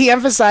like that he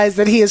emphasized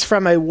that he is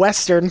from a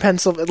Western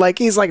Pennsylvania. Like,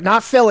 he's like,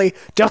 not Philly.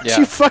 Don't Yeah.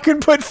 you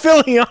fucking put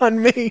Philly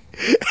on me.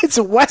 It's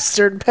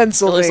Western it's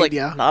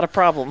Pennsylvania. like not a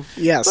problem.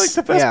 Yes. Like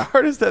the best yeah.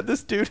 part is that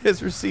this dude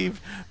has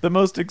received the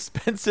most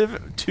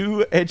expensive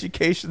 2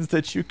 educations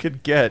that you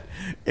could get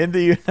in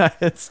the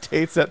United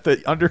States at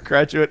the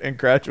undergraduate and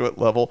graduate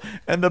level,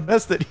 and the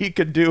best that he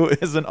could do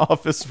is an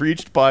office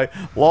reached by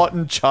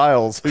Lawton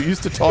Childs, who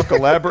used to talk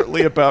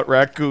elaborately about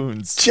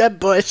raccoons. Jeb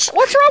Bush.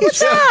 What's wrong with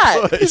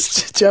that?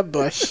 It's Jeb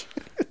Bush.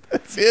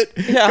 That's it.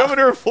 Yeah.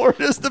 Governor of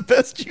Florida is the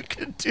best you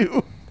can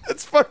do.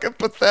 That's fucking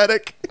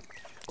pathetic.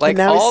 Like,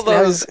 now all he's,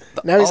 now those...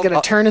 now he's all-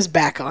 going to turn his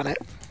back on it.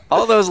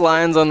 all those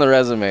lines on the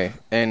resume,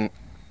 and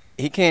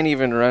he can't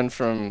even run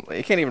from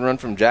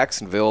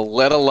Jacksonville,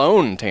 let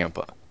alone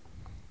Tampa.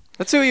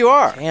 That's who you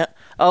are. Yeah.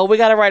 Oh, we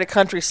got to write a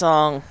country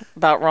song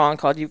about Ron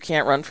called "You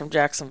Can't Run from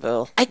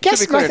Jacksonville." I To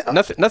guess be clear,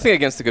 my, nothing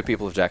against the good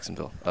people of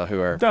Jacksonville, who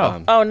are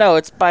No. Oh no,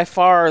 it's by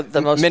far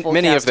the most many of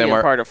them Full-castian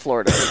are- part of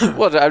Florida.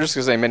 well, I'm just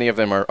gonna say many of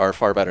them are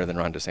far better than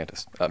Ron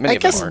DeSantis. Many I of them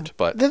guess aren't,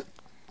 but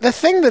the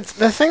thing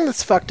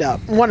that's fucked up.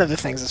 One of the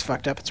things that's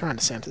fucked up. It's Ron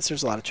DeSantis.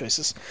 There's a lot of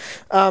choices.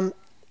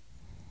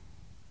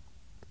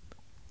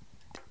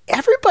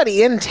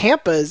 Everybody in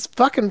Tampa is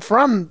fucking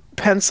from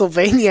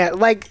Pennsylvania.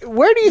 Like,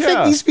 where do you think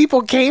Yeah. these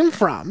people came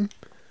from?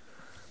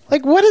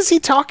 Like, what is he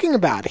talking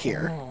about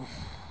here?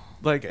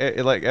 Like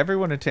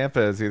everyone in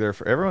Tampa is either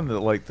for everyone that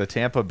like the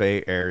Tampa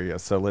Bay area.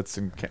 So let's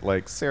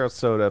like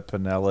Sarasota,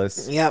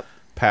 Pinellas, Yep.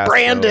 Pasco,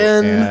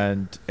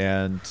 Brandon.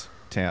 and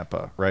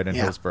Tampa, right in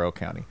Yeah. Hillsborough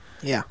County.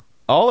 Yeah.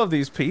 All of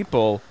these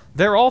people,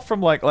 they're all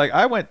from like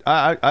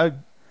I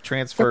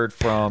transferred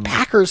from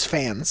Packers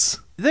fans.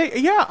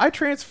 I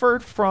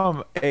transferred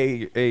from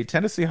a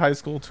Tennessee high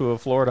school to a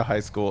Florida high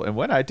school, and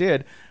when I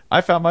did,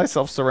 I found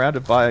myself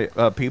surrounded by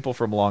people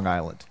from Long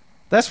Island.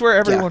 That's where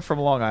everyone from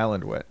Long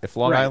Island went. If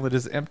Long Right. Island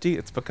is empty,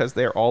 it's because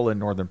they're all in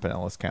northern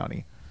Pinellas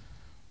County,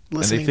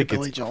 Listening and they think to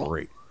Billy it's Joel.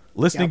 great.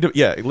 Listening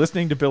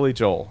to Billy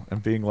Joel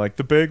and being like,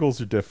 the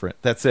bagels are different.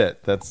 That's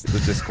it. That's the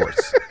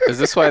discourse. is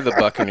this why the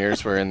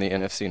Buccaneers were in the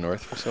NFC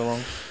North for so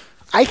long?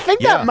 I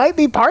think Yeah. that might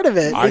be part of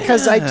it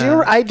because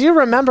I do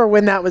remember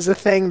when that was a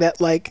thing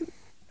that like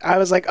I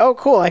was like, oh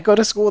cool, I go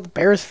to school with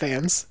Bears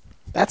fans.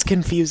 That's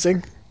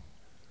confusing.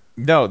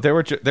 No, there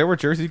were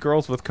Jersey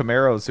girls with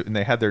Camaros, and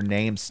they had their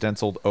names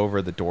stenciled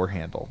over the door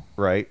handle,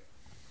 right?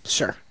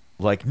 Sure.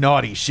 Like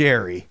Naughty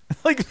Sherry,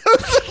 like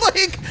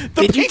the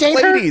Did you pink date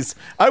her? ladies.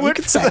 I went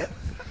could to say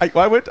the-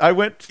 I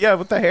went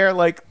with the hair.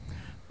 Like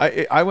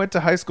I went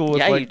to high school with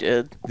Yeah, like you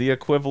did. the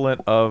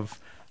equivalent of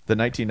the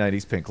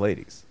 1990s Pink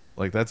Ladies.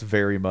 Like that's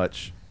very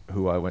much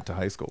who I went to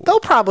high school with. They'll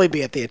probably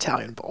be at the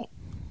Italian Bowl.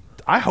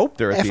 I hope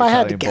they're at If the I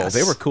had to Italian Bowl. They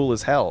guess. were cool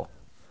as hell.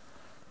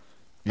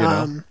 You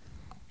know.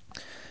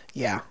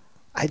 Yeah.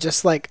 I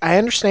just like I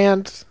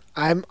understand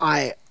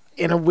I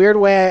in a weird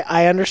way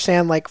I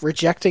understand like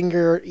rejecting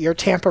your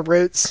Tampa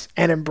roots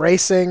and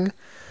embracing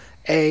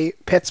a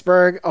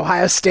Pittsburgh,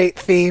 Ohio State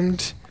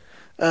themed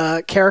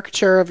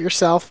caricature of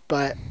yourself,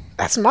 but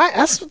that's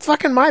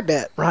fucking my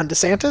bit. Ron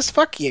DeSantis,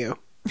 fuck you.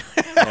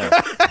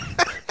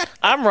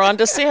 I'm Ron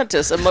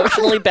DeSantis,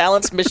 emotionally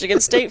balanced Michigan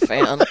State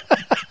fan.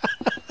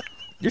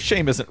 Your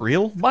shame isn't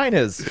real. Mine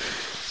is.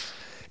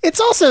 It's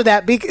also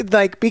that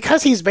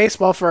because he's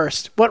baseball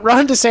first, what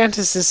Ron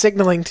DeSantis is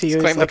signaling to you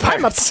is claim the like I'm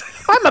Pirates.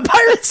 a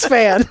Pirates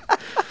fan.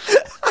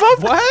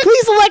 What?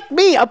 Please elect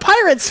me, a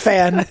Pirates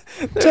fan,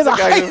 to the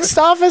guy who- highest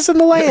office in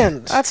the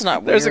land. That's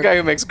not weird. There's a guy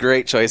who makes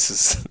great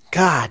choices.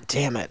 God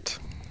damn it.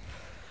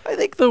 I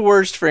think the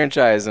worst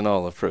franchise in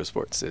all of pro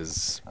sports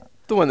is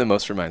the one that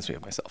most reminds me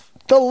of myself.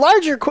 The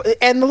larger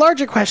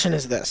question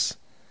is this: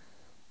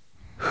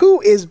 who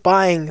is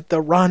buying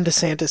the Ron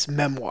DeSantis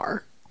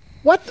memoir?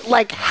 What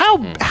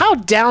how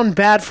down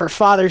bad for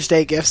Father's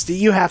Day gifts do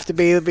you have to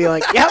be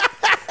like, yep,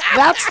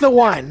 that's the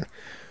one.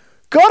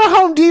 Go to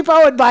Home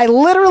Depot and buy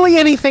literally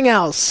anything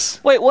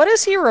else. Wait, what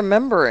is he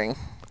remembering?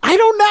 I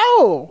don't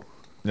know.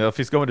 You know, if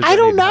he's going to I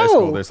don't Dunedin High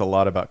School, know. there's a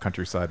lot about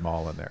Countryside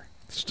Mall in there.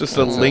 It's just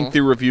a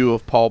lengthy review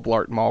of Paul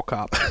Blart Mall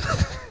Cop.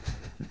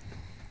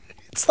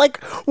 It's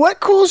like, what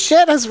cool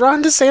shit has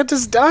Ron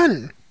DeSantis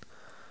done?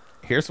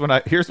 Here's when I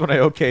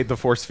okayed the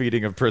force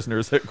feeding of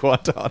prisoners at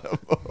Guantanamo.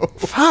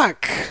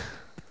 Fuck.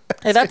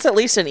 Hey, that's at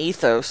least an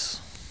ethos.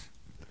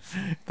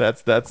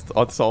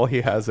 That's all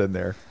he has in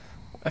there.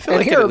 I feel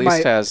And like it at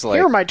least has here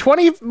are like my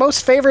 20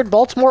 most favorite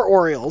Baltimore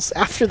Orioles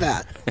after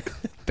that.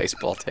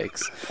 baseball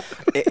takes.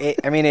 It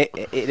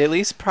at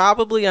least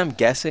probably, I'm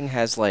guessing,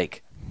 has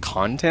like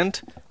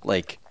content,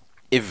 like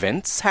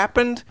events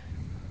happened.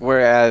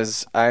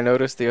 Whereas I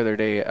noticed the other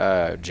day,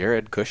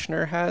 Jared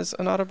Kushner has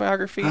an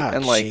autobiography,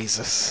 and like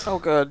Jesus. Oh,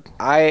 good.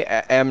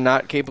 I am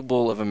not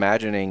capable of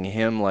imagining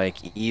him like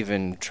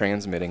even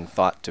transmitting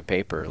thought to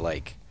paper,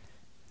 like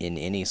in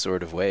any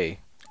sort of way.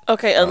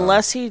 Okay,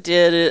 unless he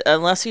did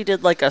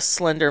like a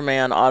Slender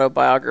Man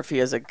autobiography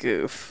as a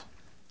goof.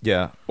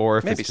 Yeah, or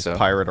if Maybe it's just so.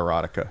 pirate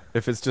erotica.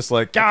 If it's just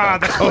like, the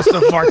coast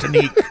of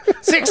Martinique,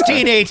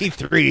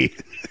 1683.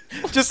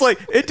 Just like,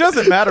 it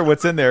doesn't matter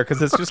what's in there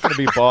because it's just going to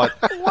be bought.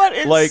 What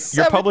is Like,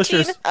 your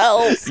publisher's 17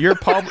 else? your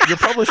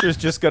publisher's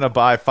just going to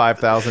buy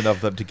 5,000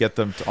 of them to get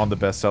them on the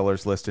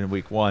bestsellers list in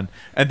week 1,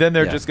 and then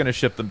they're just going to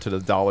ship them to the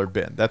dollar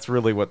bin. That's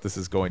really what this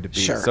is going to be.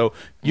 Sure. So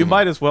you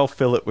might as well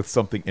fill it with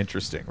something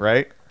interesting,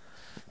 right?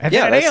 And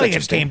Yeah, then an that's alien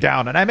interesting. came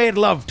down, and I made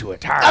love to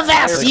it.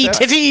 Avast ye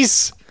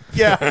titties!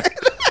 Yeah.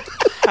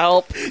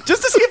 Help.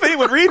 Just to see if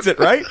anyone reads it,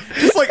 right?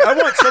 Just like, I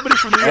want somebody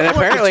from the And I want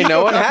the apparently no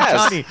Chico one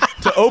has.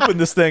 Capitani to open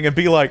this thing and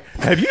be like,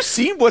 have you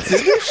seen what's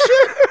in this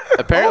shit?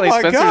 Apparently, Oh my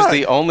Spencer's God.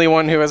 the only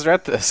one who has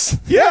read this.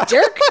 Yeah.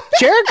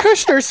 Jared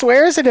Kushner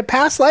swears in a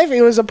past life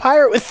he was a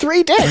pirate with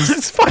 3 dicks.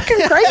 It's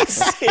fucking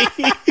crazy.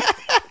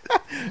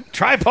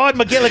 Tripod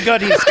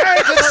McGillicuddy.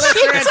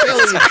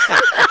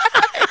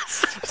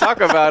 Talk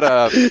about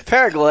a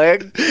peg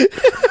leg.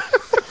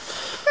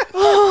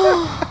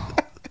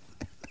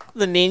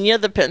 The Nina,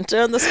 the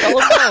Pinta, and the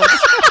Skull of Bones.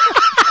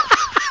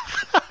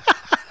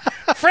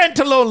 Friend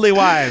to lonely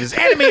wives.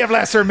 Enemy of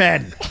lesser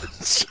men.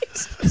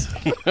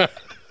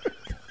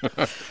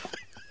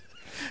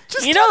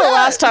 You know the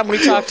last time we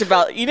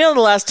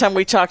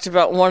talked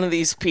about one of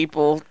these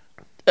people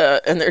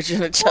and their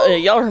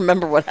genitalia. Y'all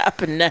remember what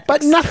happened next?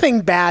 But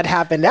nothing bad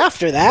happened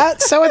after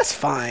that, so it's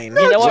fine.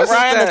 you know what, just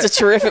Ryan? that- That's a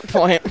terrific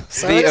point.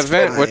 So The it's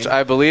event, fine. which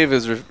I believe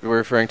is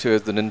referring to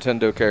as the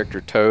Nintendo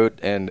character Toad,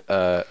 and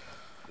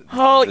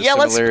Oh The yeah,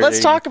 let's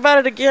similarity talk about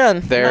it again. I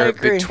they're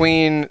agree.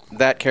 between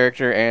that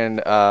character and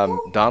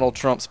Donald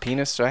Trump's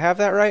penis. Do I have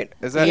that right?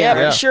 Is that Yeah,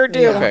 Yeah. we sure do.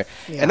 Yeah. Okay,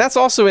 Yeah. and that's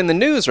also in the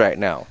news right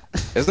now,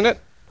 isn't it?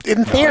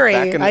 In theory,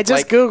 Back in- I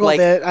just like- Googled like,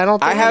 it. I don't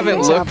think I haven't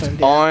anything's looked happened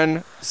yet.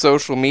 on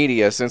social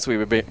media since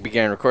we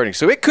began recording,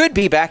 so it could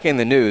be back in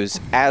the news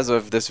as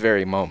of this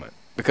very moment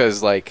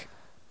because, like,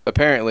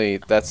 apparently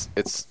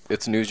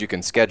it's news you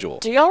can schedule.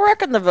 Do y'all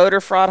reckon the voter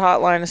fraud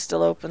hotline is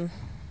still open?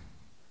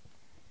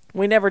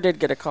 We never did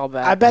get a call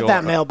back. I bet Go that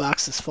on.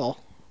 mailbox is full.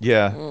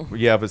 Yeah.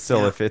 Yeah, but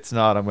still, if it's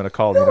not, I'm going to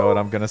call. You know what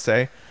I'm going to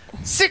say?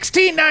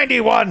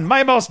 1691,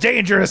 my most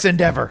dangerous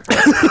endeavor.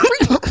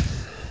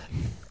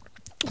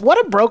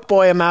 What a broke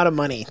boy amount of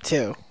money,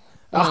 too.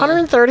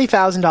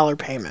 $130,000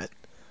 payment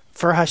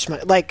for hush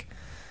money. Like,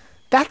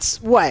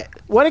 that's what?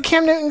 What did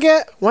Cam Newton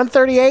get?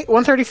 138,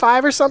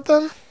 135 or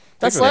something?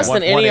 That's it was less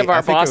than any of 180. I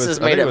our think it was- bosses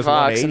I think made it at was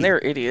Vox, 180. and they're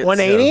idiots.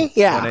 180?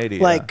 Yeah. 180,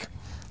 yeah. Like,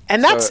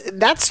 and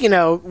that's you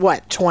know,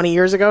 what, 20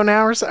 years ago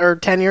now or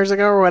 10 years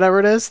ago or whatever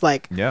it is?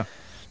 Like, Yeah.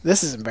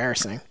 this is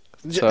embarrassing.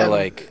 So,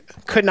 like,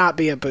 Could not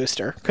be a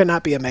booster. Could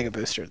not be a mega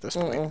booster at this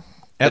point. it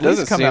At doesn't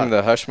least come seem out.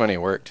 the hush money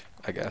worked,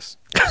 I guess.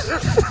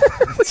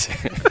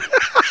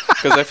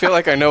 Because I feel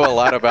like I know a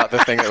lot about the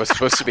thing that was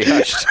supposed to be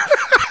hushed.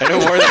 I know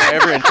more than I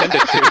ever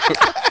intended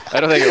to. I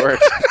don't think it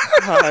worked.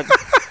 God.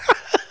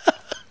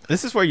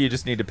 This is where you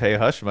just need to pay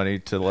hush money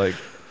to, like,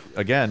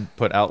 again,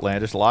 put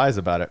outlandish lies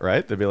about it,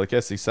 right? They'd be like,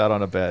 yes, he sat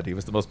on a bed. He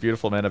was the most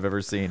beautiful man I've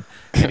ever seen.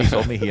 And he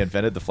told me he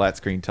invented the flat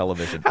screen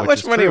television. How which much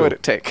is money true. would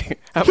it take?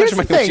 How Here's much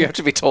money the would thing. you have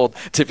to be told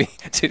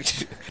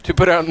to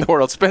put out in the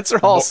world? Spencer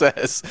Hall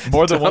says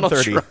More than Donald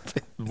 130.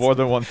 Trump- More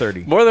than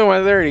 130. More than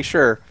 130,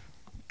 sure.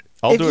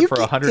 I'll If do you it for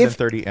c-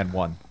 130 and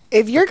 1.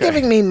 If you're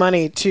giving me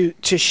money to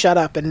shut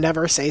up and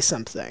never say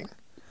something,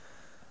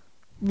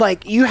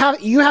 like you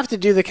have to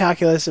do the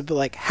calculus of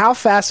like how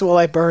fast will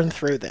I burn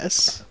through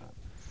this,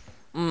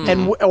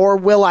 or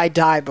will I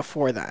die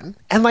before then?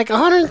 And like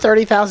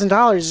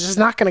 $130,000 is just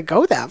not going to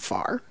go that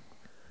far.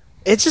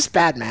 It's just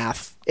bad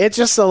math. It's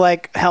just to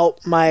like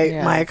help my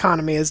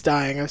economy is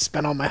dying. I've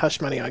spent all my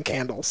hush money on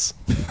candles.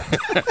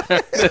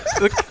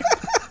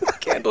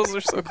 Candles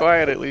are so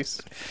quiet, at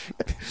least.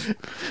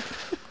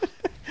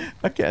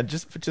 Again,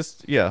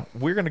 just yeah,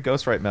 we're going to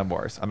ghostwrite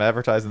memoirs. I'm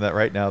advertising that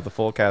right now. The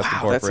Full Cast That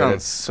Incorporated.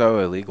 sounds so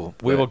illegal.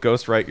 We but- will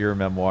ghostwrite your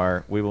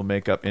memoir. We will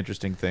make up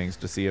interesting things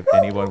to see if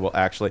anyone will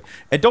actually.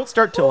 And don't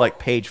start till like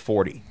page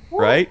 40,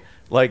 right?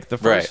 Like the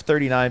first Right.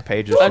 39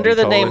 pages should Under be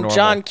the totally name normal.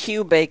 John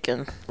Q.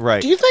 Bacon.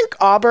 Right. Do you think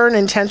Auburn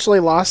intentionally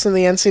lost in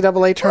the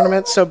NCAA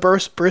tournament so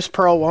Bruce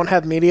Pearl won't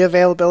have media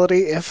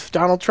availability if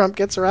Donald Trump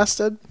gets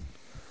arrested?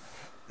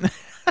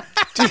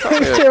 Do you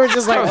think they were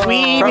just like,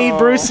 we need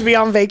Bruce to be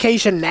on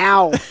vacation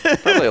now?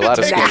 Probably a lot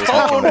of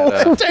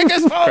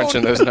schools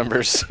crunching those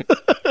numbers.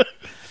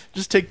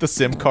 Just take the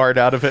SIM card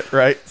out of it,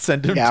 right?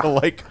 Send him Yeah. to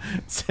like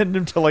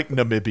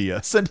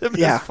Namibia. Send him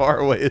Yeah. as far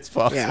away as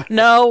possible. Yeah.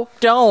 No,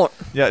 don't.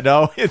 Yeah,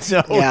 no, it's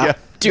no. Yeah. Yeah.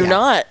 Do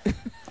not.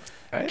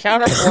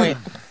 Counterpoint.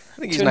 I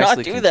think he's Do not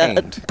nicely do that.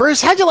 contained.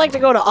 Bruce, how'd you like to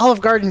go to Olive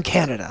Garden,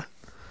 Canada?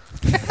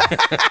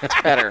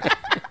 Better.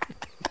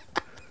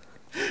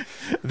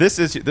 This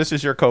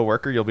is your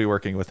coworker. You'll be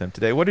working with him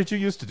today. What did you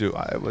used to do?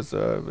 I was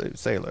a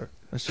sailor.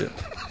 A ship.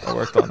 I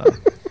worked on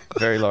a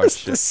very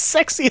large The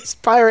ship.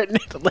 sexiest pirate in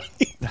Italy.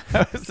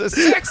 I was the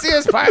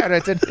sexiest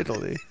pirate in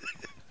Italy.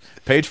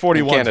 Page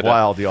 41 is Canada.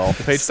 wild, y'all.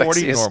 Page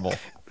 40 Sexiest normal.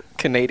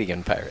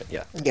 Canadian pirate,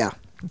 yeah. Yeah.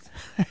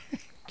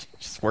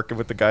 Just working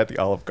with the guy at the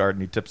Olive Garden.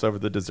 He tips over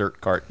the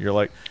dessert cart. And you're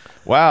like,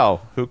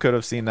 wow, who could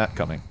have seen that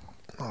coming?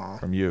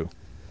 From you.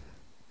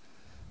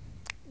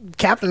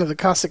 Captain of the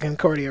Costa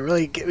Concordia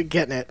really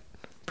getting it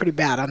pretty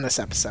bad on this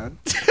episode.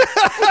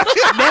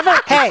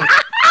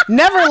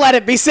 Never let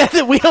it be said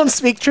that we don't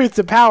speak truth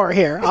to power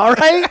here, all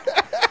right?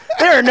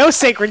 There are no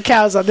sacred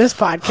cows on this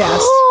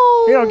podcast.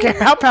 We don't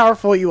care how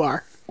powerful you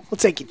are. We'll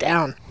take you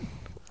down.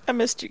 I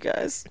missed you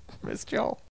guys. Missed y'all.